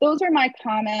 Those are my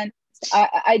comments.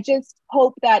 I just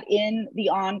hope that in the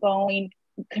ongoing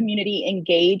community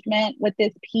engagement with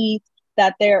this piece,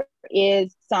 that there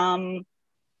is some,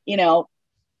 you know,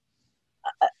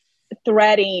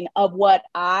 threading of what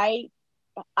I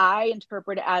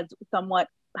interpret as somewhat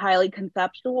highly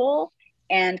conceptual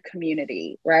and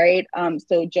community, right?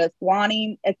 So just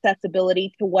wanting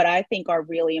accessibility to what I think are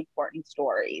really important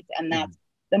stories. And that's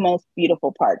the most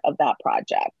beautiful part of that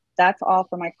project. That's all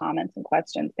for my comments and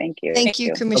questions. Thank you. Thank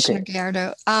you, Commissioner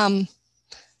Gallardo.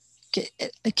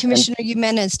 Commissioner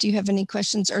Jimenez, do you have any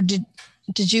questions, or do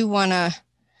you want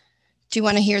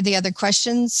to hear the other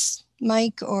questions,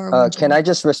 Mike? Or can I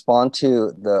just respond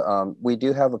to the? We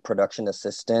do have a production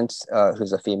assistant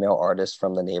who's a female artist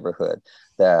from the neighborhood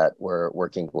that we're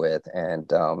working with,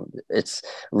 and it's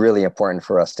really important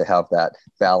for us to have that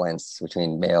balance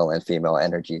between male and female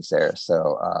energies there.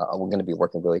 So we're going to be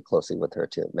working really closely with her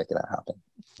to make that happen.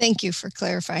 Thank you for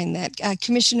clarifying that.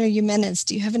 Commissioner Jimenez,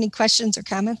 do you have any questions or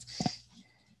comments?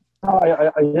 I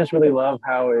just really love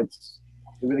how it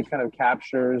really kind of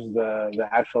captures the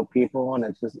actual people, and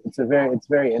it's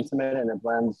very intimate, and it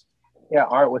blends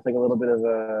art with like a little bit of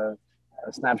a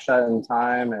snapshot in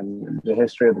time and the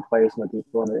history of the place and the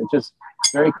people, and it's just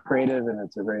very creative, and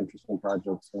it's a very interesting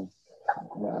project. So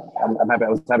I'm happy. I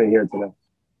was happy to hear it today.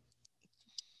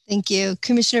 Thank you.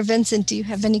 Commissioner Vincent, do you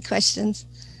have any questions?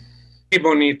 Hey,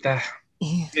 Bonita.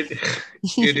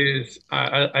 It is,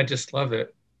 I just love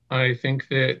it. I think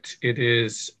that it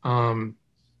is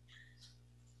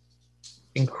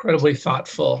incredibly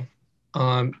thoughtful.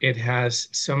 It has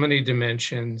so many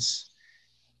dimensions.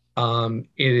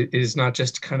 It is not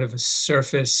just kind of a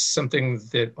surface, something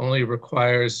that only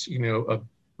requires, a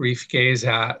brief gaze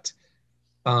at.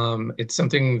 It's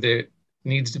something that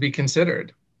needs to be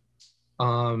considered.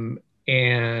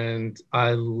 And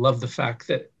I love the fact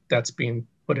that that's being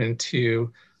put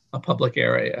into a public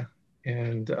area.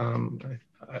 And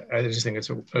I just think it's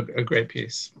a great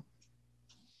piece.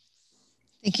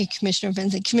 Thank you, Commissioner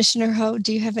Vincent. Commissioner Ho,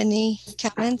 do you have any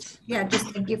comments? Yeah,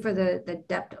 just thank you for the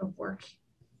depth of work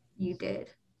you did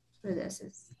for this.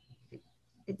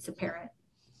 It's apparent.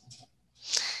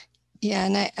 Yeah,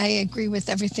 and I agree with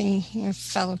everything your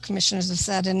fellow commissioners have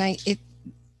said. And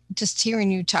just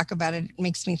hearing you talk about it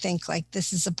makes me think like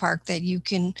this is a park that you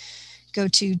can go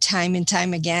to time and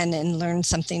time again and learn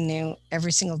something new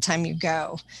every single time you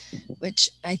go, which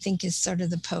I think is sort of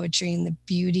the poetry and the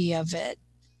beauty of it,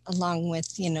 along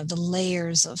with, the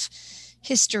layers of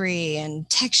history and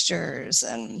textures.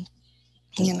 And,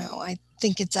 I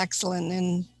think it's excellent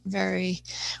and very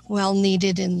well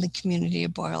needed in the community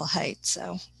of Boyle Heights.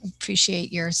 So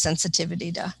appreciate your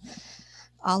sensitivity to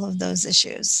all of those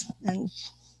issues. And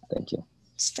thank you.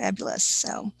 It's fabulous.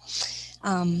 So,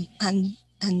 and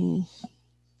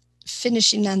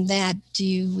finishing on that,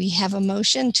 do we have a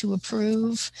motion to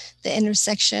approve the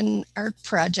intersection art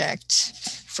project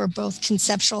for both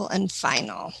conceptual and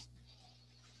final?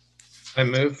 I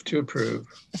move to approve.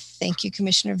 Thank you,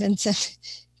 Commissioner Vincent.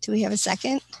 Do we have a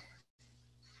second?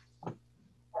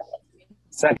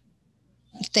 Second.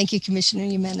 Thank you, Commissioner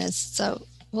Jimenez. So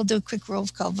we'll do a quick roll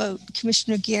call vote.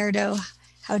 Commissioner Gallardo,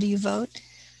 how do you vote?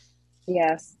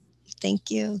 Yes.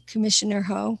 Thank you. Commissioner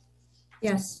Ho?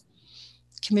 Yes.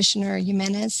 Commissioner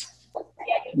Jimenez?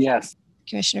 Yes.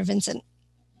 Commissioner Vincent?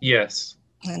 Yes.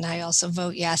 And I also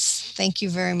vote yes. Thank you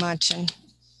very much. And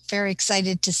very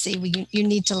excited to see. You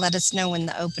need to let us know when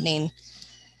the opening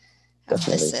of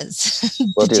this is.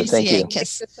 Will do. Thank you. Thank you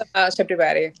so much,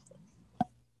 everybody.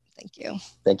 Thank you.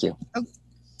 Thank you.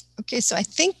 Okay, so I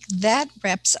think that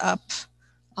wraps up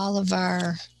all of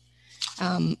our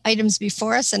items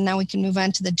before us, and now we can move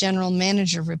on to the general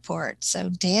manager report. So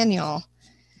Daniel.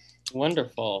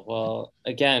 Wonderful. Well,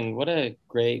 again, what a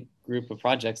great group of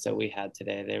projects that we had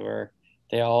today.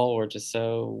 They all were just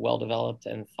so well developed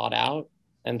and thought out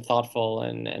and thoughtful,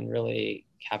 and really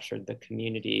captured the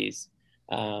communities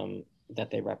that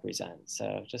they represent.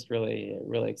 So just really,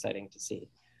 really exciting to see.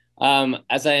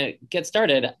 As I get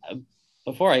started,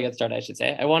 before I get started, I should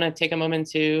say, I want to take a moment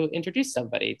to introduce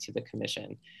somebody to the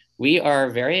commission. We are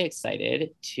very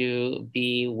excited to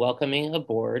be welcoming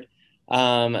aboard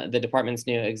the department's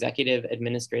new executive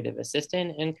administrative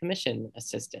assistant and commission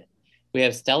assistant. We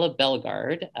have Stella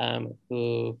Bellegarde,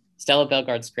 Stella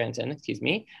Bellegarde Scranton,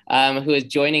 who is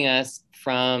joining us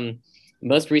from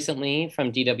most recently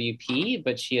from DWP,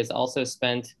 but she has also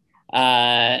spent,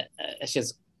 she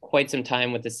has quite some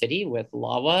time with the city with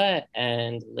LAWA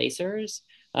and Lacers,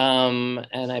 and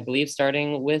I believe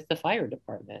starting with the fire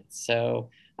department.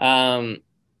 So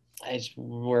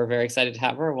we're very excited to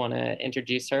have her. I want to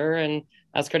introduce her and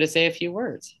ask her to say a few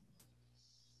words.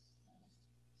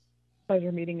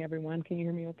 Pleasure meeting everyone. Can you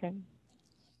hear me okay?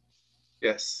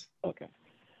 Yes. Okay.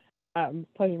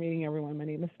 Pleasure meeting everyone. My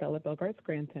name is Stella Belgard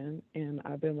Scranton, and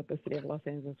I've been with the City of Los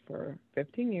Angeles for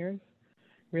 15 years.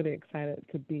 Really excited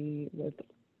to be with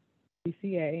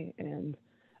DCA, and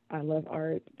I love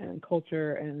art and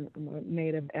culture, and I'm a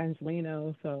native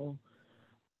Angelino, so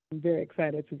I'm very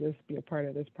excited to just be a part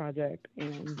of this project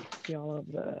and see all of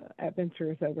the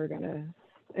adventures that we're going to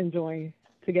enjoy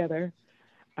together.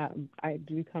 I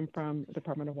do come from the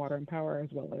Department of Water and Power as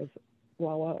well as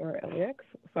WAWA or LAX,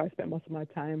 so I spent most of my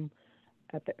time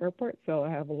at the airport, so I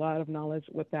have a lot of knowledge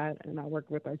with that, and I work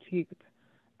with our chief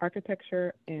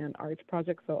architecture and arts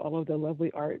project, so all of the lovely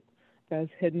art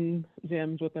that's hidden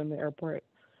gems within the airport.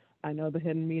 I know the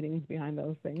hidden meetings behind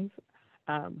those things,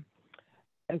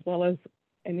 as well as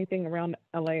anything around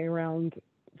LA, around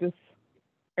just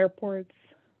airports,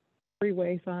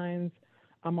 freeway signs.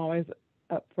 I'm always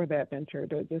up for the adventure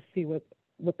to just see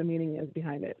what the meaning is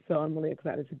behind it. So I'm really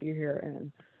excited to be here and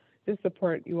just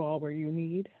support you all where you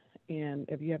need. And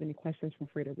if you have any questions, feel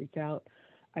free to reach out.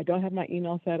 I don't have my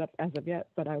email set up as of yet,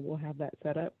 but I will have that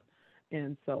set up.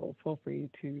 And so feel free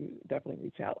to definitely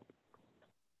reach out.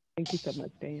 Thank you so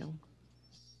much, Daniel.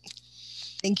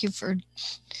 Thank you for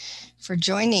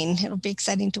joining. It'll be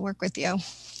exciting to work with you.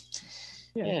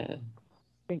 Yeah.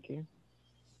 Thank you.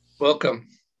 Welcome.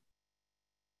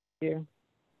 Thank you.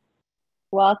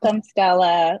 Welcome,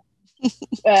 Stella.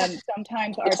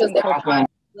 Sometimes our things are a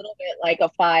little bit like a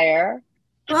fire.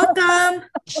 Welcome.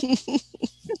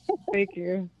 Thank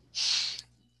you.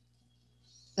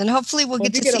 And hopefully we'll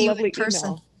get to see you in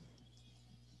person. Email.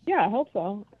 Yeah, I hope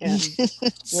so. And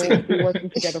we'll be working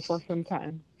together for some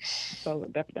time. So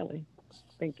definitely.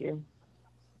 Thank you.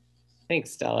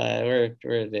 Thanks, Stella. We're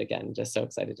again just so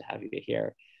excited to have you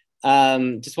here.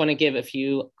 Just want to give a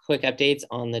few quick updates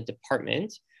on the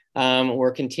department.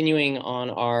 We're continuing on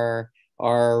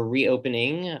our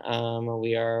reopening.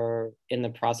 We are in the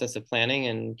process of planning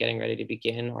and getting ready to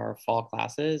begin our fall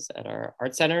classes at our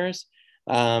art centers.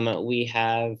 We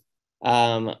have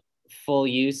full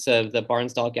use of the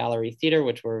Barnsdall Gallery Theater,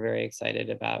 which we're very excited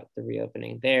about the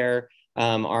reopening there.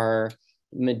 Our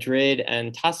Madrid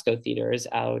and Tosco theaters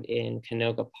out in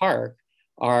Canoga Park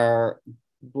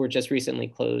were just recently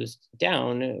closed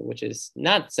down, which is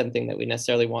not something that we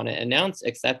necessarily want to announce,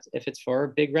 except if it's for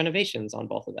big renovations on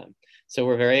both of them. So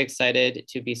we're very excited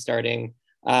to be starting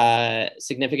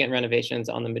significant renovations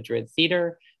on the Madrid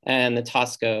Theater and the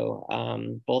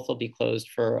Tosco. Both will be closed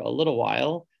for a little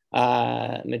while.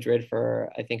 Madrid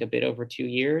for, I think, a bit over 2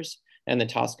 years, and the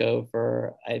Tosco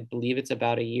for, I believe it's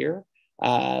about a year.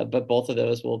 But both of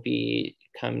those will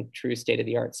become true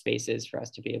state-of-the-art spaces for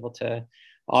us to be able to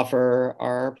offer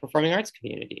our performing arts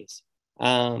communities.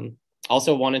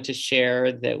 Also wanted to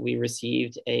share that we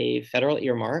received a federal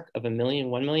earmark of $1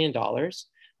 million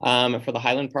for the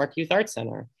Highland Park Youth Arts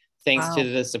Center. Thanks to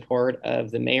the support of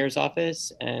the mayor's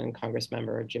office and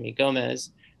Congressmember Jimmy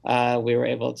Gomez, we were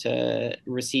able to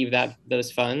receive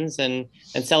those funds and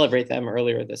celebrate them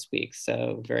earlier this week.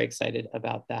 So very excited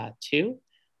about that too.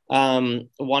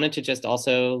 Wanted to just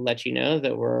also let you know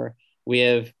that we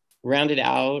have rounded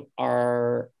out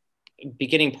our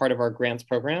beginning part of our grants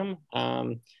program.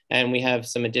 And we have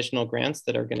some additional grants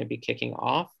that are going to be kicking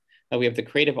off. We have the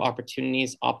Creative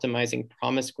Opportunities Optimizing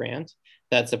Promise grant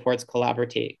that supports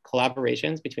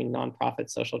collaborations between nonprofit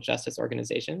social justice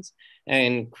organizations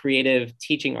and creative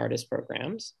teaching artist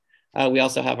programs. We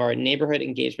also have our Neighborhood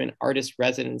Engagement Artist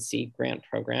Residency Grant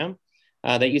Program.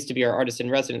 That used to be our Artist in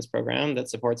Residence program that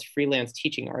supports freelance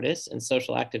teaching artists and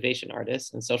social activation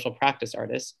artists and social practice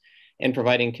artists in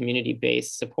providing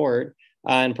community-based support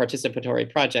and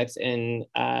participatory projects in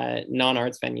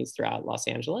non-arts venues throughout Los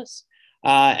Angeles.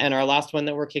 And our last one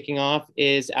that we're kicking off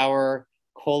is our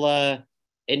COLA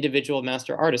Individual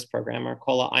Master Artist Program, our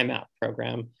COLA IMAP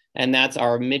program. And that's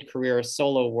our mid-career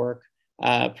solo work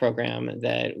program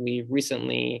that we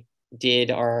recently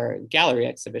did our gallery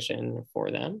exhibition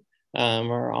for them,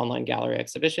 our online gallery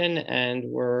exhibition, and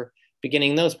we're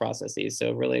beginning those processes.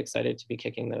 So really excited to be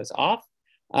kicking those off.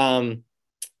 And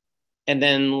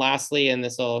then lastly, and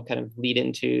this will kind of lead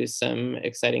into some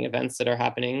exciting events that are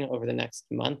happening over the next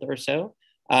month or so,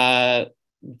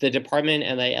 the department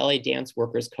and the LA Dance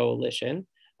Workers Coalition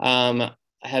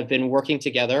have been working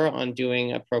together on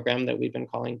doing a program that we've been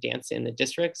calling Dance in the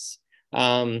Districts.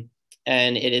 And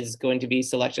it is going to be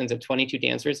selections of 22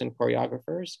 dancers and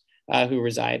choreographers who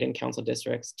reside in council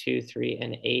districts 2, 3,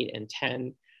 and 8, and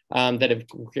 10 that have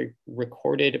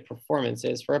recorded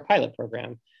performances for a pilot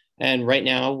program. And right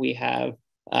now we have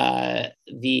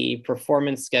the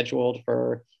performance scheduled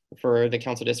for the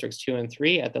council districts 2 and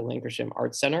 3 at the Lankershim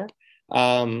Arts Center.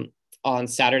 on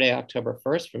Saturday, October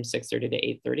 1st from 6:30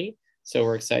 to 8:30. So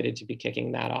we're excited to be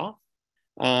kicking that off.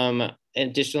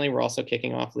 Additionally, we're also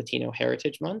kicking off Latino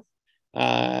Heritage Month,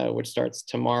 which starts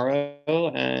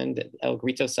tomorrow, and El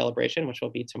Grito celebration, which will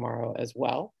be tomorrow as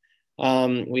well.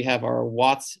 We have our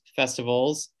Watts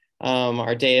festivals,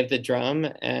 our Day of the Drum,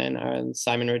 and our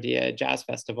Simon Rodia Jazz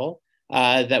Festival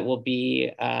that'll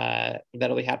be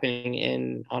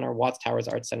happening on our Watts Towers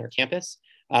Arts Center campus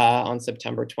on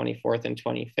September 24th and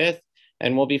 25th.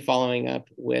 And we'll be following up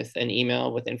with an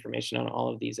email with information on all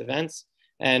of these events,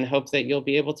 and hope that you'll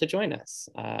be able to join us.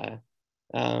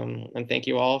 And thank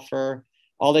you all for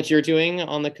all that you're doing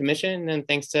on the commission, and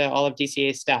thanks to all of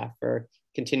DCA staff for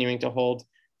continuing to hold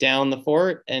down the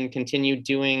fort and continue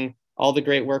doing all the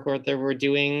great work that we're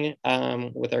doing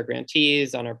with our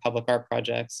grantees on our public art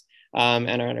projects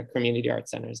and our community art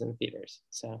centers and theaters.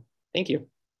 So thank you.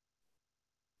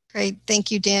 Great,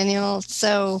 thank you, Daniel.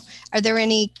 So are there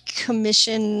any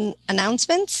commission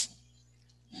announcements?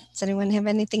 Does anyone have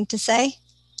anything to say?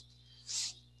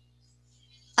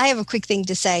 I have a quick thing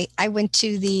to say. I went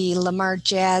to the Lamar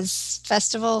Jazz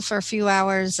Festival for a few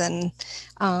hours, and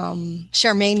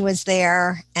Charmaine was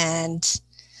there, and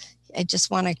I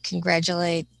just want to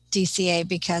congratulate DCA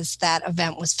because that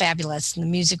event was fabulous and the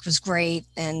music was great,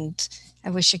 and I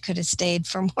wish I could have stayed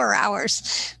for more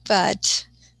hours, but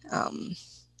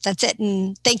that's it.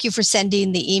 And thank you for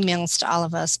sending the emails to all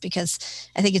of us, because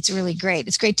I think it's really great.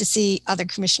 It's great to see other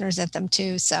commissioners at them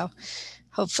too. So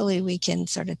hopefully we can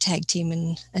sort of tag team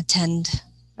and attend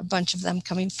a bunch of them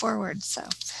coming forward. So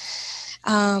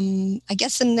I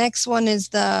guess the next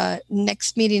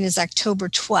next meeting is October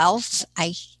 12th.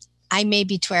 I may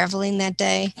be traveling that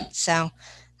day, so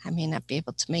I may not be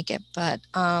able to make it, but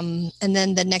and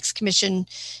then the next commission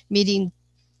meeting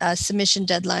submission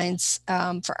deadlines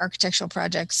for architectural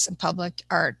projects and public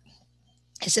art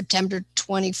is September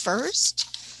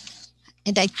 21st.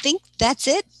 And I think that's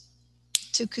it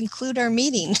to conclude our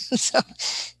meeting. So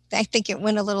I think it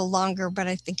went a little longer, but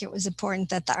I think it was important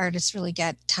that the artists really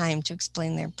got time to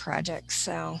explain their projects.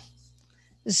 So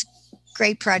it was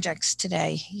great projects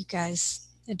today. You guys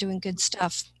are doing good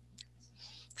stuff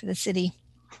for the city.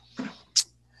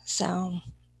 So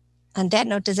on that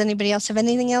note, does anybody else have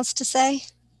anything else to say?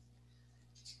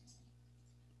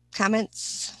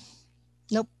 Comments?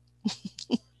 Nope.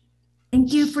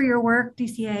 Thank you for your work,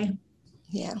 DCA.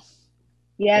 Yeah.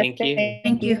 Yes,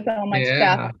 Thank you so much,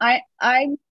 Yeah. Steph.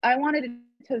 I wanted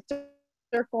to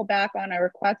circle back on a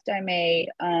request I made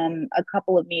a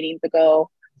couple of meetings ago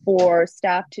for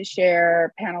staff to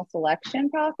share panel selection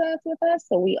process with us,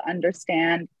 so we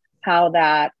understand how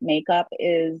that makeup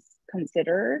is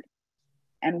considered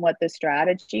and what the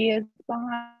strategy is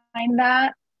behind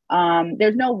that.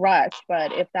 There's no rush,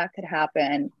 but if that could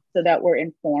happen so that we're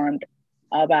informed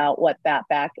about what that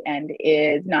back end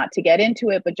is, not to get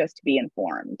into it, but just to be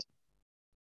informed.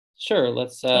 Sure,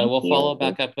 let's we'll follow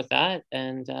back up with that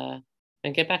and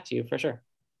get back to you for sure.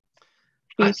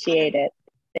 Appreciate it.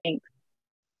 Thanks.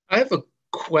 I have a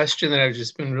question that I've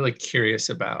just been really curious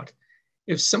about.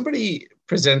 If somebody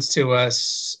presents to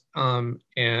us and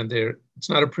it's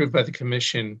not approved by the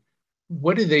commission,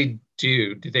 what do they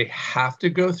do? Do they have to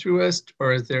go through us,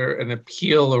 or is there an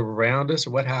appeal around us,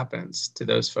 or what happens to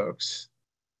those folks?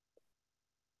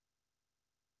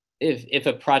 If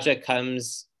a project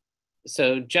comes,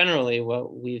 so generally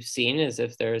what we've seen is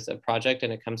if there's a project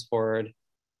and it comes forward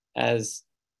as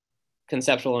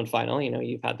conceptual and final,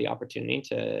 you've had the opportunity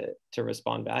to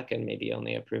respond back and maybe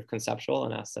only approve conceptual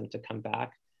and ask them to come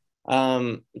back.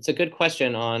 It's a good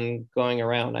question on going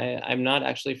around. I'm not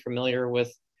actually familiar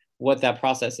with what that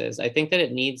process is. I think that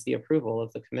it needs the approval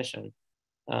of the commission.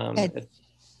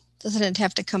 Doesn't it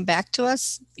have to come back to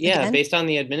us? Yeah, again? Based on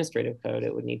the administrative code,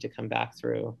 it would need to come back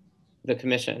through the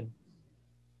commission.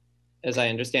 As I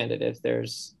understand it, if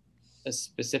there's a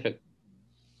specific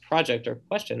project or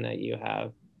question that you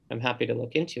have, I'm happy to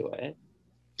look into it.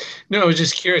 No, I was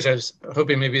just curious. I was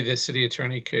hoping maybe the city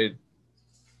attorney could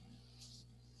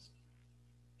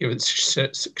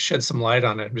shed some light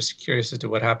on it. I'm just curious as to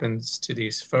what happens to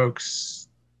these folks.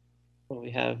 Well,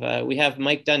 we have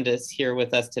Mike Dundas here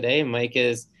with us today. Mike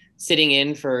is sitting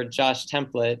in for Josh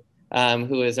Templet,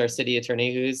 who is our city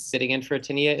attorney, who's sitting in for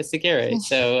Tania Isigere.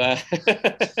 So,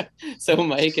 so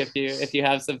Mike, if you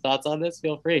have some thoughts on this,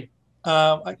 feel free.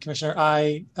 Commissioner,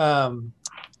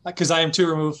 because I am too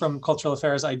removed from cultural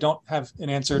affairs, I don't have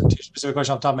an answer to a specific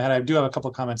question off the top of my head. I do have a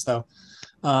couple of comments though.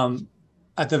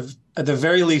 At the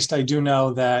very least, I do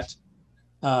know that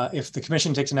if the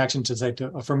commission takes an action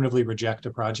to affirmatively reject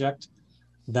a project,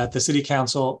 that the city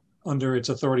council, under its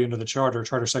authority under the charter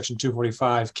section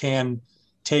 245, can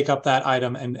take up that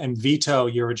item and veto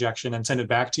your rejection and send it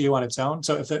back to you on its own.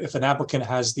 So if an applicant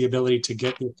has the ability to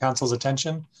get the council's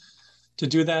attention to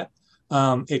do that,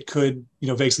 it could,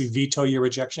 basically veto your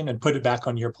rejection and put it back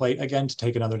on your plate again to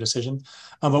take another decision.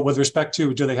 But with respect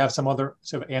to, do they have some other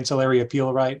sort of ancillary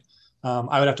appeal right?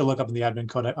 I would have to look up in the admin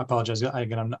code. I apologize.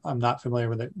 Again, I'm not familiar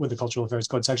with the Cultural Affairs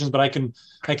Code sections, but I can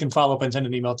follow up and send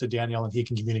an email to Daniel, and he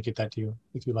can communicate that to you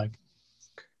if you like.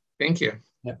 Thank you.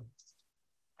 Yeah.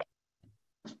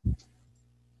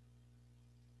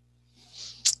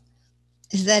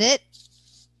 Is that it?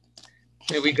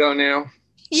 May we go now?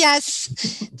 Yes.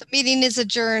 The meeting is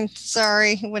adjourned.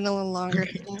 Sorry, it went a little longer.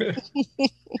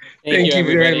 Thank you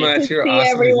very much. You're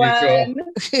awesome, everyone.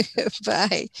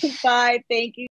 Bye. Bye. Thank you.